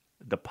first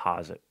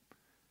deposit.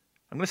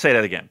 I'm going to say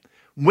that again.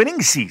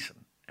 Winning season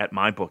at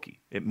MyBookie.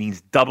 It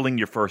means doubling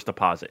your first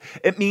deposit.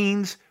 It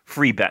means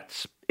free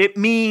bets. It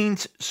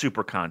means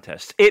super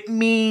contests. It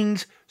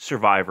means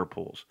survivor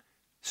pools.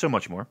 So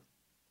much more.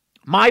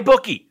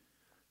 MyBookie.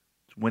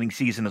 Winning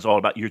season is all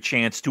about your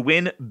chance to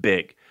win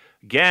big.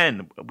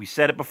 Again, we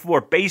said it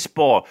before.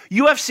 Baseball,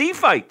 UFC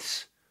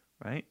fights,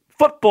 right?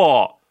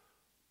 Football,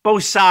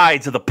 both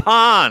sides of the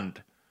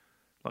pond.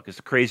 Look, it's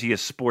the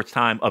craziest sports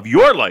time of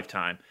your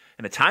lifetime.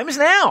 And the time is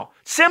now.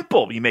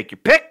 Simple. You make your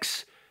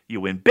picks.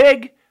 You win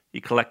big.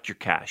 You collect your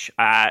cash.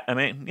 I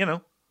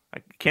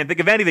can't think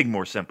of anything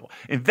more simple.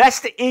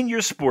 Invest in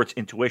your sports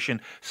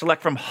intuition.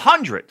 Select from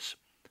hundreds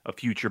of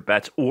future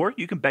bets, or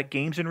you can bet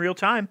games in real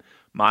time.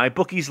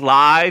 MyBookie's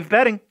live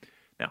betting.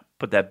 Now,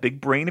 put that big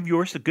brain of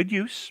yours to good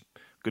use.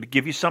 I'm going to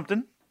give you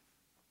something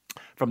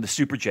from the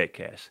Super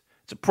J-Cast.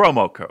 It's a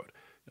promo code.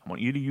 I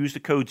want you to use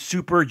the code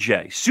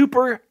SUPERJ.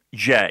 Super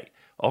J,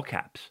 all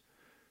caps.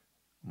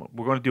 What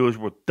we're going to do is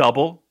we'll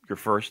double your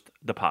first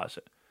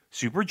deposit.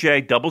 Super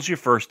J doubles your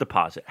first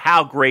deposit.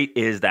 How great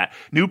is that?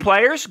 New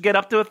players get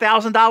up to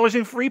 $1,000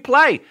 in free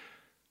play.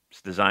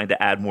 It's designed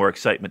to add more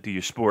excitement to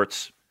your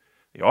sports.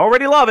 You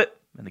already love it,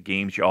 and the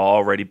games you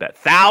already bet.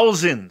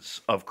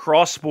 Thousands of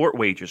cross-sport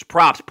wagers,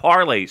 props,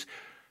 parlays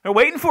are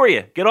waiting for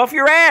you. Get off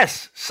your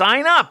ass.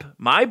 Sign up.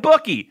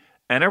 MyBookie.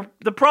 Enter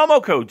the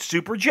promo code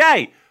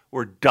SuperJ.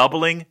 We're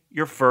doubling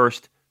your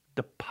first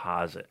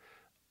deposit.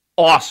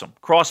 Awesome.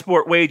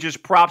 Cross-sport wagers,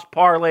 props,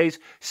 parlays.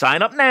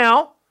 Sign up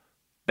now.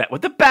 Bet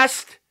with the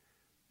best.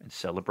 And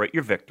celebrate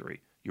your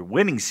victory. Your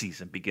winning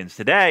season begins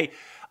today.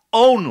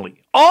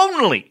 Only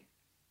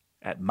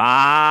at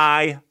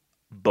MyBookie.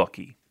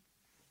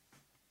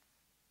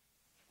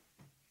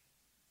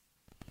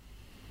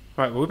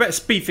 Right, well, we better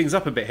speed things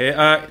up a bit here.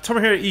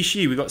 Tomohiro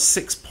Ishii, we got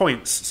 6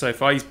 points so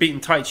far. He's beaten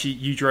Taichi,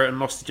 Yujiro, and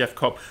lost to Jeff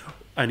Cobb.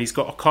 And he's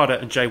got Okada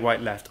and Jay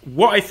White left.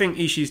 What I think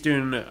Ishii's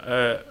doing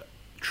a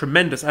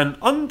tremendous and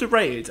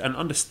underrated and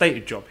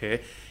understated job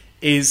here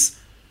is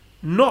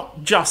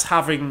not just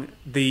having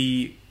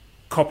the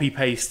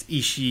copy-paste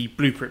Ishii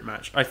blueprint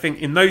match. I think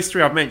in those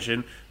three I've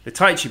mentioned, the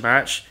Taichi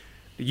match,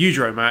 the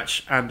Yujiro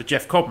match, and the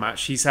Jeff Cobb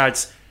match, he's had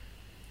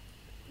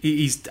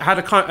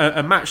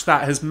a match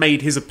that has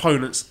made his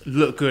opponents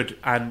look good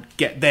and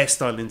get their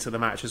style into the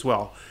match as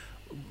well,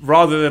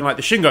 rather than like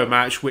the Shingo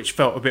match, which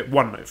felt a bit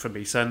one note for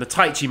me. So in the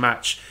Taichi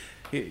match,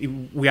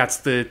 we had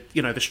the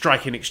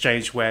striking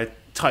exchange where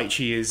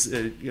Taichi is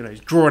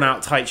drawing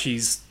out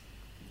Taichi's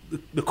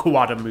the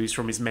Kawada moves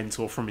from his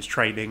mentor, from his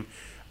training,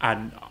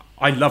 and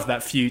I love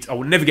that feud. I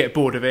will never get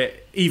bored of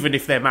it, even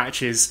if their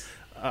matches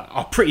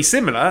are pretty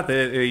similar.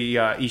 The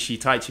Ishii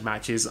Taichi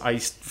matches, I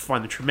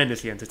find them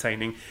tremendously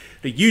entertaining.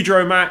 The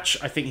Yujiro match,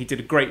 I think he did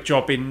a great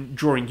job in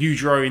drawing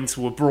Yujiro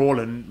into a brawl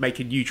and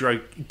making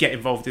Yujiro get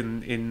involved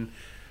in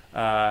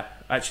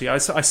actually, I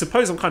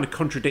suppose I'm kind of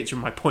contradicting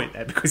my point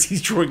there because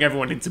he's drawing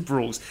everyone into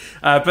brawls.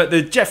 But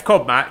the Jeff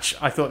Cobb match,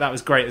 I thought that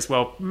was great as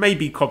well.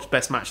 Maybe Cobb's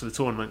best match of the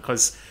tournament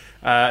because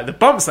the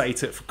bumps that he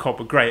took for Cobb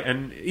were great.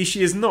 And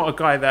Ishii is not a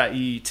guy that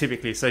you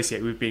typically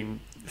associate with being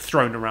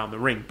thrown around the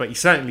ring, but he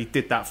certainly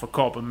did that for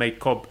Cobb and made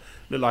Cobb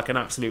look like an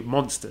absolute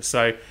monster.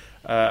 So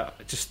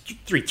just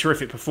three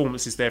terrific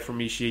performances there from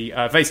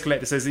Ishii. Vase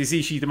Collector says, is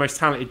Ishii the most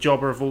talented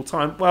jobber of all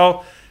time?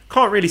 Well,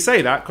 can't really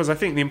say that because I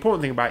think the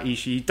important thing about Ishii,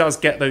 he does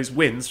get those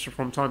wins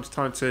from time to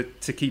time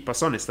to keep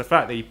us honest. The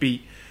fact that he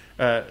beat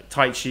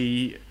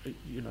Taichi,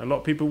 a lot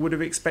of people would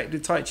have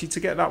expected Taichi to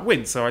get that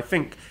win. So I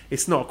think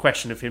it's not a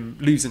question of him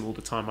losing all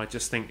the time. I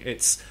just think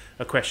it's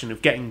a question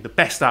of getting the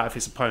best out of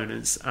his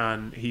opponents,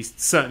 and he's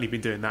certainly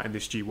been doing that in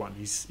this G1.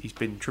 He's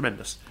been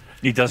tremendous.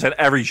 He does that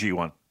every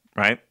G1,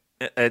 right?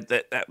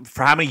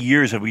 For how many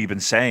years have we been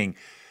saying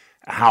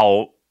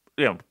how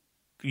you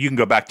can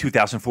go back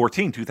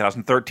 2014,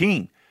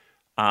 2013?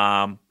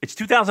 It's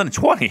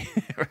 2020,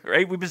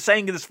 right? We've been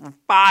saying this for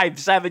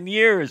 5-7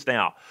 years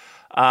now.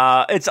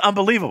 It's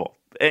unbelievable.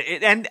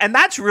 And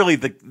that's really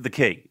the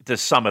key, to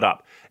sum it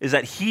up, is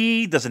that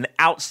he does an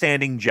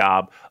outstanding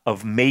job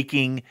of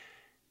making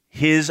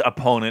his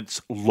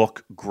opponents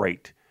look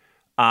great.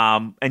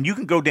 And you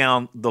can go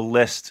down the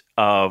list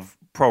of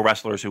pro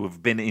wrestlers who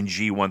have been in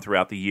G1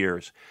 throughout the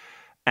years.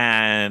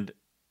 And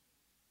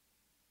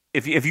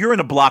if you're in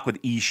a block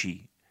with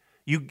Ishii,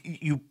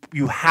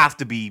 you have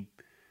to be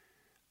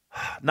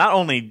not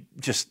only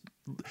just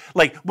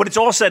like when it's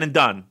all said and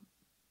done,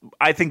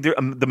 I think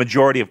the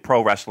majority of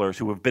pro wrestlers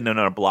who have been in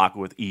a block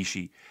with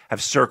Ishii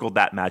have circled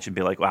that match and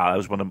be like, wow, that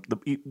was one of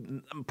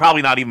the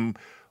probably not even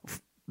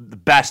the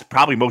best,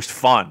 probably most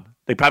fun.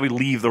 They probably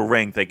leave the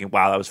ring thinking,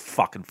 wow, that was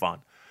fucking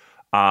fun.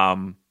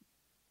 And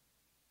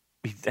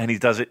he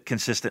does it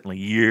consistently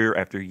year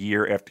after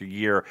year after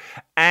year.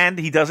 And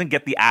he doesn't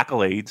get the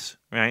accolades,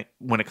 right,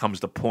 when it comes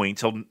to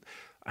points. I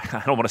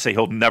don't want to say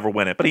he'll never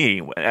win it, but he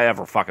ain't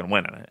ever fucking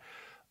winning it.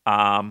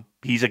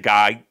 He's a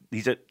guy,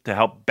 to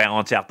help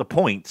balance out the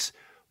points.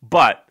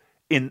 But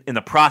in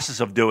the process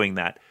of doing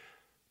that,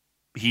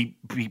 he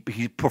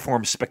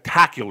performs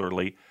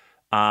spectacularly,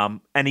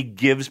 and he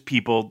gives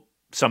people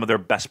some of their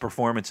best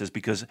performances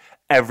because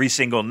every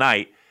single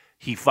night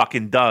he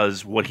fucking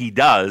does what he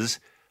does,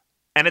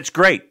 and it's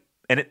great.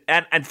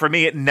 And for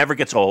me, it never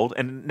gets old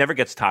and it never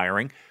gets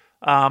tiring.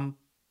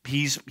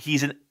 He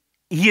is an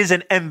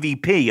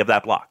MVP of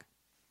that block.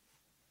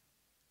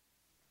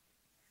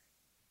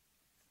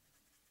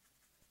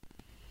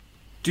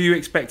 Do you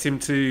expect him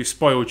to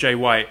spoil Jay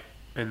White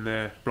in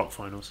the block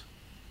finals?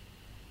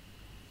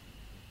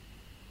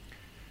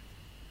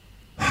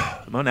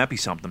 Won't that be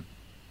something?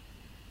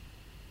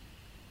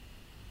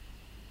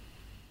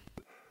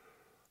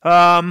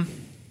 That's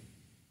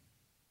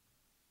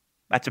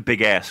a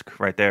big ask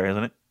right there,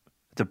 isn't it?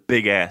 It's a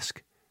big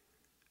ask.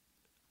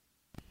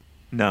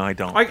 No, I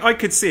don't. I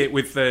could see it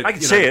with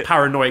the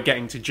paranoia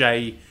getting to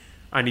Jay,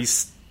 and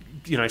he's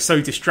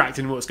so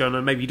distracted in what's going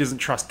on. Maybe he doesn't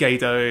trust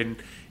Gedo, and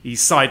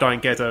he's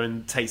side-eyeing Gedo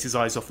and takes his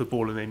eyes off the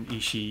ball, and then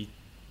Ishii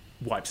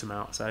wipes him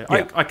out. So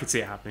yeah. I could see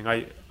it happening.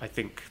 I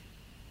think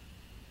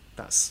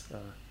that's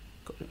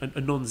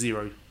a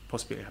non-zero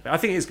possibility happening. I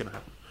think it is going to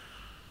happen.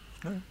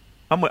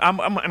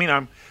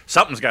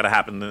 Something's got to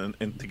happen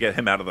to get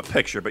him out of the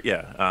picture. But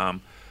yeah,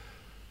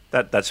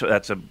 that's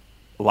a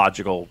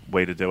logical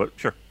way to do it.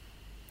 Sure.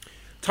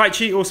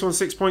 Taichi also on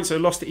 6 points, so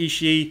lost to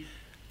Ishii,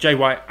 Jay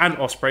White, and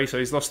Ospreay. So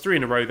he's lost 3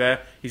 in a row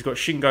there. He's got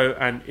Shingo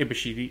and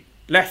Ibushi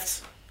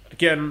left.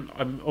 Again,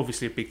 I'm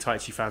obviously a big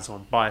Taichi fan, so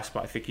I'm biased,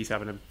 but I think he's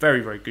having a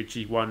very, very good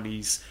G1.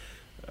 He's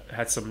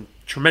had some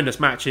tremendous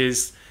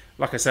matches.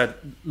 Like I said,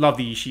 love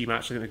the Ishii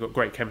match. I think they've got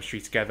great chemistry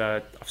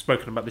together. I've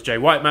spoken about the Jay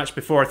White match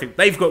before. I think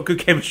they've got good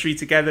chemistry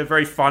together.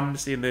 Very fun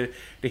seeing the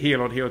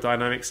heel-on-heel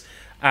dynamics.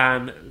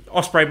 And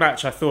Ospreay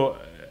match, I thought,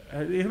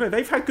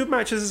 they've had good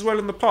matches as well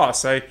in the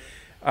past. So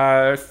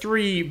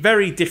 3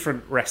 very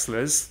different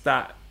wrestlers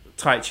that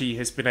Taichi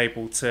has been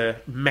able to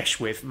mesh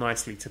with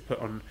nicely to put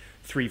on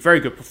 3 very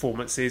good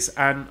performances.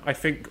 And I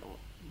think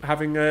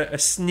having a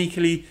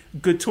sneakily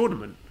good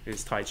tournament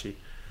is Taichi.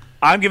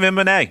 I'm giving him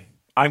an A.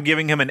 I'm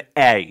giving him an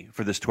A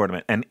for this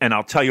tournament, and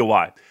I'll tell you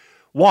why.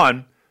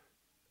 One,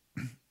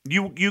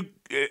 you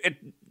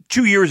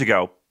 2 years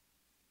ago,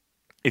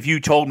 if you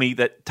told me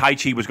that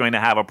Taichi was going to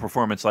have a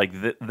performance like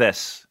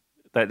this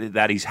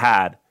that he's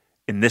had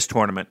in this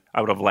tournament, I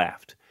would have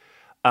laughed.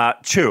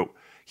 2,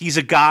 he's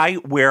a guy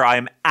where I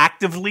am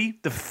actively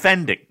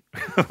defending,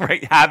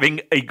 right,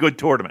 having a good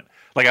tournament.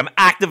 Like I'm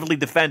actively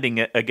defending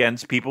it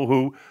against people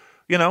who,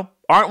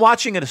 aren't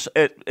watching it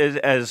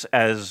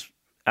as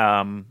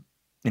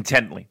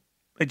intently.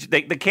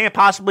 They can't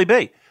possibly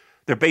be.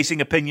 They're basing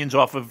opinions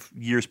off of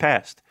years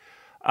past.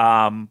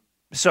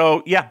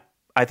 So yeah,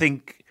 I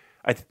think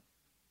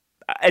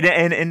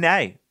and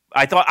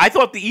I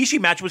thought the Ishii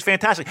match was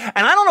fantastic, and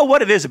I don't know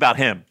what it is about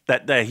him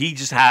that he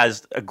just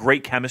has a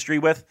great chemistry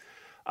with,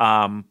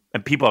 and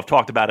people have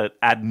talked about it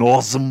ad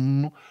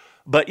nauseum.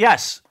 But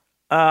yes,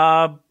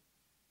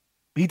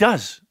 he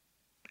does,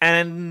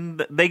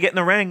 and they get in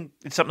the ring.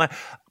 It's something.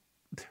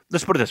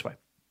 Let's put it this way.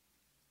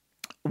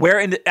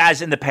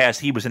 As in the past,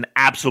 he was an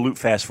absolute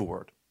fast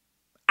forward.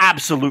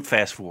 Absolute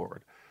fast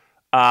forward.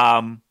 I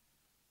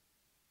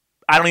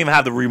don't even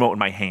have the remote in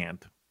my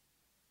hand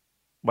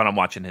when I'm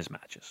watching his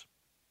matches.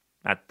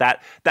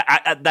 That's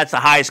the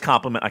highest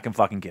compliment I can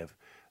fucking give.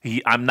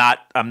 It's not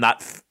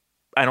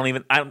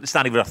even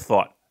a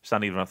thought. It's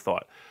not even a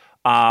thought.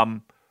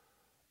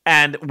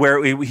 And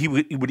where he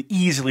would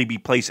easily be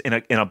placed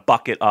in a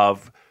bucket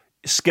of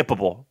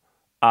skippable.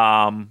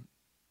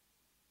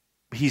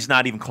 He's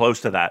not even close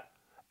to that.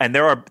 And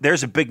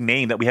there's a big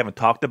name that we haven't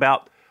talked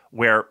about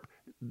where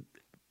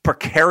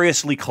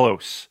precariously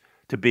close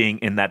to being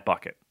in that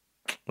bucket.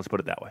 Let's put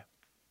it that way.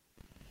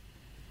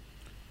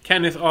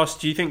 Kenneth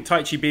asked, do you think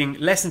Taichi being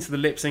less into the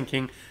lip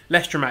syncing,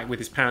 less dramatic with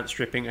his pants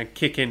stripping and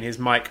kick in his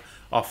mic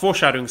are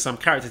foreshadowing some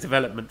character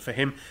development for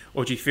him,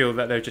 or do you feel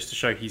that they're just to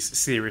show he's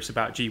serious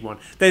about G1?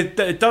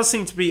 There does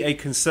seem to be a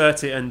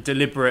concerted and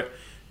deliberate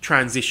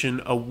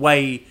transition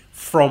away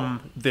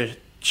from the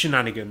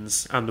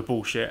shenanigans and the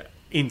bullshit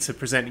into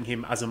presenting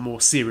him as a more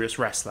serious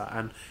wrestler.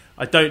 And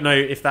I don't know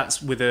if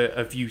that's with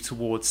a view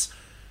towards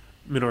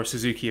Minoru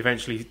Suzuki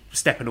eventually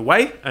stepping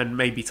away and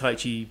maybe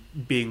Taichi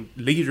being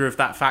leader of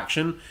that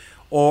faction,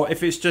 or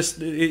if it's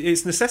just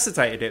it's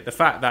necessitated it, the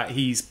fact that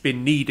he's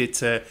been needed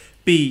to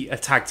be a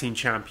tag team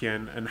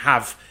champion and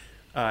have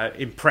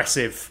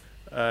impressive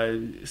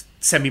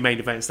semi-main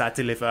events that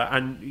deliver,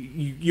 and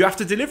you have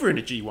to deliver in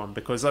a G1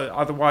 because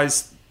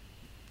otherwise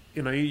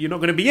you're not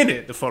going to be in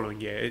it the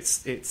following year.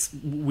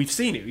 We've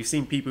seen it. We've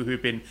seen people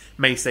who've been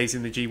mainstays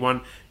in the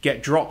G1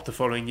 get dropped the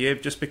following year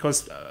just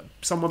because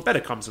someone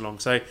better comes along.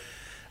 So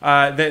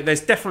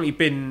there's definitely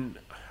been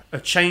a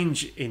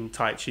change in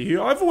Taichi,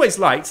 who I've always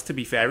liked, to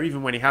be fair,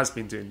 even when he has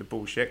been doing the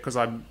bullshit, because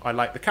I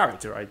like the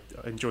character. I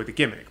enjoy the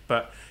gimmick,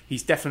 but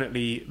he's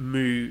definitely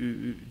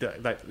moved.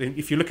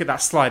 If you look at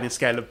that sliding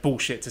scale of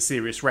bullshit to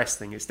serious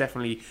wrestling, it's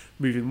definitely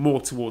moving more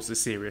towards the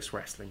serious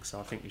wrestling. So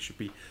I think he should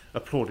be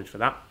applauded for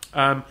that.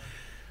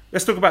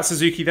 Let's talk about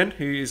Suzuki then,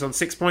 who is on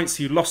 6 points.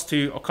 He lost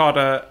to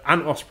Okada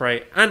and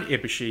Ospreay and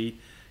Ibushi.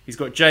 He's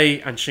got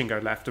Jay and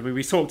Shingo left. I mean,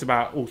 we talked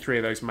about all 3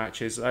 of those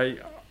matches. I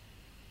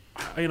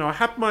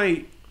had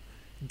my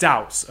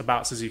doubts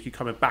about Suzuki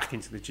coming back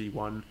into the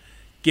G1,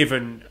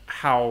 given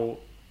how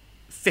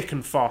thick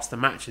and fast the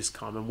matches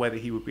come and whether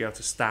he would be able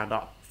to stand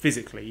up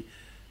physically.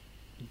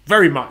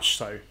 Very much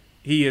so.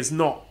 He has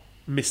not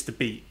missed a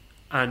beat,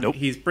 and Nope.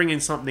 He's bringing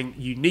something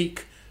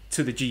unique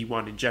to the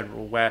G1 in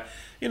general, where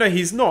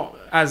he's not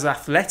as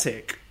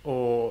athletic,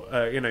 or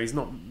he's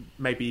not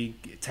maybe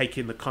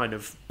taking the kind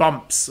of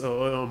bumps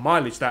or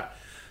mileage that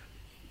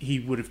he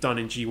would have done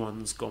in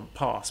G1s gone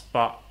past,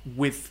 but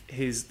with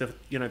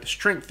the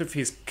strength of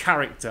his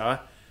character,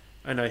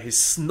 his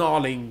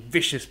snarling,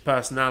 vicious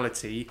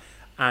personality,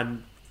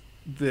 and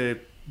the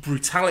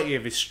brutality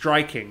of his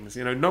strikings,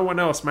 no one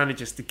else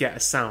manages to get a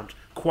sound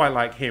quite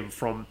like him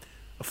from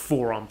a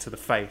forearm to the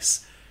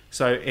face.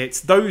 So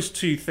it's those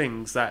 2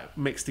 things that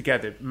mixed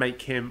together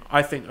make him,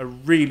 I think, a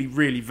really,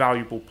 really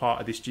valuable part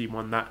of this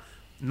G1 that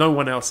no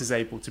one else is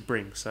able to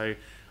bring. So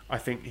I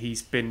think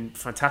he's been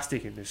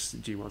fantastic in this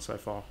G1 so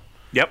far.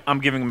 Yep, I'm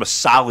giving him a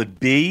solid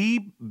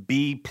B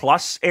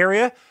plus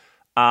area.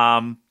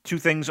 Two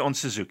things on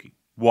Suzuki.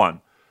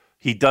 One,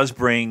 he does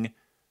bring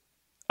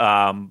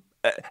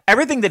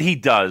everything that he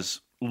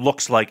does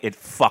looks like it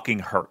fucking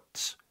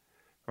hurts,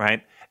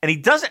 right? And he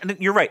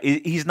doesn't. You're right.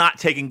 He's not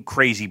taking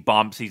crazy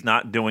bumps. He's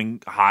not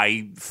doing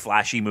high,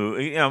 flashy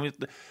moves.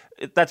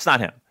 That's not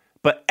him.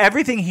 But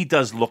everything he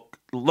does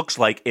looks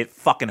like it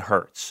fucking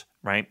hurts,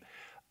 right?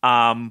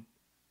 And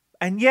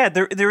yeah,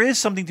 there is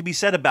something to be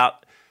said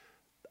about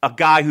a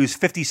guy who's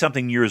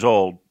 50-something years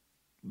old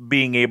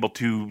being able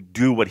to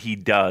do what he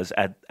does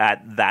at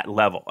that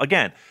level.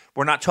 Again,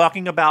 we're not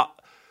talking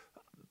about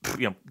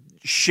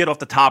shit off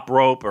the top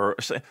rope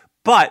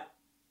but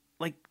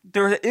like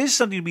there is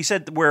something to be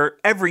said where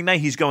every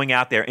night he's going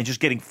out there and just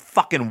getting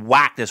fucking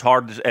whacked as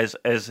hard as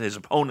his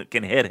opponent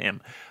can hit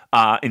him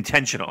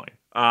intentionally.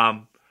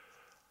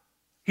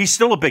 He's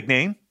still a big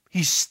name.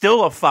 He's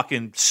still a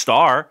fucking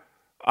star.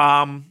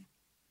 And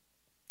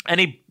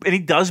he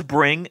does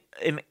bring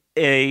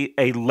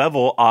a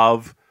level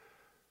of,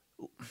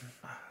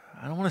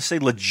 I don't want to say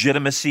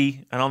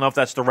legitimacy. I don't know if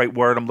that's the right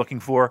word I'm looking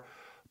for,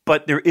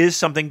 but there is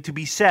something to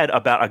be said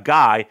about a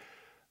guy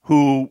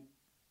who,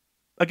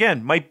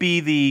 again, might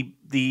be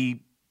the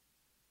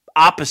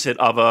opposite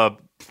of a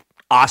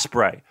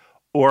Ospreay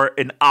or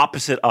an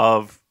opposite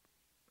of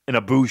an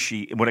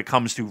Ibushi when it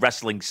comes to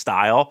wrestling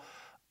style.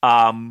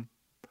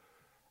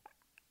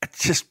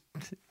 Just,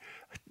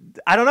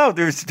 I don't know.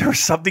 There's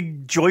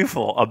something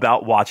joyful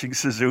about watching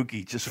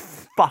Suzuki just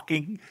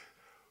fucking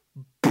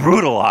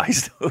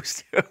brutalize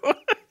those two.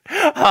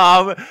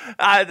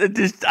 I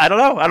don't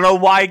know. I don't know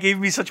why it gave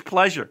me such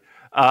pleasure.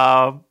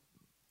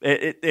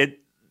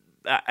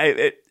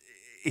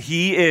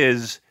 He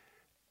is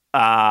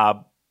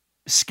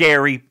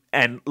scary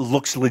and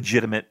looks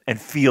legitimate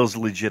and feels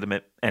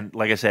legitimate. And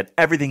like I said,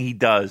 everything he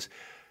does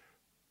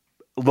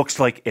looks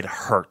like it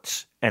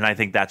hurts. And I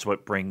think that's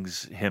what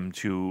brings him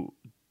to,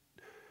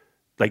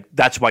 like,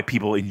 that's why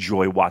people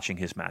enjoy watching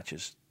his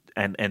matches.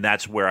 And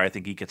that's where I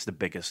think he gets the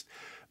biggest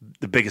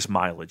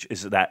mileage,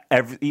 is that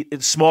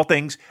it's small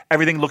things,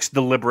 everything looks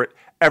deliberate,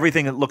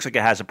 everything looks like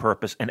it has a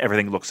purpose, and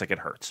everything looks like it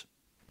hurts.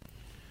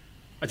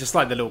 I just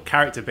like the little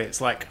character bits.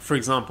 Like, for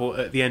example,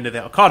 at the end of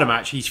the Okada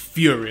match, he's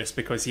furious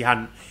because he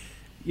hadn't,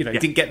 he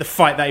didn't get the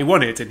fight that he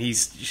wanted, and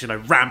he's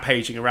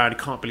rampaging around. He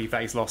can't believe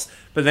that he's lost.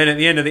 But then at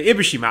the end of the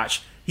Ibushi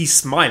match, he's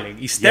smiling.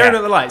 He's staring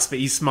at the lights, but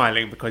he's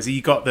smiling because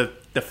he got the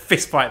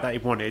fist fight that he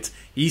wanted.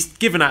 He's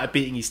given out a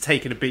beating. He's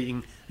taken a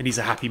beating, and he's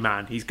a happy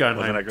man. He's going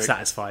home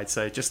satisfied.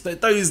 So just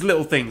those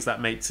little things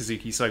that make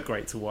Suzuki so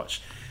great to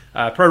watch.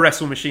 Pro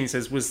Wrestle Machine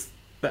says, was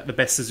that the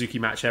best Suzuki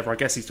match ever? I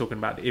guess he's talking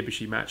about the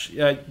Ibushi match.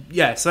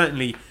 Yeah,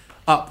 certainly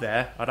up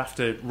there. I'd have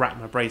to rack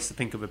my brains to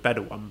think of a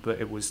better one, but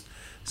it was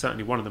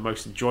certainly one of the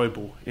most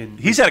enjoyable in.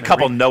 He's had a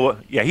couple Noah.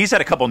 Yeah, he's had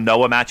a couple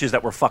Noah matches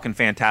that were fucking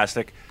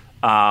fantastic.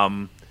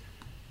 I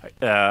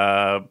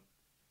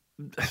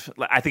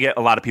think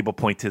a lot of people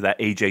point to that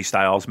AJ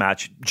Styles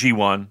match,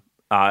 G1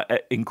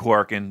 in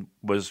Korakuen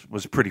was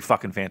pretty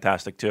fucking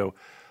fantastic too.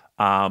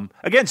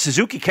 Again,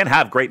 Suzuki can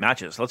have great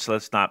matches. Let's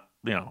not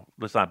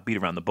beat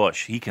around the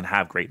bush. He can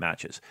have great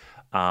matches.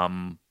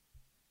 He's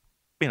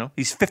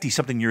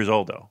 50-something years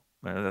old though.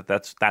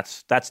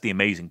 That's the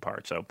amazing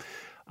part. So,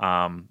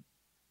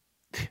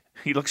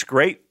 he looks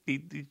great.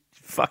 He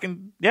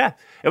fucking yeah.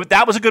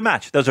 That was a good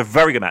match. That was a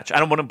very good match. I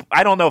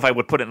don't know if I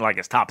would put it in like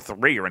his top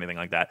 3 or anything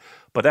like that,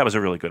 but that was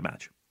a really good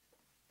match.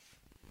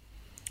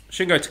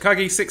 Shingo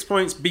Takagi, 6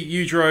 points, beat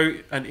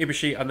Yujiro and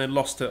Ibushi, and then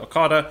lost to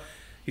Okada.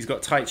 He's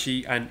got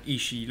Taichi and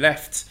Ishii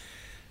left.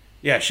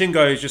 Yeah,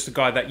 Shingo is just a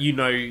guy that you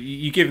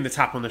give him the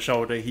tap on the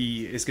shoulder,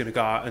 he is going to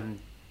go out and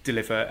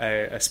deliver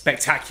a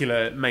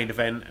spectacular main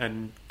event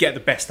and get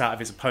the best out of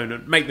his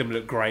opponent, make them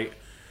look great.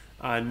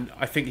 And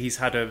I think he's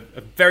had a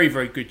very,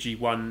 very good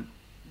G1,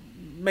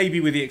 maybe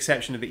with the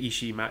exception of the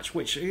Ishii match,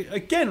 which,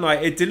 again,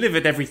 it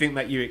delivered everything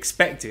that you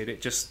expected. It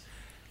just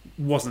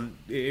wasn't.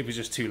 It was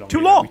just too long.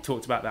 We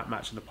talked about that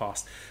match in the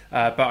past,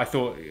 but I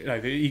thought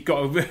he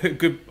got a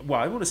good.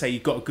 Well, I want to say he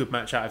got a good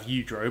match out of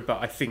Yujiro,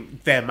 but I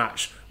think their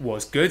match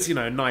was good.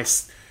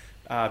 Nice,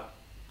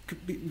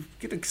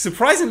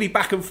 surprisingly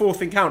back and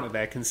forth encounter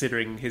there,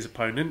 considering his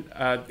opponent.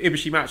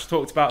 Ibushi match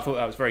talked about. Thought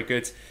that was very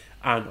good,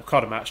 and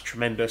Okada match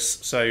tremendous.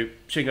 So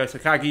Shingo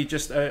Takagi,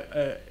 just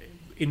a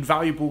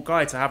invaluable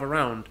guy to have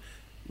around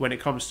when it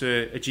comes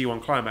to a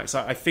G1 climax.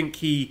 I think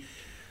he's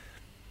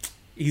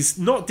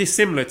not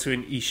dissimilar to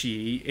an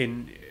Ishii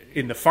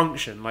in the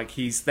function. Like,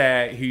 he's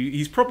there,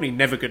 he's probably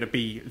never going to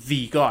be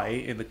the guy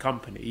in the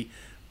company,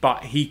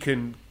 but he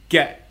can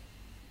get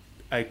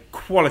a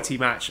quality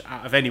match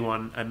out of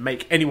anyone and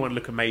make anyone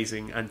look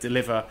amazing and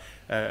deliver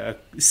a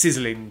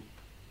sizzling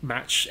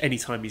match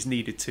anytime he's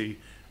needed to.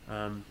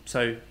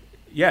 So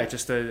yeah,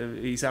 just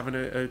he's having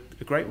a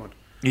great one.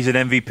 He's an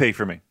MVP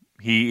for me.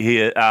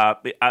 He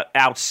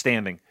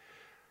outstanding.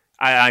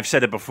 I've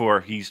said it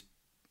before. He's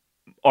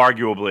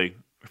arguably,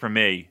 for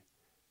me,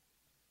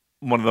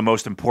 one of the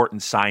most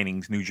important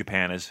signings New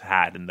Japan has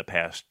had in the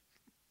past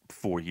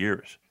 4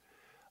 years.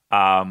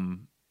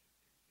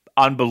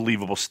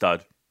 Unbelievable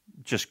stud.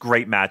 Just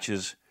great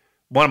matches,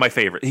 One of my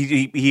favorite.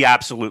 He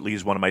absolutely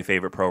is one of my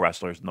favorite pro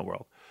wrestlers in the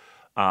world.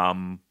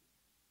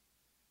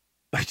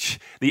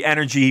 The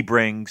energy he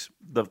brings.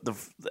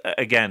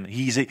 Again,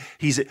 he's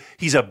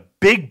a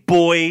big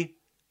boy,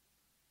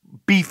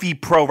 beefy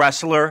pro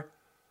wrestler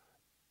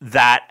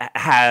that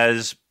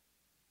has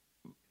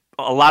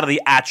a lot of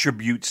the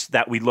attributes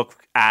that we look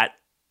at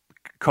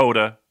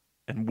Kota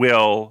and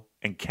Will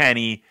and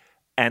Kenny,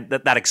 and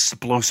that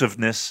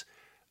explosiveness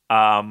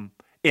in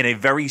a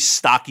very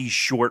stocky,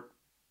 short,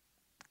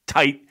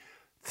 tight,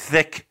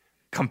 thick,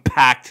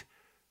 compact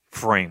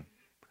frame.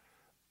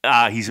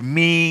 He's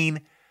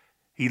mean.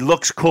 He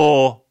looks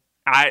cool.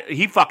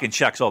 He fucking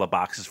checks all the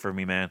boxes for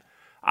me, man.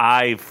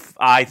 I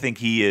think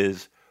he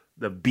is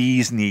the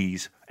bee's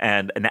knees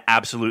and an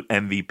absolute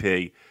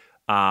MVP,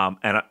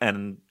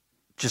 and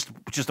just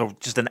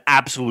an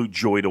absolute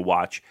joy to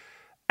watch.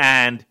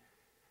 And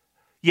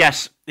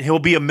yes, he'll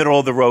be a middle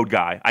of the road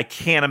guy. I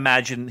can't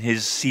imagine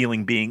his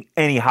ceiling being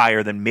any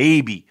higher than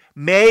maybe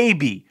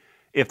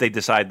if they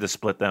decide to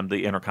split them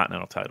the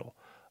Intercontinental title.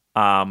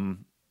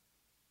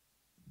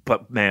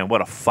 But man,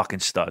 what a fucking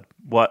stud!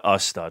 What a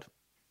stud!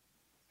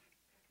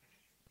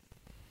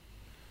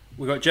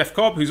 We got Jeff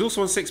Cobb, who's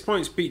also on 6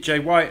 points, beat Jay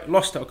White,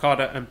 lost to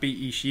Okada, and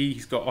beat Ishii.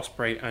 He's got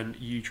Ospreay and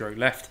Yujiro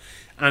left.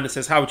 And it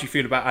says, how would you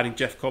feel about adding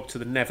Jeff Cobb to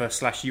the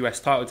Never/US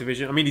title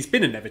division? I mean, he's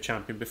been a Never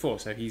champion before,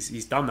 so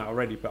he's done that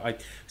already. But I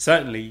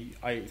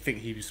think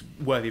he was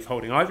worthy of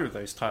holding either of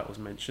those titles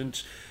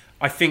mentioned.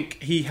 I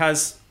think he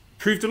has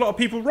proved a lot of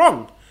people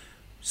wrong.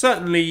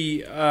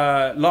 Certainly,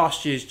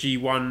 last year's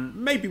G1,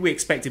 maybe we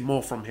expected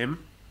more from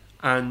him,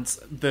 and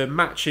the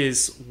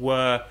matches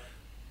were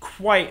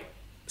quite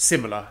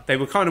similar. They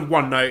were kind of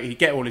one note. He'd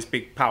get all his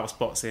big power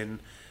spots in,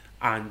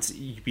 and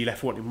you'd be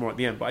left wanting more at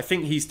the end. But I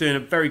think he's doing a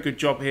very good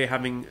job here,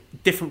 having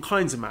different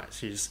kinds of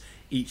matches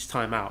each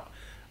time out.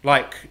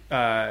 Like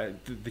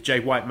the Jay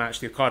White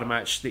match, the Okada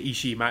match, the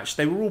Ishii match,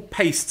 they were all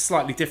paced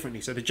slightly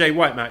differently. So the Jay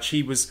White match,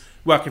 he was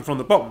working from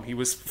the bottom. He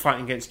was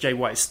fighting against Jay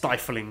White's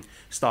stifling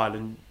style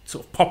and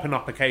sort of popping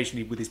up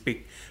occasionally with his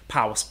big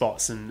power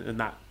spots, and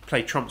that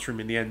played trumps for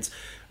him in the end.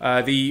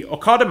 The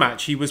Okada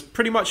match, he was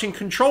pretty much in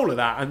control of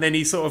that, and then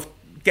he sort of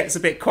gets a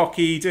bit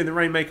cocky, doing the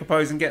Rainmaker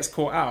pose, and gets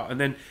caught out. And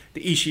then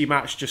the Ishii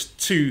match, just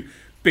two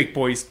big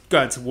boys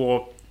going to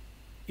war.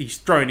 He's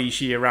throwing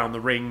Ishii around the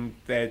ring.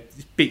 They're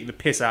beating the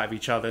piss out of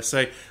each other.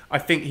 So I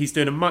think he's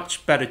doing a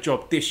much better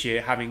job this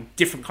year, having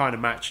different kind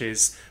of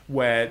matches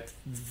where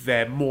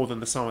they're more than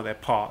the sum of their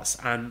parts.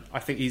 And I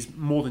think he's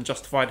more than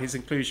justified his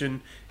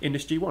inclusion in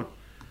this G1.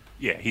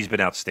 Yeah, he's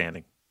been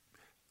outstanding.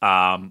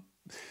 I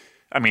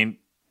mean,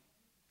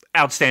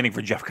 outstanding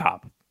for Jeff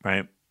Cobb,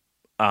 right?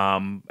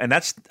 And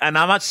I'm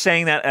not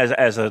saying that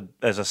as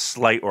a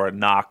slight or a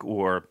knock,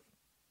 or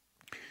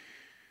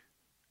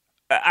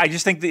I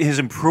just think that his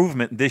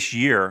improvement this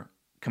year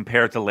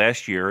compared to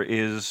last year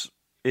is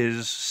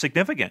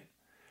significant.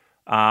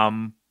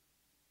 I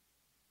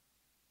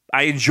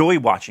enjoy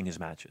watching his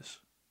matches,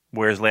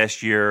 whereas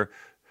last year,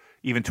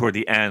 even toward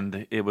the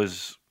end, it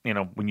was,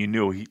 when you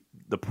knew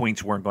the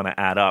points weren't going to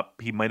add up,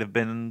 he might have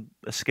been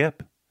a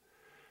skip.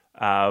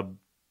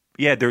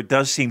 Yeah, there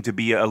does seem to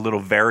be a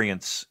little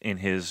variance in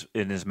his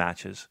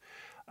matches.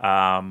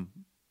 The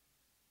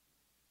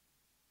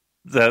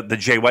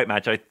Jay White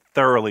match I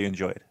thoroughly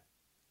enjoyed.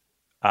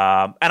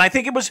 And I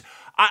think it was.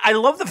 I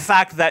love the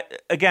fact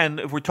that, again,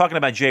 if we're talking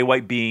about Jay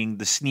White being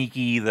the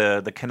sneaky,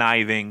 the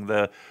conniving,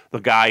 the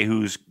guy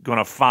who's going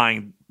to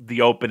find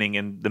the opening,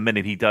 and the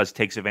minute he does,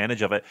 takes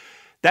advantage of it.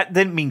 That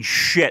didn't mean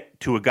shit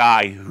to a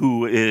guy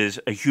who is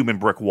a human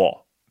brick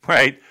wall,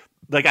 right?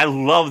 Like, I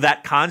love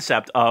that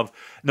concept of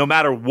no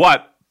matter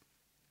what,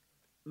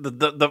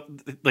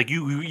 like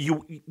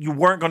you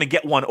weren't going to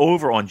get one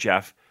over on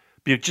Jeff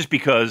just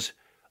because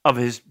of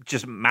his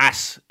just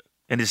mass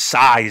and his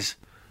size.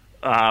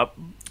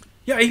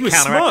 Yeah, he was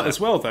smart as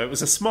well, though. It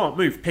was a smart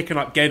move, picking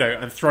up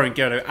Gedo and throwing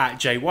Gedo at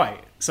Jay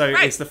White. So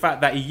It's the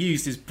fact that he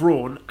used his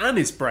brawn and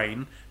his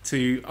brain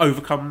to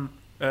overcome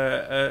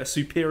a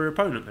superior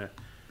opponent there.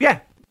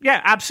 Yeah,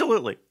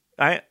 absolutely.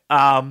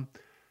 I'm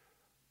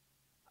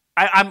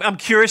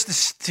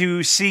curious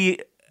to see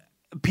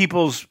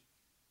people's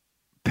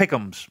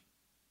pick'ems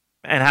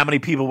and how many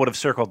people would have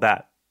circled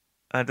that.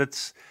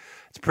 It's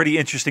pretty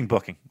interesting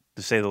booking,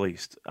 to say the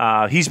least.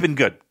 He's been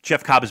good.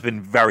 Jeff Cobb has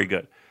been very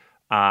good.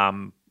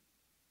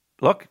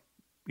 Look,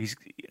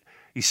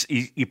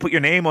 you put your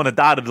name on a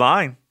dotted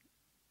line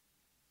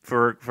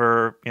for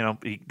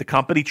the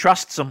company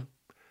trusts him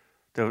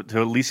to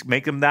at least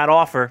make him that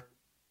offer,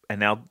 and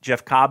now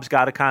Jeff Cobb's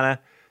got to kind of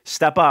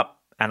step up.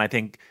 And I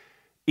think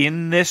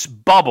in this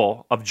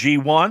bubble of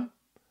G1,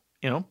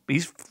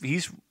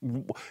 he's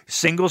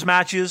singles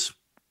matches,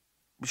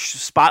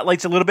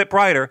 spotlight's a little bit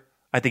brighter.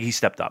 I think he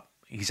stepped up.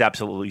 He's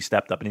absolutely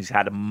stepped up, and he's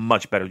had a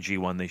much better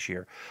G1 this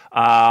year.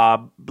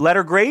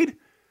 Letter grade?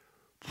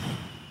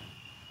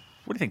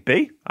 What do you think,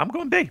 B? I'm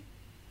going B.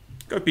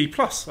 Go B+.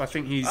 I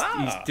think he's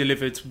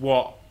delivered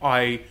what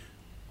I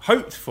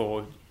hoped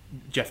for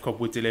Jeff Cobb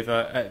would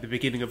deliver at the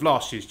beginning of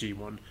last year's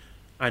G1.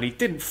 And he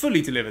didn't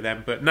fully deliver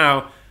them, but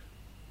now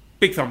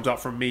big thumbs up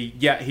from me.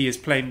 Yet he is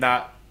playing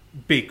that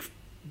big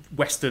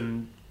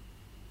Western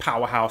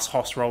powerhouse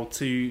host role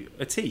to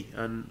a T,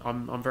 and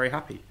I'm very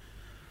happy.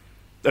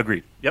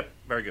 Agreed. Yep.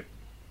 Very good.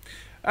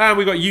 And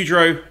we got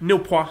Yujiro, nil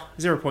points,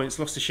 0 points,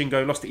 lost to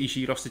Shingo, lost to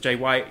Ishii, lost to Jay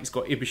White. He's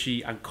got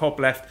Ibushi and Cobb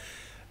left.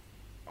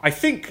 I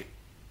think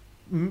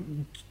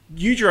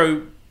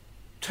Yujiro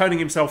turning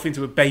himself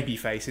into a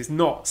babyface is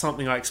not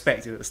something I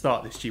expected at the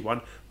start of this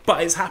G1,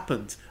 but it's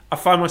happened. I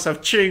find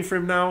myself cheering for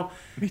him now.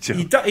 Me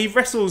too. He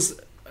wrestles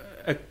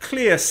a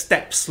clear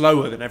step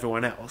slower than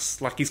everyone else.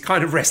 Like, he's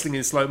kind of wrestling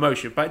in slow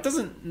motion, but it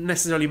doesn't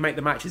necessarily make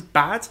the matches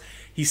bad.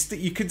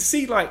 You can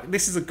see, like,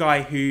 this is a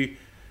guy who,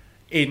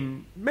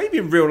 maybe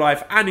in real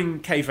life and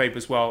in kayfabe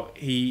as well,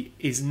 he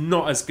is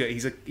not as good.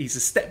 He's a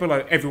step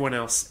below everyone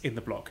else in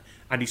the block,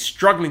 and he's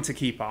struggling to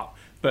keep up.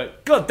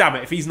 But god damn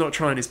it, if he's not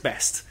trying his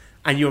best,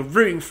 and you're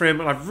rooting for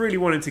him, and I really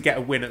want him to get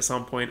a win at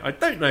some point. I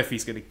don't know if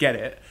he's going to get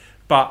it,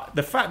 but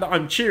the fact that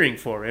I'm cheering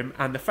for him,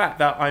 and the fact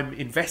that I'm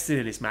invested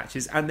in his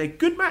matches, and they're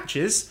good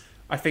matches,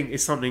 I think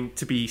is something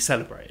to be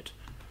celebrated.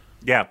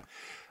 Yeah.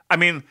 I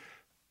mean,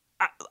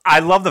 I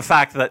love the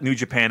fact that New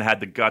Japan had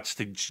the guts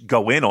to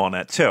go in on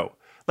it, too.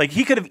 Like,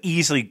 he could have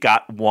easily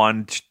got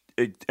 1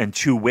 and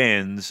 2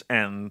 wins,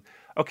 and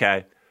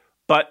okay.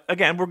 But,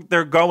 again,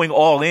 they're going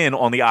all in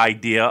on the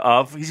idea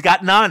of he's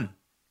got none.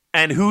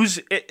 And who's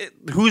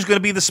going to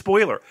be the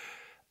spoiler?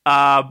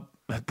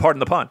 Pardon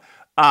the pun.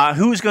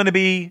 Who's going to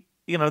be,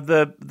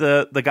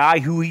 the guy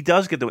who he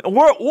does get the win?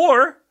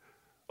 Or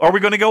are we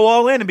going to go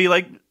all in and be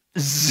like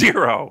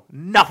 0,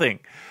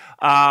 nothing?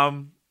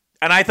 And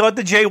I thought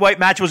the Jay White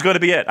match was going to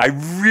be it. I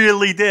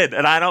really did.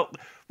 And I don't.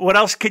 What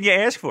else can you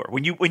ask for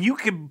when you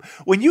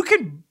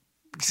can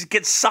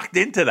get sucked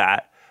into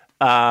that?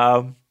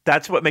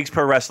 That's what makes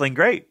pro wrestling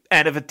great.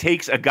 And if it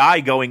takes a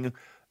guy going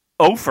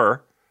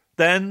over,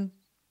 then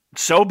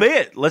so be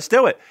it. Let's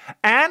do it.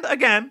 And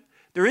again,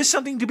 there is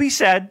something to be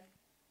said.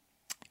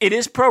 It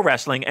is pro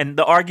wrestling, and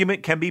the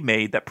argument can be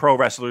made that pro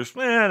wrestlers,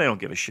 they don't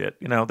give a shit.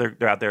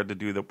 They're out there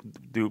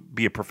to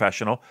be a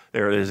professional.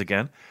 There it is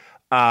again,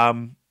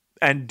 and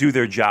do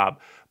their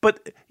job.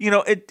 But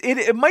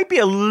it might be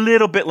a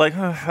little bit like,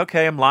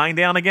 okay, I'm lying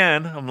down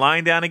again,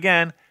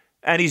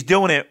 and he's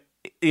doing it,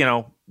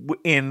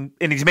 and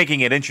he's making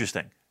it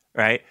interesting,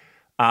 right?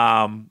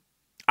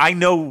 I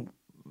know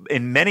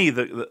in many of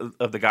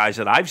the guys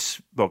that I've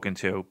spoken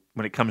to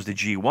when it comes to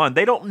G1,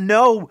 they don't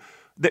know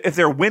if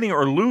they're winning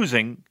or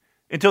losing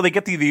until they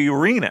get to the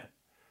arena,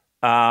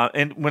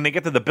 and when they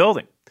get to the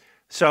building.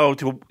 So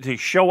to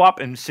show up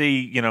and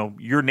see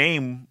your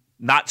name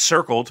not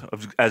circled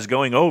as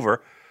going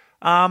over,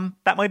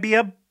 that might be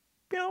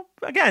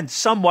again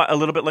somewhat a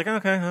little bit like,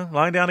 okay,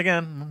 lying down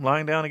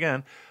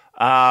again.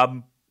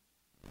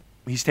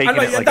 He's taking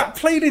it that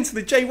played into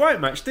the Jay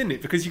White match, didn't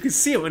it? Because you could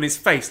see it on his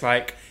face,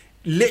 like,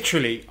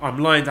 literally, I'm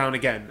lying down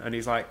again, and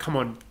he's like, come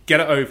on, get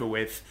it over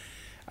with.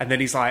 And then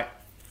he's like,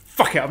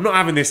 fuck it, I'm not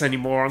having this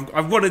anymore.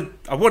 I want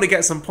to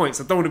get some points.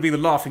 I don't want to be the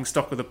laughing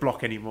stock of the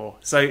block anymore.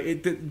 So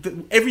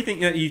everything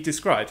that you've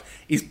described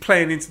is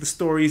playing into the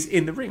stories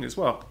in the ring as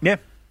well. Yeah,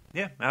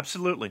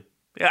 absolutely.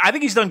 Yeah, I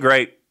think he's done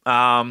great.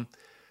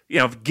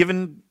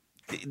 Given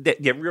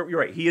that, you're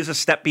right. He is a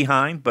step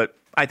behind, but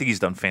I think he's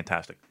done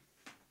fantastic.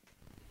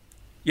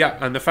 Yeah,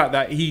 and the fact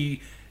that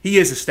he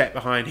is a step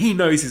behind. He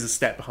knows he's a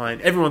step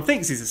behind. Everyone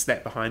thinks he's a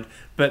step behind,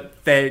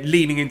 but they're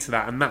leaning into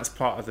that, and that's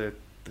part of the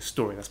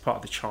story. That's part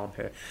of the charm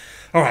here.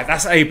 All right,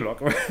 that's A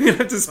block. We're going to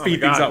have to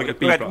speed things up with the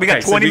B block. We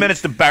got 20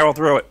 minutes to barrel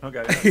through it.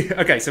 Okay.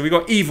 Okay, so we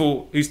got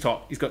Evil, who's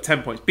top. He's got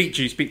 10 points. Beat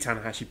Juice, beat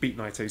Tanahashi, beat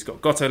Naito. He's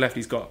got Goto left.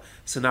 He's got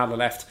Sonala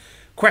left.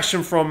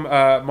 Question from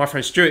my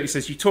friend Stuart. He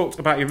says, you talked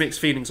about your mixed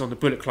feelings on the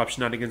Bullet Club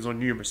shenanigans on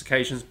numerous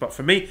occasions, but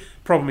for me,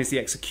 problem is the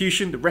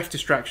execution, the ref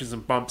distractions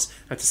and bumps,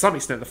 and to some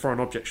extent the foreign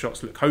object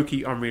shots look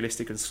hokey,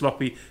 unrealistic and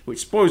sloppy, which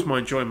spoils my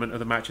enjoyment of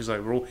the matches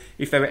overall.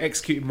 If they were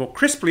executed more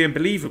crisply and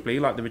believably,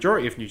 like the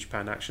majority of New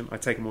Japan action,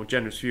 I'd take a more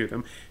generous view of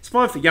them. It's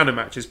fine for Yano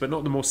matches, but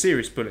not the more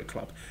serious Bullet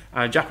Club.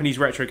 And Japanese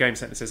Retro Game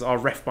Center says, are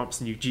ref bumps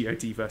new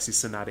GOD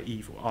versus Sanada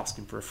Evil?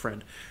 Asking for a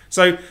friend.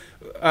 So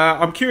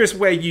I'm curious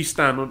where you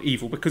stand on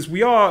Evil, because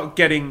we are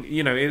getting,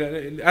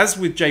 as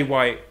with Jay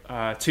White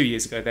 2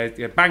 years ago,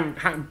 they're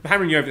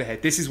hammering you over the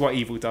head. This is what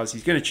Evil does.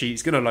 He's going to cheat.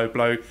 He's going to low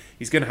blow.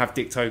 He's going to have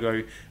Dick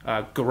Togo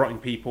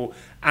garroting people.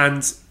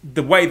 And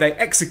the way they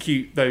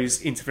execute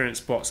those interference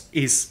spots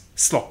is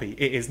sloppy.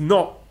 It is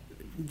not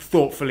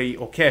thoughtfully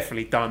or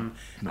carefully done.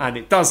 No. And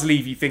it does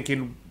leave you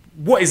thinking,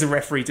 what is the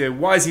referee doing?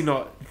 Why is he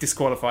not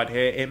disqualified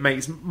here? It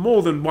makes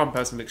more than one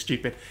person look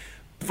stupid.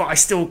 But I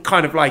still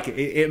kind of like it.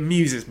 It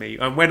amuses me.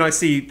 And when I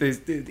see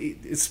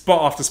the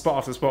spot after spot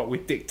after spot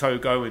with Dick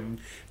Togo and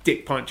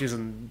Dick Punches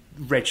and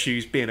Red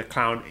Shoes being a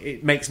clown,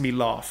 it makes me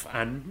laugh.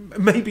 And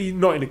maybe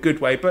not in a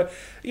good way, but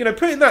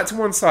putting that to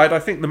one side, I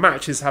think the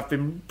matches have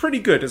been pretty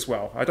good as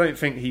well. I don't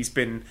think he's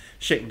been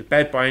shitting the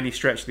bed by any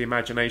stretch of the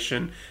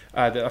imagination.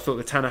 I thought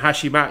the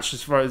Tanahashi match,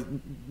 as far as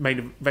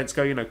main events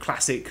go,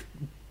 classic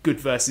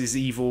good versus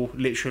evil,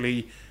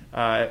 literally.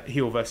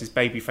 Heel versus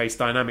babyface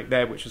dynamic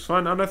there, which was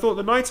fun. And I thought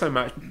the Naito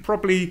match,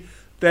 probably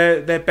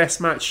their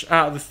best match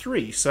out of the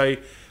three. So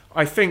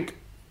I think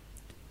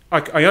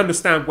I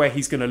understand where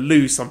he's going to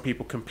lose some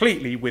people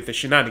completely with the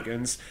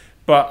shenanigans,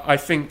 but I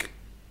think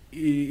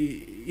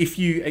if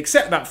you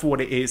accept that for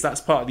what it is, that's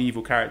part of the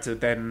evil character,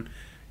 then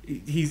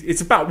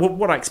it's about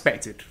what I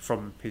expected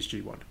from his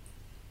G1.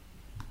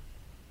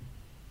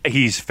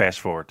 He's fast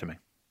forward to me.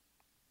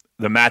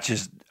 The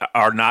matches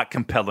are not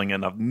compelling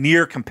enough,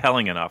 near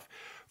compelling enough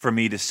for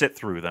me to sit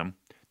through them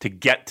to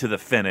get to the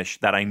finish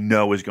that I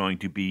know is going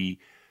to be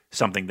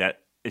something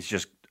that is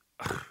just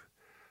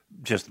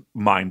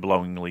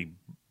mind-blowingly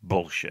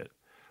bullshit.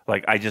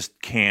 Like, I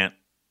just can't.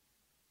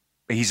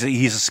 He's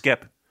a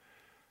skip.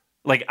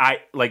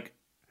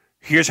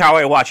 Here's how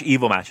I watch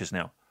evil matches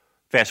now.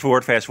 Fast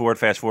forward, fast forward,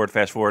 fast forward,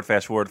 fast forward,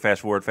 fast forward,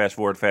 fast forward, fast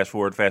forward, fast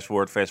forward, fast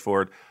forward, fast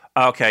forward.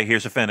 Okay,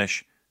 here's a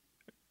finish.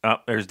 Oh,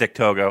 there's Dick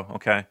Togo.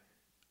 Okay,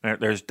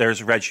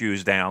 there's Red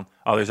Shoes down.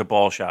 Oh, there's a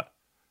ball shot.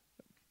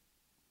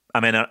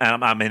 I'm in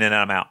and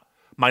I'm out.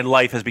 My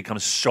life has become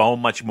so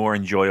much more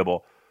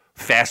enjoyable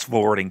fast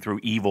forwarding through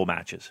evil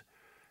matches.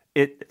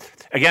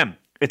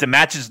 If the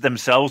matches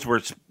themselves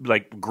were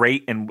like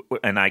great and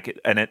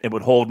it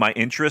would hold my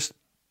interest,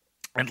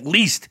 at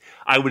least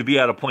I would be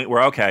at a point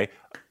where, okay,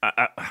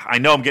 I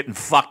know I'm getting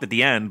fucked at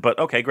the end, but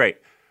okay, great.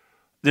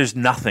 There's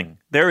nothing.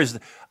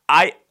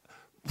 I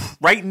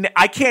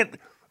can't.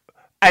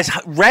 As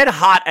red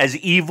hot as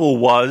evil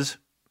was,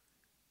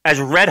 as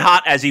red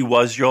hot as he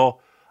was,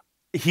 Joel,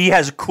 he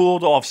has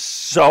cooled off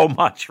so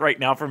much right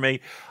now for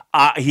me.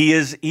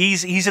 He's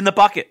in the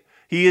bucket.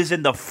 He is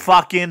in the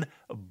fucking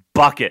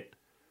bucket,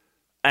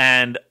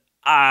 and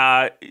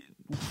I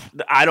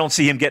don't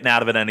see him getting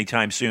out of it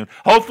anytime soon.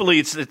 Hopefully,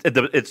 it's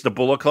the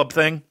Bullet Club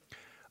thing.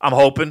 I'm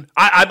hoping.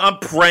 I'm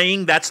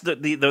praying that's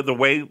the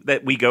way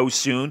that we go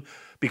soon,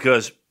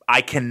 because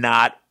I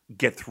cannot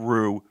get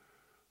through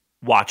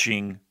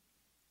watching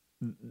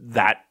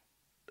that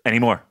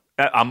anymore.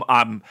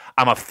 I'm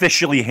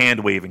officially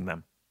hand waving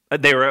them.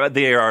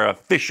 They are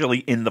officially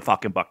in the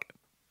fucking bucket.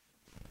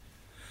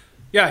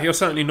 Yeah, you're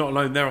certainly not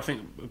alone there. I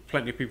think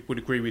plenty of people would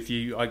agree with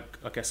you. I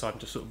guess I'm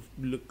just sort of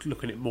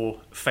looking at it more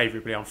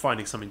favourably. I'm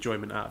finding some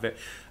enjoyment out of it.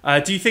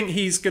 Do you think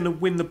he's going to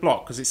win the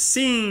block? Because it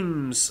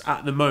seems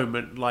at the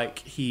moment like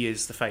he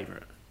is the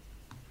favourite.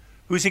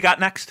 Who's he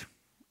got next?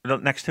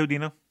 Next to, do you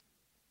know?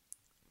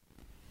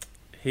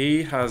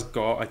 He has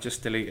got, I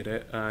just deleted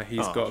it,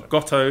 he's got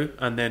Goto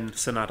and then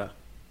Sanada.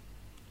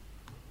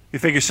 You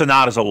figure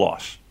Sanada's a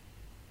loss,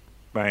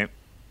 right?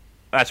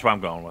 That's what I'm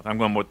going with. I'm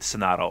going with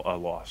Sanada, a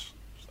loss.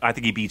 I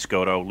think he beats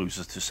Goto,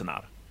 loses to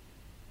Sanada.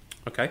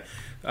 Okay.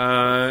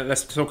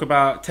 Let's talk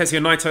about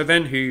Tetsuya Naito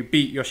then, who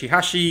beat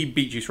Yoshihashi,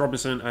 beat Juice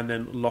Robinson, and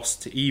then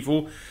lost to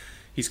Evil.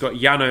 He's got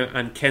Yano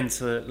and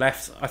Kenta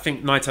left. I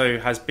think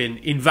Naito has been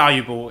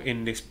invaluable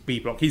in this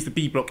B block. He's the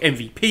B block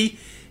MVP.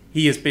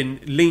 He has been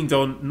leaned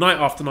on night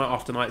after night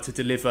after night to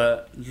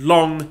deliver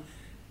long,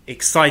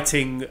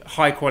 exciting,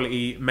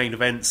 high-quality main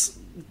events.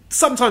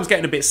 Sometimes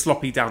getting a bit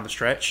sloppy down the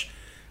stretch.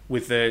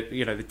 With the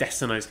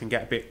Destinos can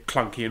get a bit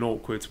clunky and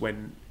awkward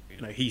when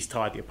he's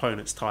tired, the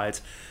opponent's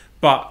tired.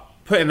 But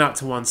putting that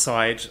to one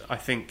side, I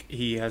think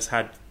he has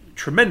had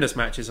tremendous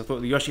matches. I thought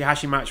the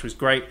Yoshihashi match was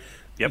great.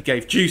 Yep. He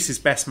gave Juice his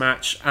best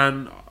match,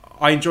 and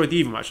I enjoyed the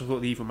Evil match. I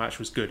thought the Evil match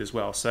was good as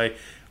well. So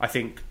I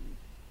think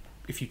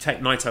if you take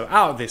Naito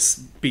out of this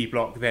B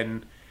block,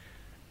 then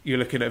you're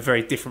looking at a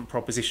very different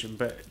proposition.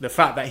 But the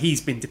fact that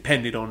he's been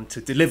depended on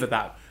to deliver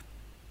that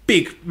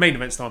big main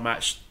event style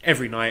match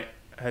every night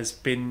has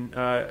been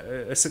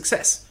a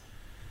success.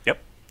 Yep.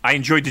 I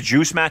enjoyed the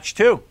Juice match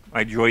too.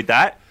 I enjoyed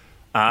that.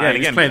 He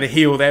was playing the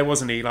heel there,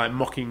 wasn't he? Like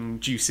mocking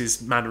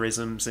Juice's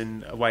mannerisms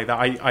in a way that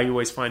I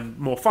always find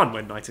more fun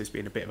when Naito's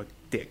being a bit of a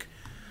dick.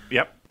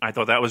 Yep. I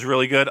thought that was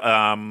really good.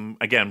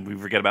 Again, we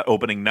forget about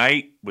opening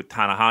night with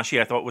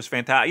Tanahashi. I thought was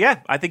fantastic. Yeah,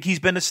 I think he's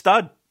been a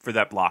stud for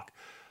that block.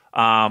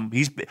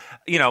 He's,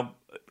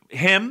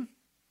 him,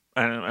 and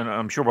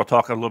I'm sure we'll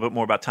talk a little bit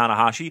more about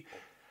Tanahashi.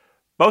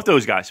 Both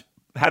those guys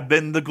have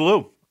been the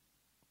glue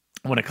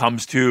when it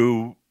comes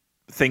to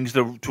things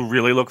to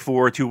really look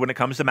forward to when it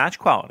comes to match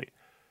quality.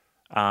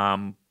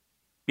 I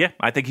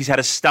think he's had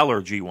a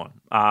stellar G1.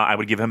 I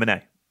would give him an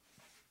A.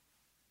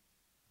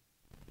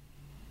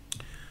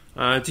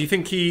 Do you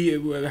think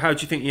how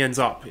do you think he ends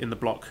up in the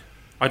block?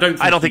 I don't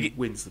think he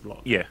wins the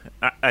block. Yeah,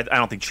 I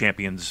don't think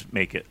champions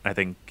make it. I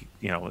think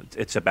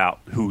it's about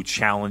who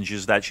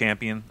challenges that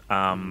champion.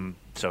 I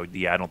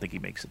don't think he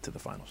makes it to the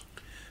finals.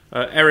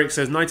 Eric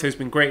says Naito's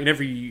been great in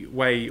every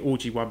way all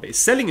G1, but his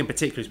selling in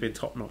particular has been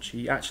top notch.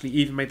 He actually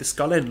even made the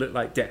Skull End look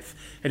like death.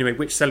 Anyway,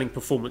 which selling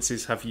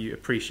performances have you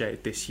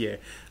appreciated this year?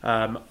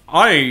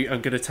 I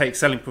am going to take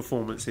selling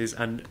performances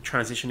and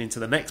transition into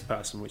the next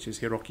person, which is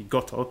Hiroki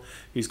Goto,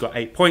 who's got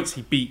 8 points.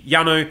 He beat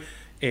Yano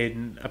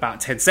in about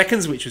 10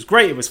 seconds, which was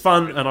great. It was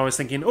fun, and I was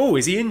thinking,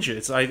 is he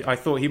injured? I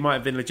thought he might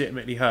have been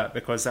legitimately hurt,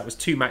 because that was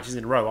 2 matches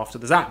in a row after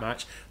the Zack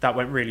match that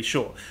went really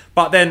short.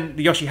 But then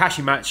the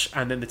Yoshihashi match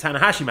and then the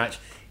Tanahashi match,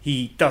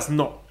 he does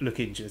not look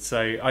injured.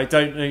 So I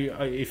don't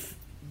know if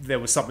there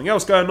was something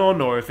else going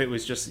on or if it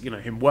was just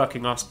him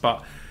working us.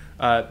 But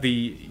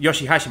the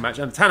Yoshihashi match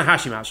and the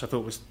Tanahashi match I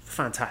thought was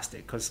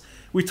fantastic, because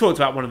we talked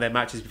about one of their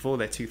matches before,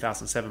 their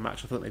 2007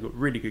 match. I thought they got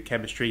really good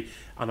chemistry,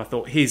 and I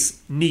thought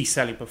his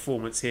knee-selling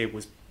performance here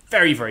was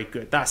very, very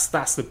good.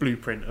 That's the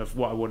blueprint of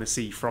what I want to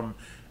see from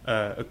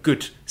a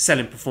good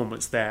selling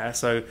performance there.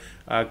 So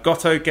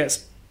Goto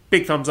gets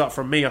big thumbs up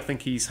from me. I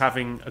think he's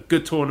having a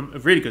good tournament, a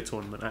really good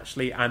tournament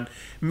actually, and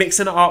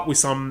mixing it up with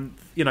some,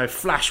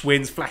 flash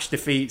wins, flash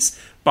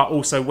defeats, but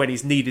also when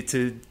he's needed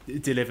to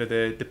deliver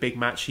the big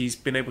match, he's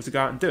been able to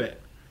go out and do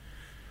it.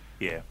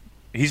 Yeah,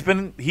 he's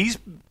been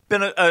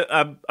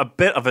a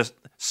bit of a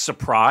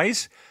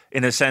surprise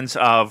in the sense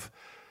of,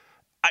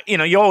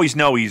 you always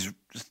know he's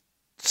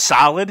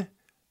solid,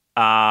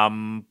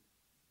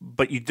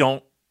 but you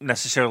don't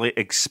necessarily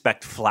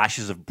expect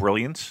flashes of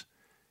brilliance.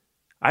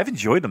 I've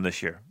enjoyed him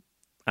this year.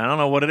 I don't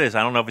know what it is.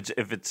 I don't know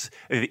if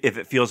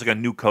it feels like a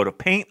new coat of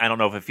paint. I don't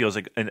know if it feels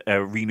like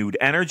a renewed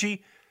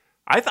energy.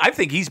 I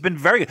think he's been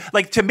very good.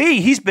 Like, to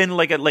me, he's been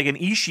like an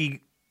Ishii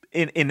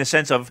in the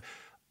sense of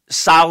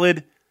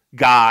solid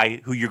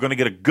guy who you're going to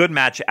get a good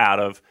match out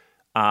of.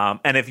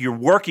 And if you're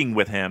working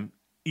with him,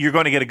 you're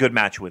going to get a good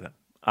match with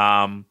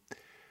him.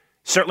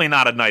 Certainly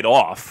not a night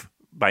off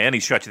by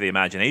any stretch of the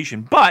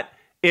imagination, but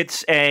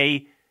it's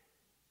I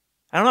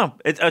don't know.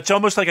 It's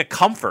almost like a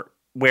comfort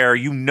where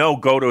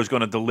Goto is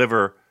going to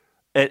deliver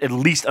at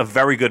least a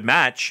very good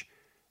match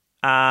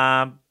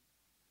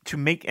to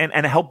make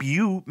and help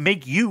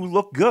make you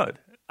look good.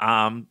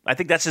 I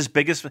think that's his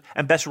biggest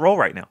and best role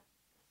right now.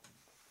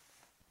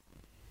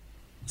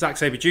 Zack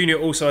Sabre Jr.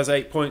 also has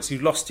 8 points, who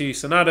lost to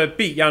Sanada,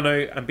 beat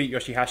Yano, and beat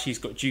Yoshihashi. He's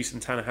got Juice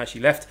and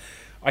Tanahashi left.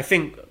 I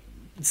think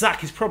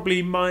Zack is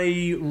probably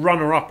my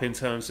runner-up in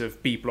terms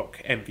of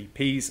B-Block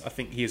MVPs. I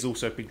think he has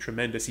also been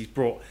tremendous. He's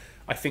brought,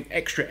 I think,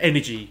 extra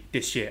energy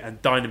this year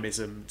and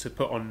dynamism to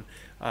put on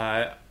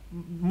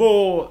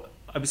more,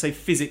 I would say,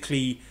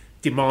 physically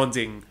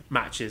demanding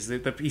matches.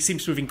 He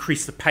seems to have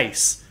increased the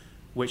pace,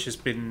 which has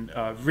been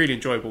really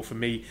enjoyable for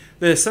me.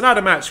 The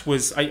Sanada match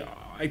was...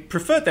 I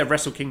preferred their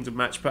Wrestle Kingdom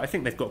match, but I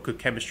think they've got good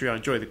chemistry. I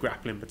enjoy the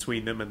grappling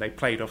between them, and they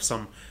played off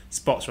some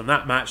spots from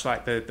that match.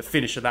 Like the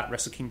finish of that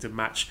Wrestle Kingdom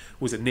match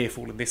was a near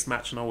fall in this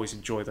match, and I always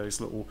enjoy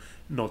those little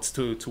nods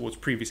towards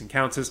previous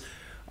encounters.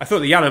 I thought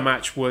the Yano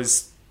match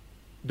was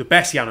the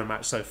best Yano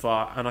match so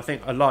far, and I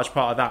think a large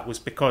part of that was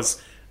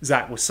because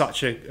Zack was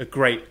such a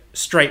great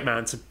straight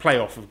man to play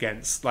off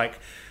against. Like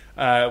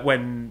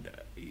when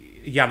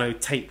Yano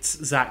taped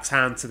Zack's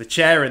hand to the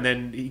chair, and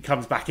then he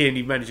comes back in,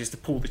 he manages to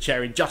pull the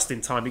chair in just in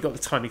time. He got the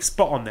timing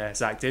spot on there,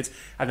 Zack did.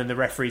 And then the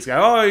referees go,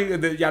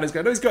 Yano's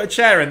going, he's got a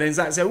chair. And then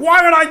Zack said,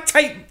 why would I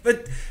tape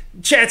the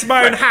chair to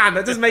my own hand?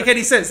 That doesn't make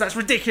any sense. That's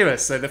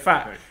ridiculous. So the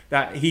fact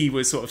that he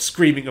was sort of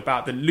screaming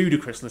about the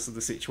ludicrousness of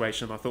the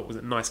situation, I thought was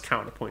a nice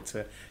counterpoint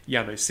to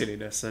Yano's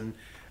silliness. And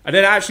then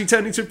it actually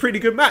turned into a pretty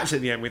good match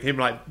at the end with him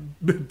like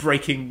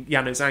breaking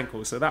Yano's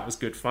ankle. So that was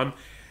good fun.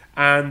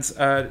 And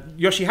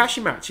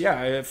Yoshihashi match,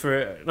 for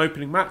an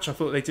opening match, I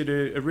thought they did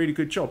a really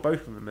good job,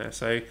 both of them there.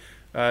 So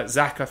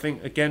Zack, I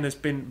think, again, has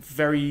been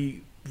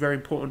very, very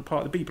important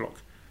part of the B block.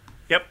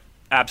 Yep,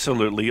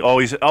 absolutely.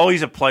 Always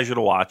a pleasure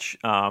to watch.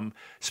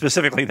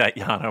 Specifically that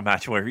Yano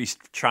match where he's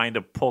trying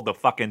to pull the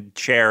fucking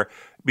chair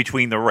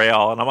between the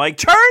rail, and I'm like,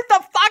 turn the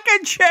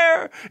fucking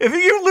chair! If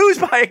you lose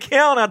by a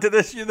count after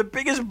this, you're the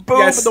biggest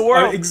boob in the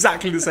world.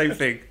 Exactly the same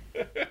thing.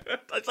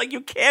 It's like,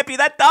 you can't be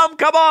that dumb.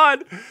 Come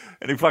on,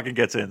 and he fucking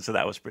gets in. So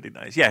that was pretty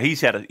nice. Yeah,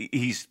 he's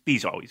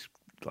always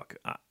look.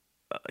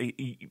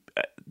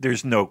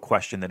 There's no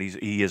question that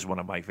he is one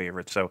of my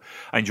favorites. So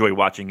I enjoy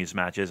watching his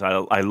matches.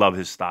 I love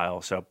his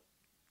style. So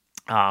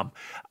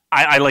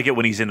I like it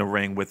when he's in the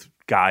ring with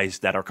guys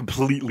that are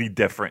completely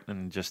different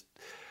and just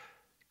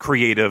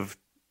creative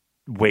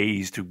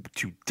ways to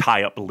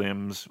tie up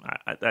limbs.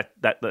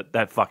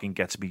 That fucking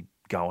gets me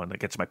going. That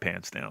gets my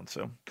pants down.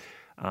 So.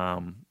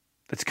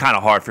 It's kind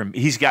of hard for him.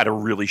 He's got to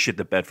really shit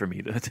the bed for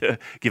me to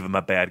give him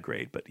a bad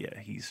grade. But yeah,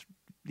 he's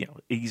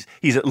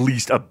at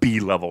least a B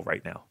level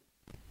right now.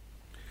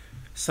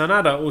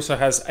 Sanada also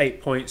has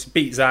 8 points,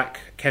 beat Zack,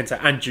 Kenta,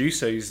 and Juice,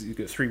 so he's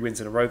got 3 wins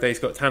in a row there. He's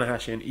got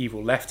Tanahashi and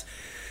Evil left.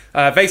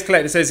 Vase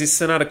Collector says, is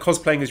Sanada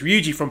cosplaying as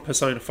Ryuji from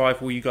Persona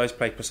 5? Will you guys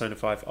play Persona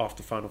 5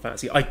 after Final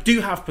Fantasy? I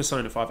do have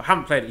Persona 5. I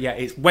haven't played it yet.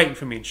 It's waiting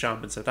for me in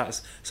Shaman, so that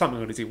is something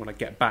I'm going to do when I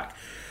get back.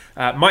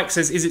 Mike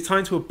says, is it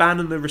time to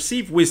abandon the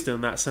received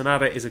wisdom that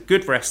Sanada is a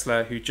good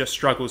wrestler who just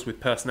struggles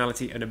with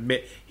personality and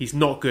admit he's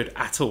not good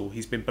at all?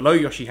 He's been below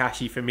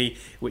Yoshihashi for me,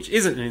 which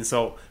isn't an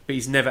insult, but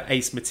he's never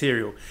ace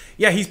material.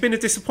 Yeah, he's been a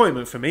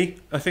disappointment for me.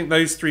 I think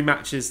those 3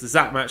 matches, the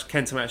Zack match,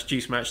 Kenta match,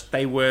 Juice match,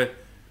 they were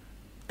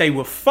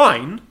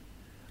fine.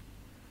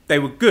 They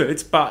were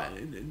good, but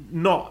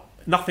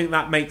nothing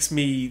that makes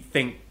me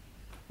think,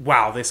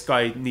 wow, this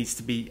guy needs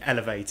to be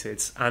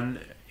elevated.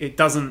 And it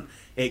doesn't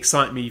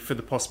excite me for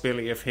the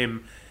possibility of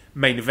him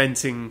main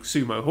eventing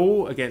Sumo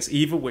Hall against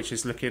Evil, which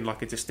is looking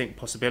like a distinct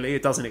possibility.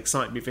 It doesn't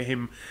excite me for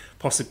him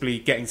possibly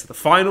getting to the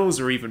finals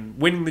or even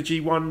winning the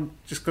G1,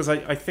 just because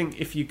I think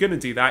if you're going to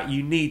do that,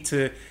 you need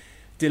to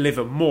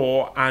deliver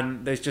more,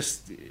 and there's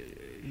just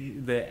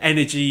the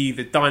energy,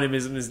 the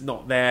dynamism is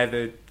not there.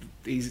 The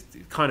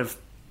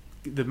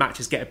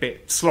matches get a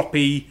bit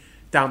sloppy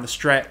down the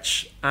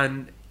stretch,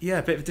 and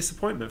a bit of a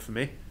disappointment for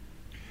me.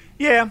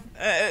 Yeah,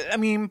 I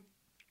mean,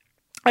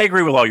 I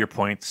agree with all your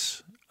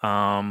points.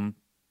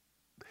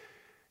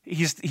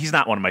 He's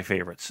not one of my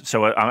favorites,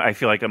 so I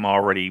feel like I'm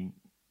already,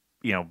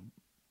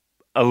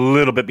 a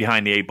little bit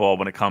behind the eight ball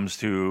when it comes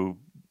to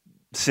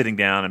sitting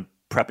down and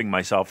prepping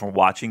myself for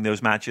watching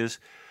those matches.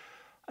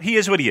 He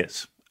is what he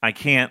is. I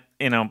can't,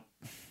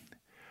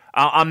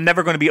 I'm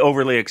never going to be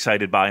overly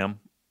excited by him.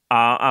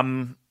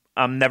 I'm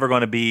never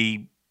going to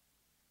be,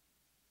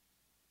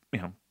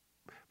 when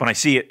I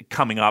see it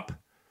coming up,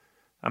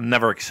 I'm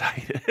never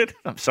excited.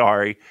 I'm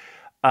sorry.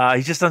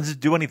 He just doesn't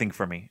do anything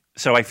for me.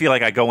 So I feel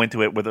like I go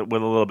into it with a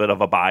little bit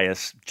of a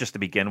bias just to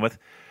begin with.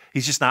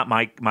 He's just not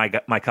my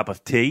cup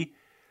of tea.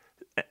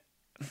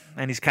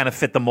 And he's kind of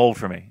fit the mold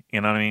for me.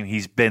 You know what I mean?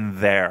 He's been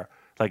there.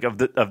 Like of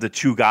the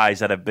two guys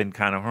that have been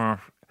kind of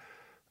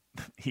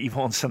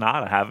Evil and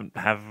Sonata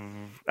have.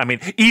 I mean,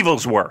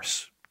 Evil's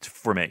worse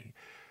for me.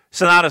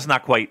 Sonata's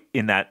not quite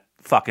in that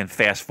fucking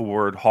fast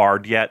forward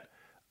hard yet.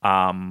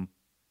 But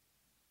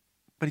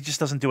he just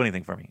doesn't do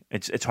anything for me.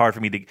 It's hard for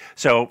me to.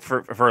 So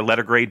for a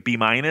letter grade B-,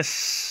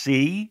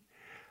 C,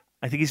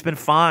 I think he's been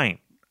fine.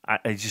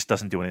 He just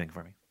doesn't do anything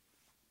for me.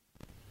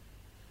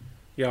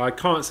 Yeah, I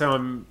can't say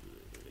I'm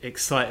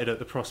excited at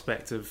the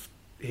prospect of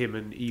him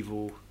and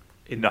Evil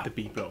in the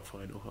B block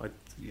final.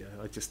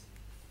 I just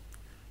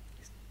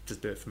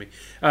do it for me.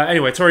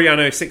 Anyway, Toru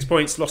Yano 6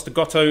 points, lost to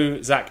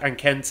Goto, Zack, and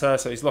Kenta,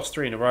 so he's lost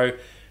 3 in a row.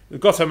 The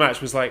Goto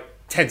match was like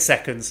 10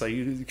 seconds, so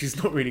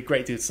there's not really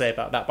great deal to say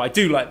about that. But I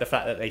do like the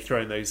fact that they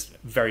throw in those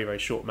very, very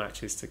short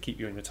matches to keep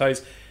you on your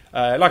toes.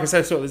 Like I said,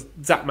 I thought the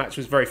Zack match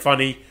was very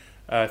funny.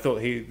 I thought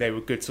they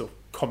were good sort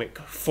of comic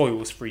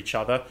foils for each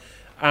other.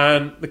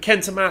 And the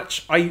Kenta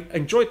match, I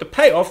enjoyed the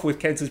payoff with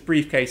Kenta's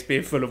briefcase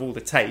being full of all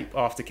the tape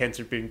after Kenta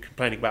had been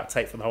complaining about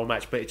tape for the whole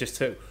match, but it just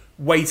took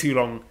way too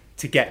long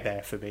to get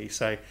there for me.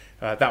 So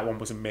that one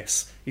was a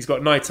miss. He's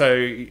got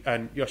Naito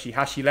and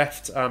Yoshihashi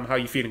left. How are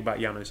you feeling about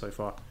Yano so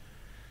far?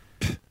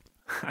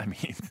 I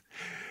mean,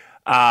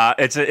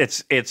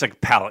 it's a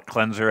palate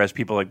cleanser, as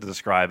people like to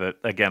describe it.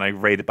 Again, I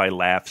rate it by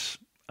laughs.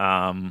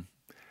 The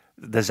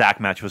Zack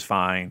match was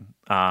fine.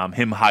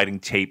 Him hiding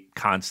tape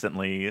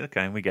constantly.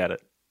 Okay, we get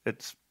it.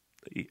 It's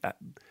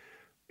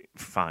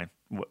fine.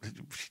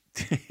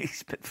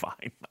 He's been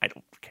fine. I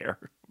don't care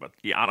about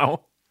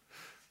Yano.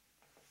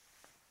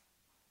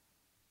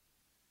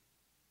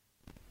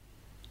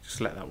 Just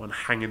let that one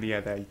hang in the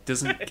air there. He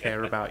doesn't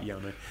care about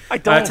Yano. I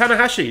don't.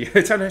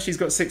 Tanahashi's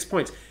got 6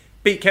 points.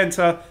 Beat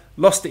Kenta,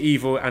 lost to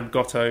Evil and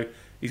Goto.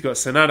 He's got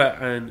Sonata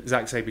and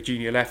Zack Sabre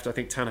Jr. left. I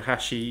think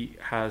Tanahashi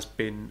has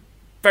been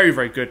very,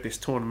 very good this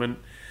tournament.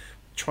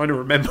 Trying to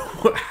remember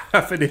what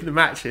happened in the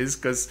matches,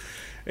 because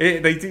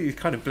they do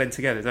kind of blend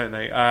together, don't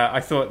they? I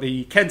thought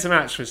the Kenta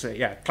match was,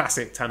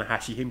 classic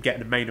Tanahashi, him getting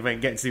the main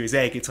event, getting to do his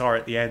air guitar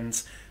at the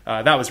end.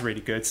 That was really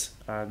good.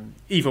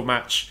 Evil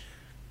match,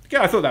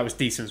 I thought that was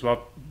decent as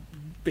well.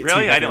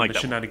 Really? I didn't like the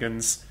that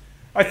shenanigans.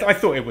 I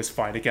thought it was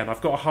fine. Again,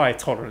 I've got a high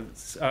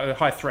tolerance, a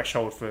high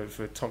threshold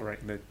for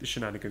tolerating the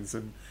shenanigans,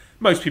 and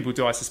most people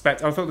do, I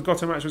suspect. I thought the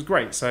Goto match was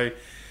great. So,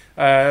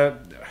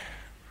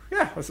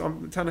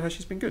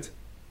 Tanahashi's been good.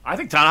 I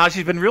think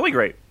Tanahashi's been really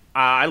great.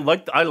 I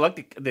liked the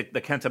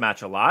Kenta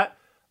match a lot.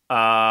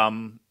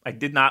 I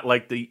did not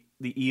like the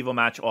Evil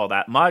match all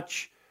that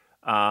much.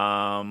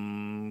 What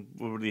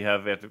would he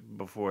have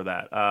before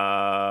that?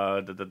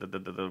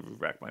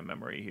 Rack my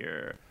memory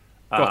here.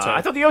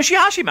 I thought the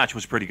Yoshihashi match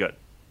was pretty good.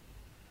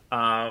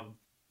 I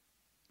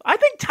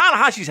think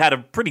Tanahashi's had a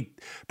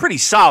pretty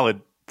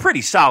solid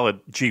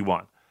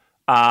G1.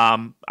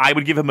 I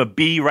would give him a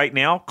B right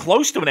now,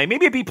 close to an A,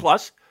 maybe a B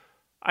plus.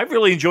 I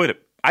really enjoyed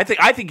it. I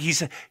think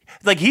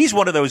he's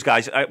one of those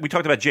guys. We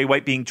talked about Jay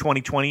White being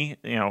 2020,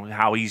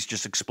 how he's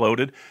just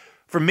exploded.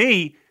 For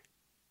me,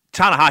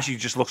 Tanahashi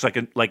just looks like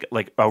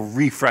a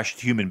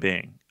refreshed human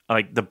being.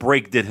 Like the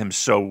break did him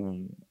so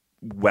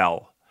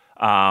well.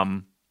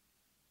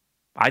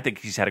 I think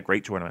he's had a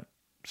great tournament.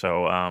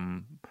 So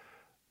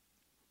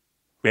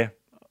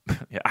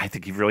I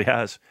think he really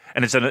has,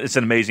 and it's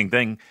an amazing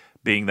thing,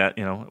 being that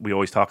we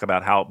always talk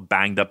about how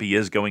banged up he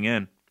is going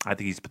in. I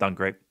think he's done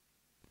great.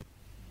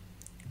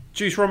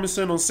 Juice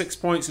Robinson on 6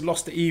 points. He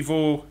lost to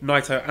Evil,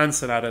 Naito, and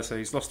Sonata, so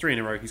he's lost 3 in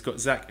a row. He's got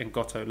Zack and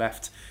Goto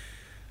left.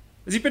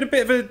 Has he been a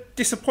bit of a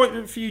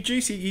disappointment for you,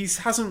 Juice? He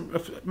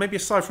hasn't, maybe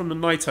aside from the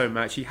Naito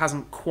match, he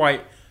hasn't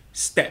quite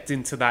stepped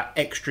into that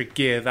extra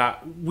gear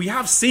that we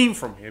have seen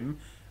from him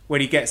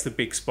when he gets the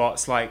big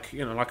spots, like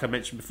I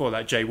mentioned before,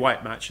 that Jay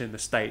White match in the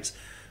States.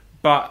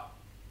 But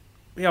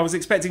I was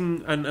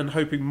expecting and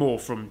hoping more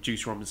from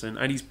Juice Robinson,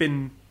 and he's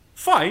been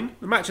fine.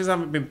 The matches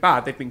haven't been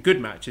bad; they've been good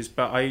matches,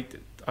 but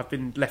I've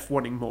been left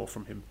wanting more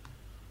from him.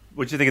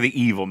 What do you think of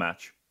the Evil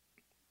match?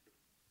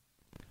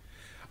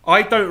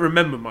 I don't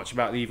remember much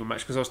about the Evil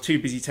match because I was too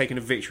busy taking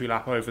a victory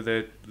lap over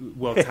the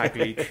World Tag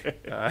League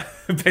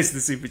Best of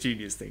the Super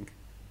Juniors thing.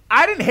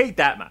 I didn't hate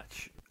that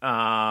match.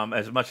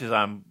 As much as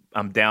I'm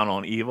down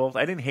on Evil,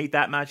 I didn't hate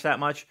that match that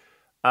much.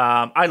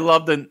 I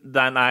loved the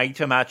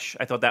Naito match.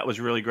 I thought that was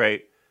really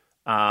great.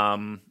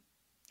 I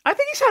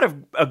think he's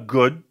had a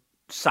good,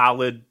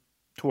 solid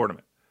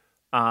tournament.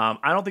 I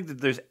don't think that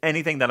there's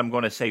anything that I'm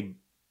going to say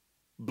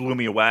blew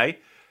me away.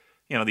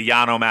 You know, the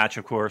Yano match,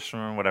 of course,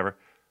 or whatever.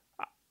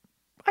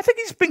 I think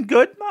he's been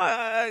good.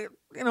 I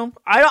don't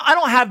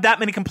have that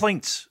many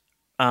complaints.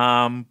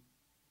 I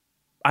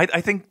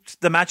think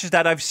the matches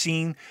that I've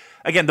seen,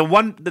 again, the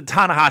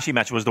Tanahashi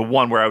match was the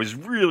one where I was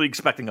really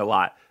expecting a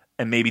lot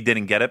and maybe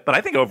didn't get it. But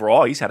I think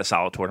overall he's had a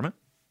solid tournament.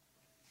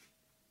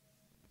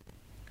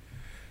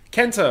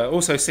 Kenta,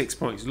 also 6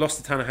 points.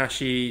 Lost to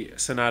Tanahashi,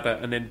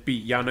 Sanada, and then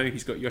beat Yano.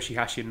 He's got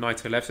Yoshihashi and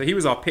Naito left. So he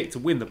was our pick to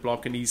win the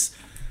block, and he's,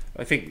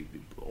 I think,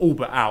 all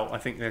but out. I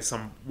think there's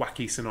some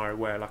wacky scenario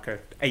where, like a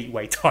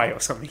 8-way tie or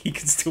something, he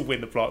can still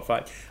win the block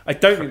fight. I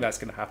don't think that's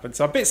going to happen.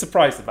 So I'm a bit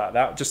surprised about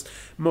that. Just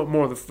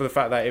more for the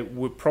fact that it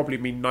would probably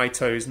mean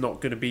Naito is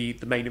not going to be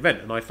the main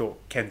event. And I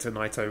thought Kenta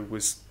Naito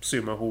was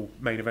Sumo Hall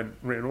main event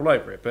written all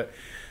over it. But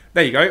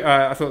there you go.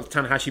 I thought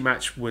the Tanahashi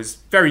match was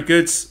very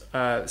good.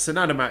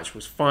 Sanada match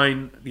was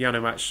fine. The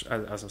Yano match,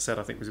 as I said,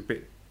 I think was a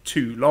bit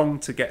too long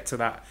to get to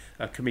that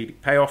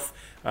comedic payoff.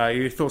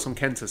 Your thoughts on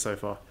Kenta so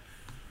far?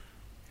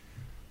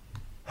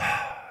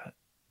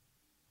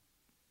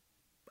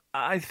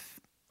 I'm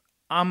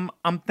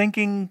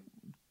thinking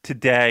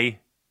today,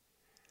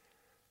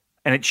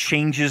 and it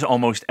changes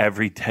almost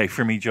every day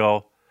for me,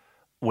 Joel,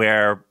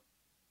 where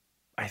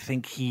I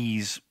think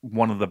he's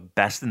one of the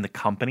best in the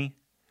company.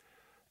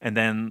 And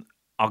then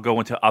I'll go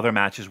into other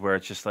matches where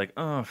it's just like,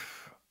 oh,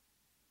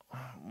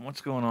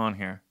 what's going on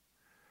here?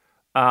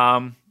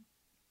 The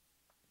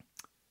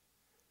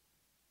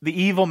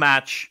Evil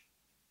match,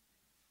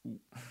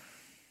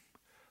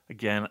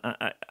 again,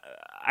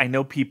 I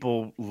know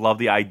people love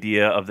the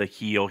idea of the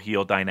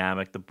heel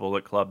dynamic, the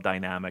Bullet Club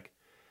dynamic.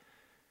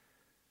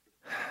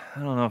 I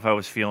don't know if I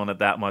was feeling it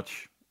that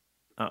much.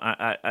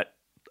 And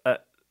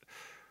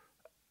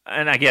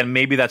again,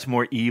 maybe that's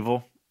more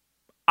Evil.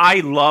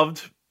 I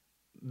loved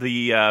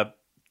the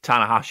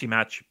Tanahashi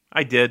match.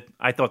 I did.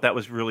 I thought that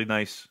was really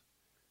nice.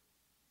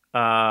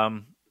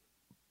 I'm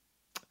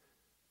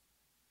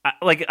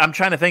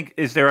trying to think,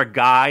 is there a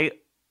guy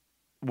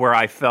where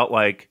I felt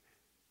like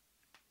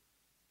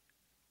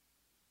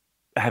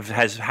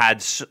has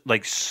had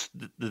like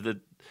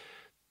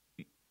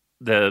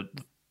the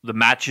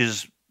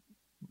matches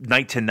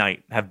night to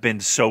night have been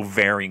so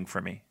varying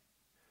for me.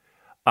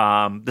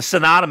 The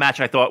Sonata match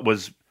I thought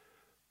was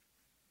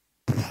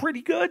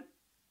pretty good.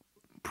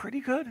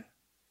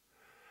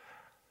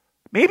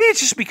 Maybe it's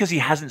just because he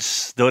hasn't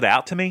stood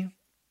out to me.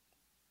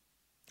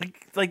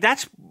 Like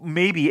that's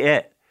maybe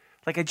it.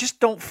 Like I just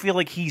don't feel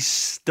like he's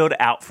stood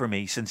out for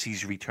me since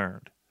he's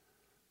returned.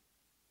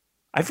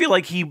 I feel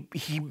like he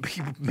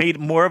made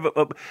more of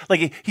a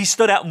like he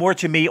stood out more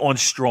to me on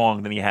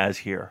Strong than he has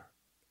here.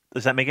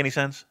 Does that make any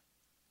sense?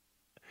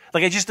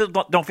 Like I just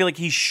don't feel like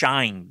he's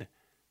shined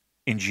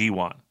in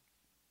G1.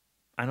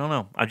 I don't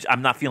know.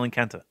 I'm not feeling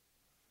Kenta.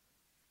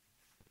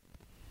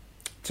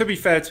 To be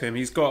fair to him,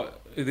 he's got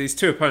these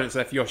two opponents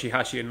left.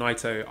 Yoshihashi and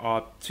Naito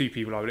are two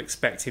people I would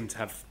expect him to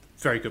have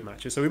very good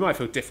matches. So we might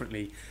feel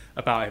differently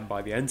about him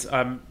by the end.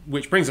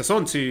 Which brings us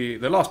on to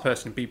the last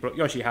person in B block,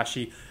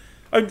 Yoshihashi.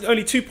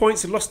 Only 2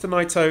 points. He lost to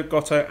Naito,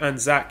 Goto, and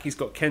Zack. He's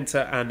got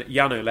Kenta and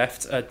Yano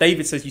left.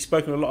 David says you've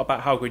spoken a lot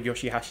about how good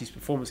Yoshihashi's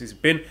performances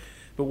have been,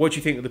 but what do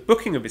you think of the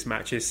booking of his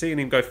matches? Seeing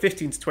him go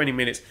 15 to 20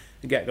 minutes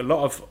and get a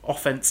lot of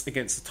offense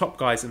against the top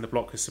guys in the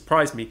block has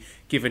surprised me,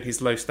 given his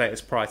low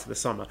status prior to the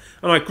summer.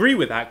 And I agree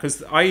with that,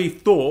 because I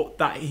thought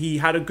that he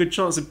had a good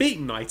chance of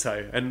beating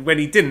Naito, and when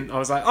he didn't, I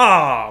was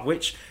like,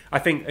 which I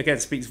think,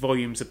 again, speaks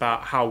volumes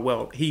about how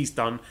well he's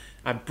done,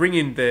 and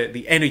bringing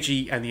the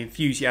energy and the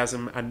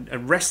enthusiasm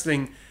and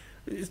wrestling,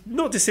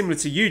 not dissimilar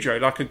to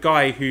Yujiro, like a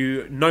guy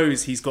who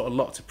knows he's got a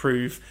lot to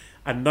prove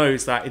and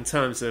knows that in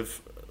terms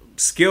of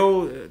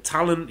skill,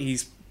 talent,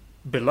 he's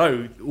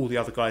below all the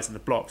other guys in the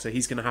block, so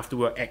he's going to have to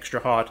work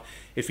extra hard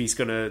if he's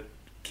going to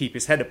keep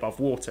his head above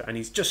water, and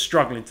he's just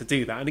struggling to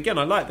do that. And again,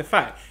 I like the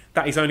fact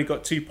that he's only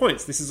got 2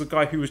 points. This is a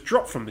guy who was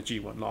dropped from the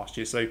G1 last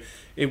year, so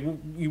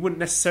you wouldn't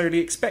necessarily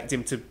expect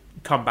him to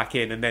come back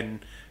in and then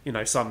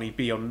suddenly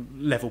be on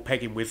level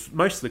pegging with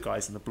most of the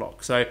guys in the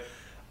block. So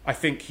I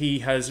think he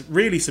has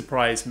really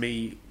surprised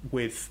me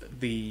with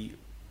the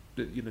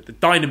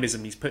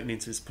dynamism he's putting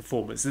into his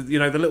performance. The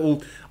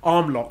little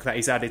arm lock that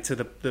he's added to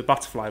the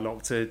butterfly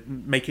lock to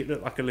make it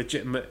look like a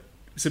legitimate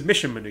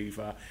submission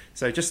maneuver.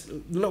 So just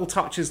little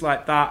touches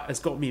like that has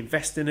got me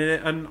investing in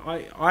it, and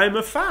I'm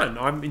a fan.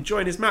 I'm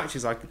enjoying his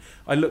matches. I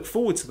look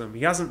forward to them.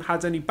 He hasn't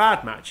had any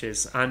bad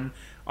matches, and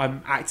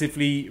I'm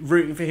actively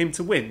rooting for him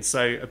to win.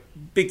 So a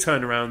big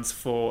turnaround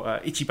for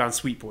Ichiban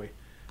Sweet Boy.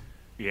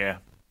 Yeah,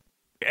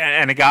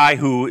 and a guy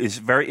who is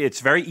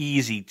it's very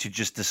easy to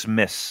just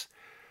dismiss.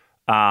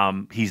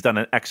 He's done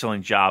an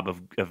excellent job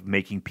of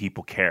making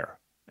people care,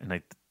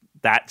 and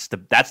that's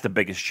the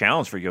biggest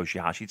challenge for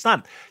Yoshihashi. It's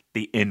not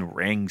the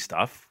in-ring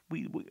stuff.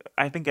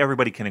 I think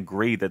everybody can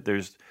agree that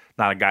there's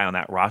not a guy on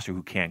that roster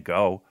who can't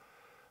go.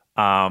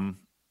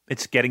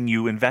 It's getting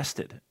you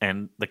invested,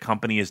 and the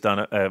company has done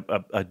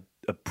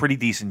a pretty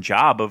decent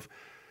job of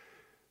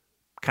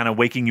kind of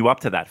waking you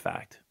up to that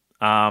fact.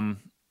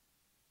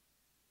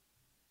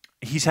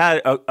 He's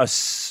had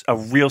a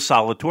real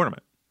solid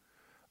tournament.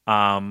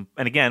 And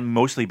again,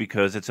 mostly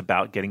because it's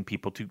about getting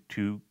people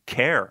to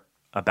care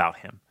about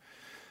him.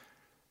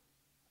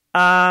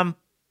 I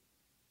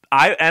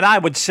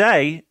would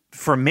say,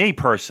 for me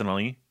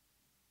personally,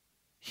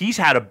 he's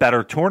had a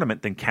better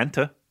tournament than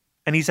Kenta,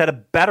 and he's had a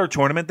better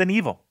tournament than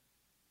Evil.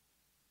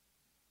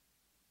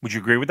 Would you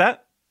agree with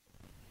that?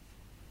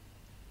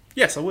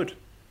 Yes, I would.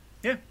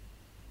 Yeah.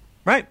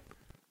 Right.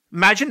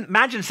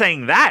 Imagine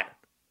saying that.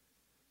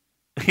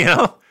 You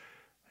know,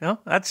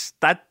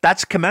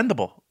 that's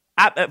commendable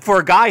for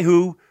a guy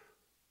who,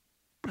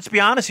 let's be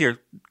honest here,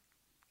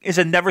 is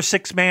a never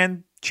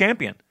 6-man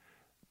champion,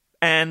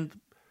 and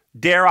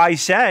dare I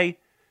say,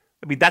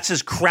 I mean, that's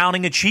his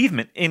crowning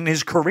achievement in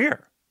his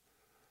career.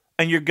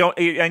 And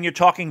you're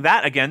talking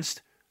that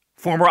against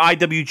former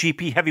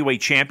IWGP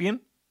Heavyweight Champion.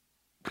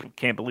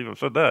 Can't believe I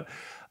said that.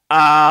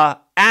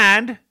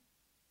 And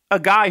a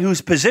guy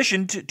who's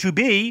positioned to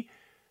be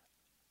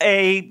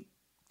a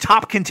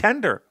top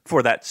contender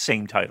for that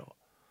same title.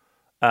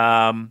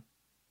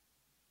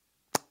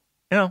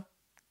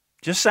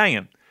 Just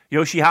saying.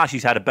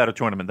 Yoshihashi's had a better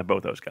tournament than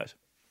both those guys.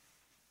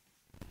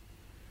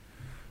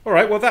 All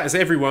right, well, that is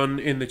everyone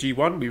in the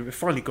G1. We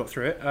finally got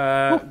through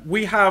it.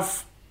 We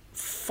have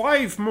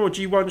 5 more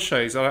G1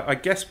 shows. I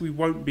guess we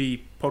won't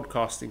be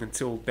podcasting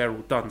until they're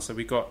all done. So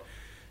we got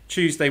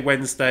Tuesday,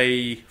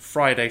 Wednesday,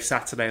 Friday,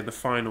 Saturday, and the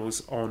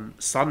finals on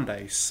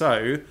Sunday.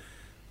 So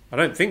I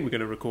don't think we're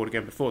going to record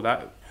again before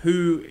that.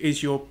 Who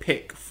is your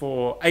pick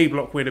for A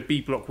block winner,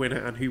 B block winner,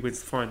 and who wins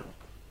the final?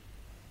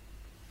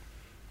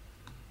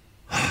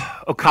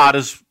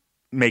 Okada's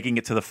making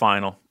it to the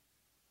final.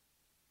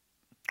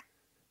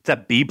 It's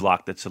that B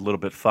block that's a little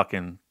bit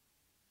fucking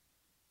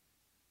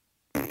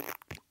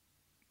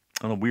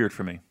weird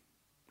for me.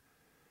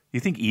 You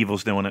think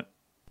Evil's doing it?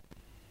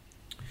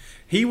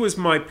 He was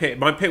my pick.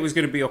 My pick was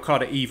going to be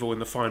Okada Evil in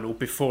the final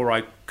before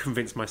I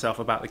convinced myself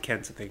about the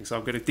Kenta thing. So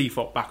I'm going to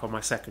default back on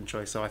my second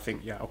choice. So I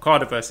think,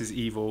 Okada versus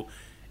Evil.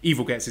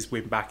 Evil gets his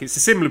win back. It's a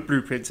similar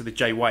blueprint to the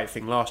Jay White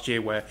thing last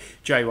year, where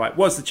Jay White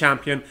was the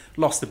champion,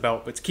 lost the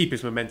belt, but to keep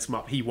his momentum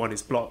up, he won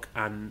his block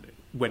and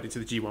went into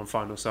the G1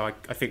 final. So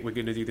I think we're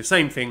going to do the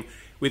same thing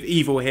with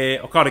Evil here.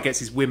 Okada gets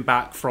his win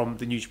back from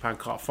the New Japan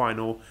Cup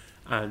final,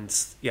 and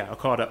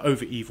Okada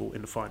over Evil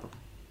in the final.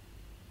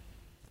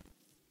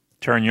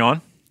 Turn you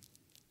on?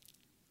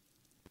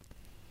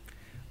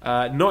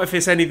 Not if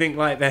it's anything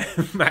like their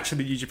match in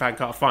the New Japan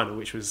Cup final,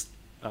 which was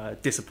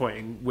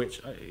disappointing. Which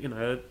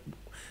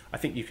I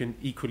think you can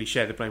equally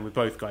share the blame with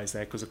both guys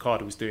there, because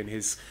Okada was doing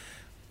his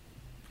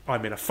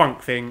I'm in a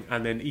funk thing,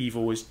 and then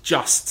Evil was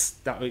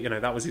just that.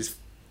 That was his.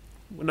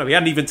 No, he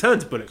hadn't even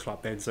turned to Bullet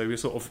Club then, so he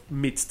was sort of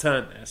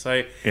mid-turn there.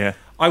 So yeah,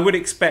 I would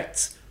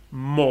expect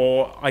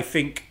more. I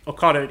think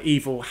Okada and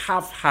Evil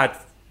have had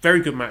very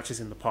good matches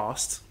in the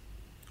past.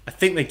 I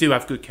think they do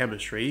have good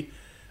chemistry.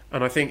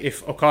 And I think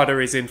if Okada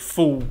is in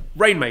full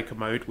Rainmaker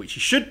mode, which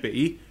he should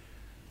be,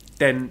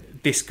 then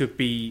this could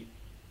be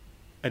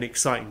an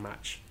exciting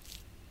match.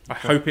 I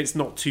hope it's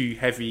not too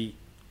heavy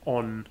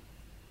on,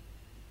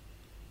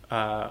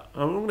 I'm not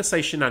going to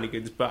say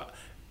shenanigans, but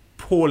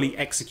poorly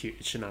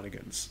executed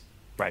shenanigans.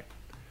 Right.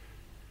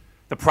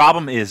 The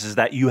problem is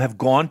that you have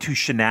gone to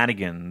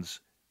shenanigans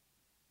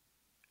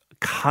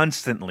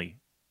constantly.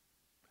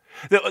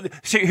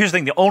 See, here's the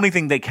thing. The only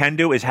thing they can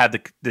do is have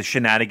the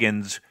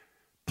shenanigans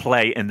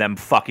play and them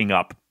fucking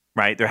up,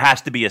 right? There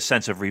has to be a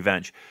sense of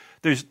revenge.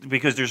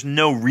 Because there's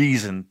no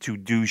reason to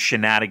do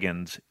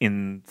shenanigans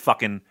in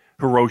fucking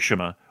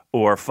Hiroshima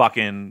or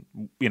fucking,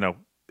 in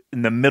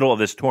the middle of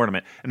this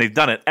tournament. And they've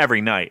done it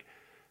every night,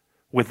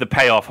 with the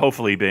payoff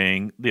hopefully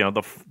being,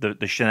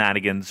 the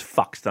shenanigans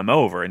fucks them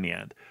over in the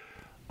end.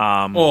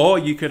 Or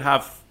you could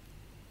have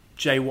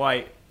Jay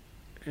White,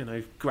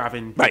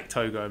 grabbing Dick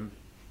Togo and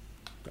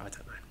I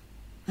don't know.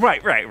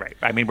 Right.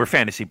 I mean, we're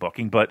fantasy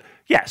booking, but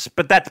yes,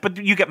 but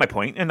you get my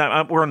point, and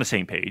we're on the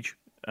same page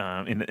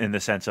in the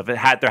sense of there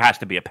has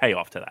to be a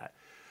payoff to that.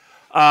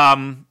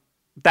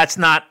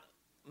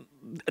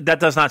 That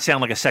does not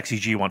sound like a sexy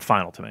G1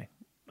 final to me.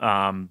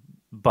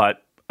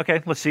 But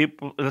okay, let's see.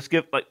 Let's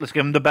give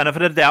them the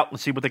benefit of the doubt.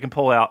 Let's see what they can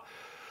pull out.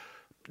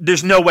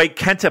 There's no way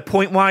Kenta,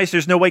 point wise,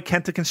 there's no way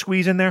Kenta can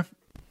squeeze in there.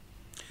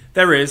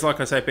 There is, like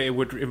I said, but it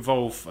would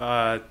involve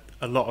a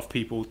lot of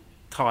people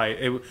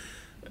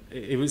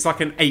It was like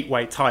an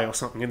 8-way tie or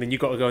something, and then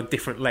you've got to go on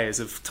different layers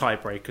of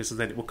tiebreakers, and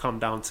then it will come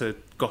down to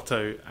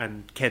Goto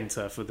and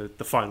Kenta for the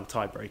final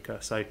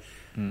tiebreaker. So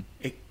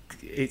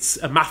it's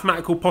a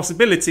mathematical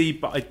possibility,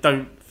 but I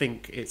don't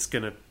think it's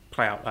going to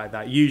play out like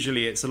that.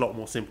 Usually it's a lot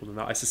more simple than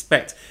that. I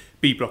suspect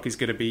B block is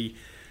going to be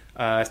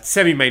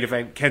semi-main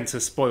event,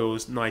 Kenta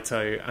spoils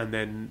Naito, and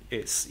then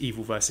it's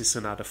Evil versus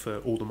Sanada for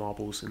all the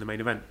marbles in the main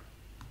event.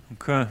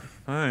 Okay.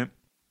 All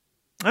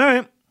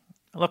right.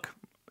 Look,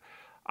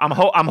 I'm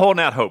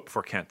holding out hope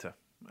for Kenta.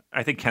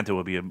 I think Kenta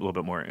would be a little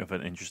bit more of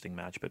an interesting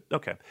match, but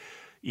okay.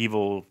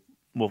 Evil,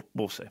 we'll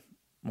see.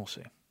 We'll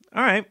see.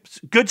 All right.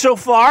 Good so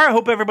far. I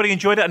hope everybody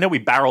enjoyed it. I know we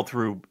barreled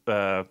through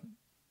a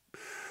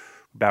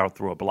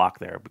block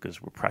there because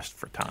we're pressed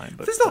for time.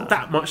 But there's not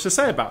that much to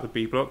say about the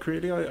B block,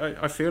 really.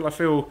 I feel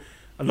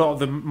a lot of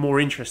the more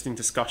interesting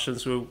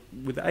discussions were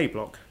with the A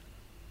block.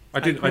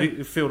 I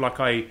didn't feel like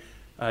I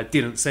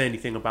didn't say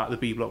anything about the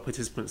B block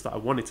participants that I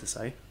wanted to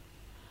say.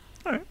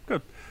 All right,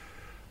 good.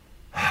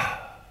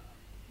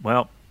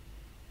 Well,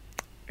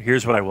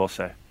 here's what I will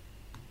say.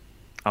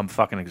 I'm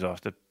fucking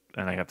exhausted,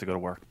 and I have to go to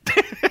work.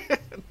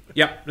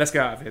 Yeah, let's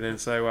get out of here then.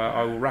 So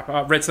I will wrap it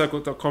up.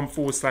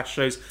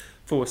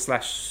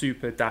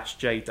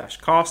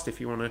 redcircle.com/shows/super-j-cast if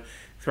you want to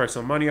throw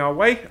some money our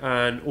way.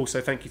 And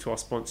also thank you to our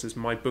sponsors,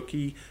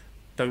 MyBookie.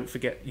 Don't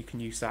forget you can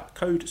use that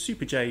code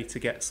SuperJ to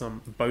get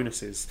some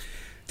bonuses.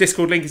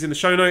 Discord link is in the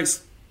show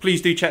notes.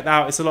 Please do check that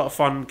out. It's a lot of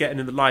fun getting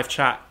in the live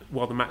chat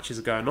while the matches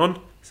are going on.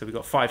 So we've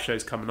got 5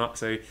 shows coming up.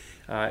 So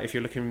if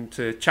you're looking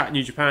to chat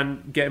New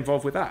Japan, get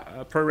involved with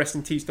that.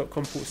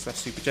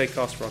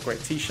 ProWrestlingTees.com/SuperJcast for our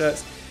great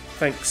t-shirts.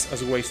 Thanks,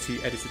 as always, to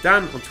Editor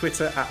Dan on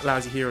Twitter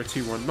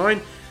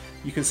 @LousyHero219.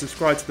 You can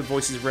subscribe to the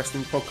Voices of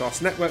Wrestling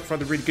Podcast Network for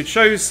other really good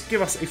shows.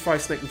 Give us a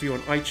 5-snake review on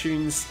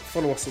iTunes.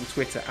 Follow us on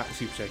Twitter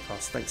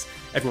 @SuperJcast. Thanks,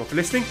 everyone, for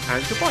listening,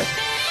 and goodbye.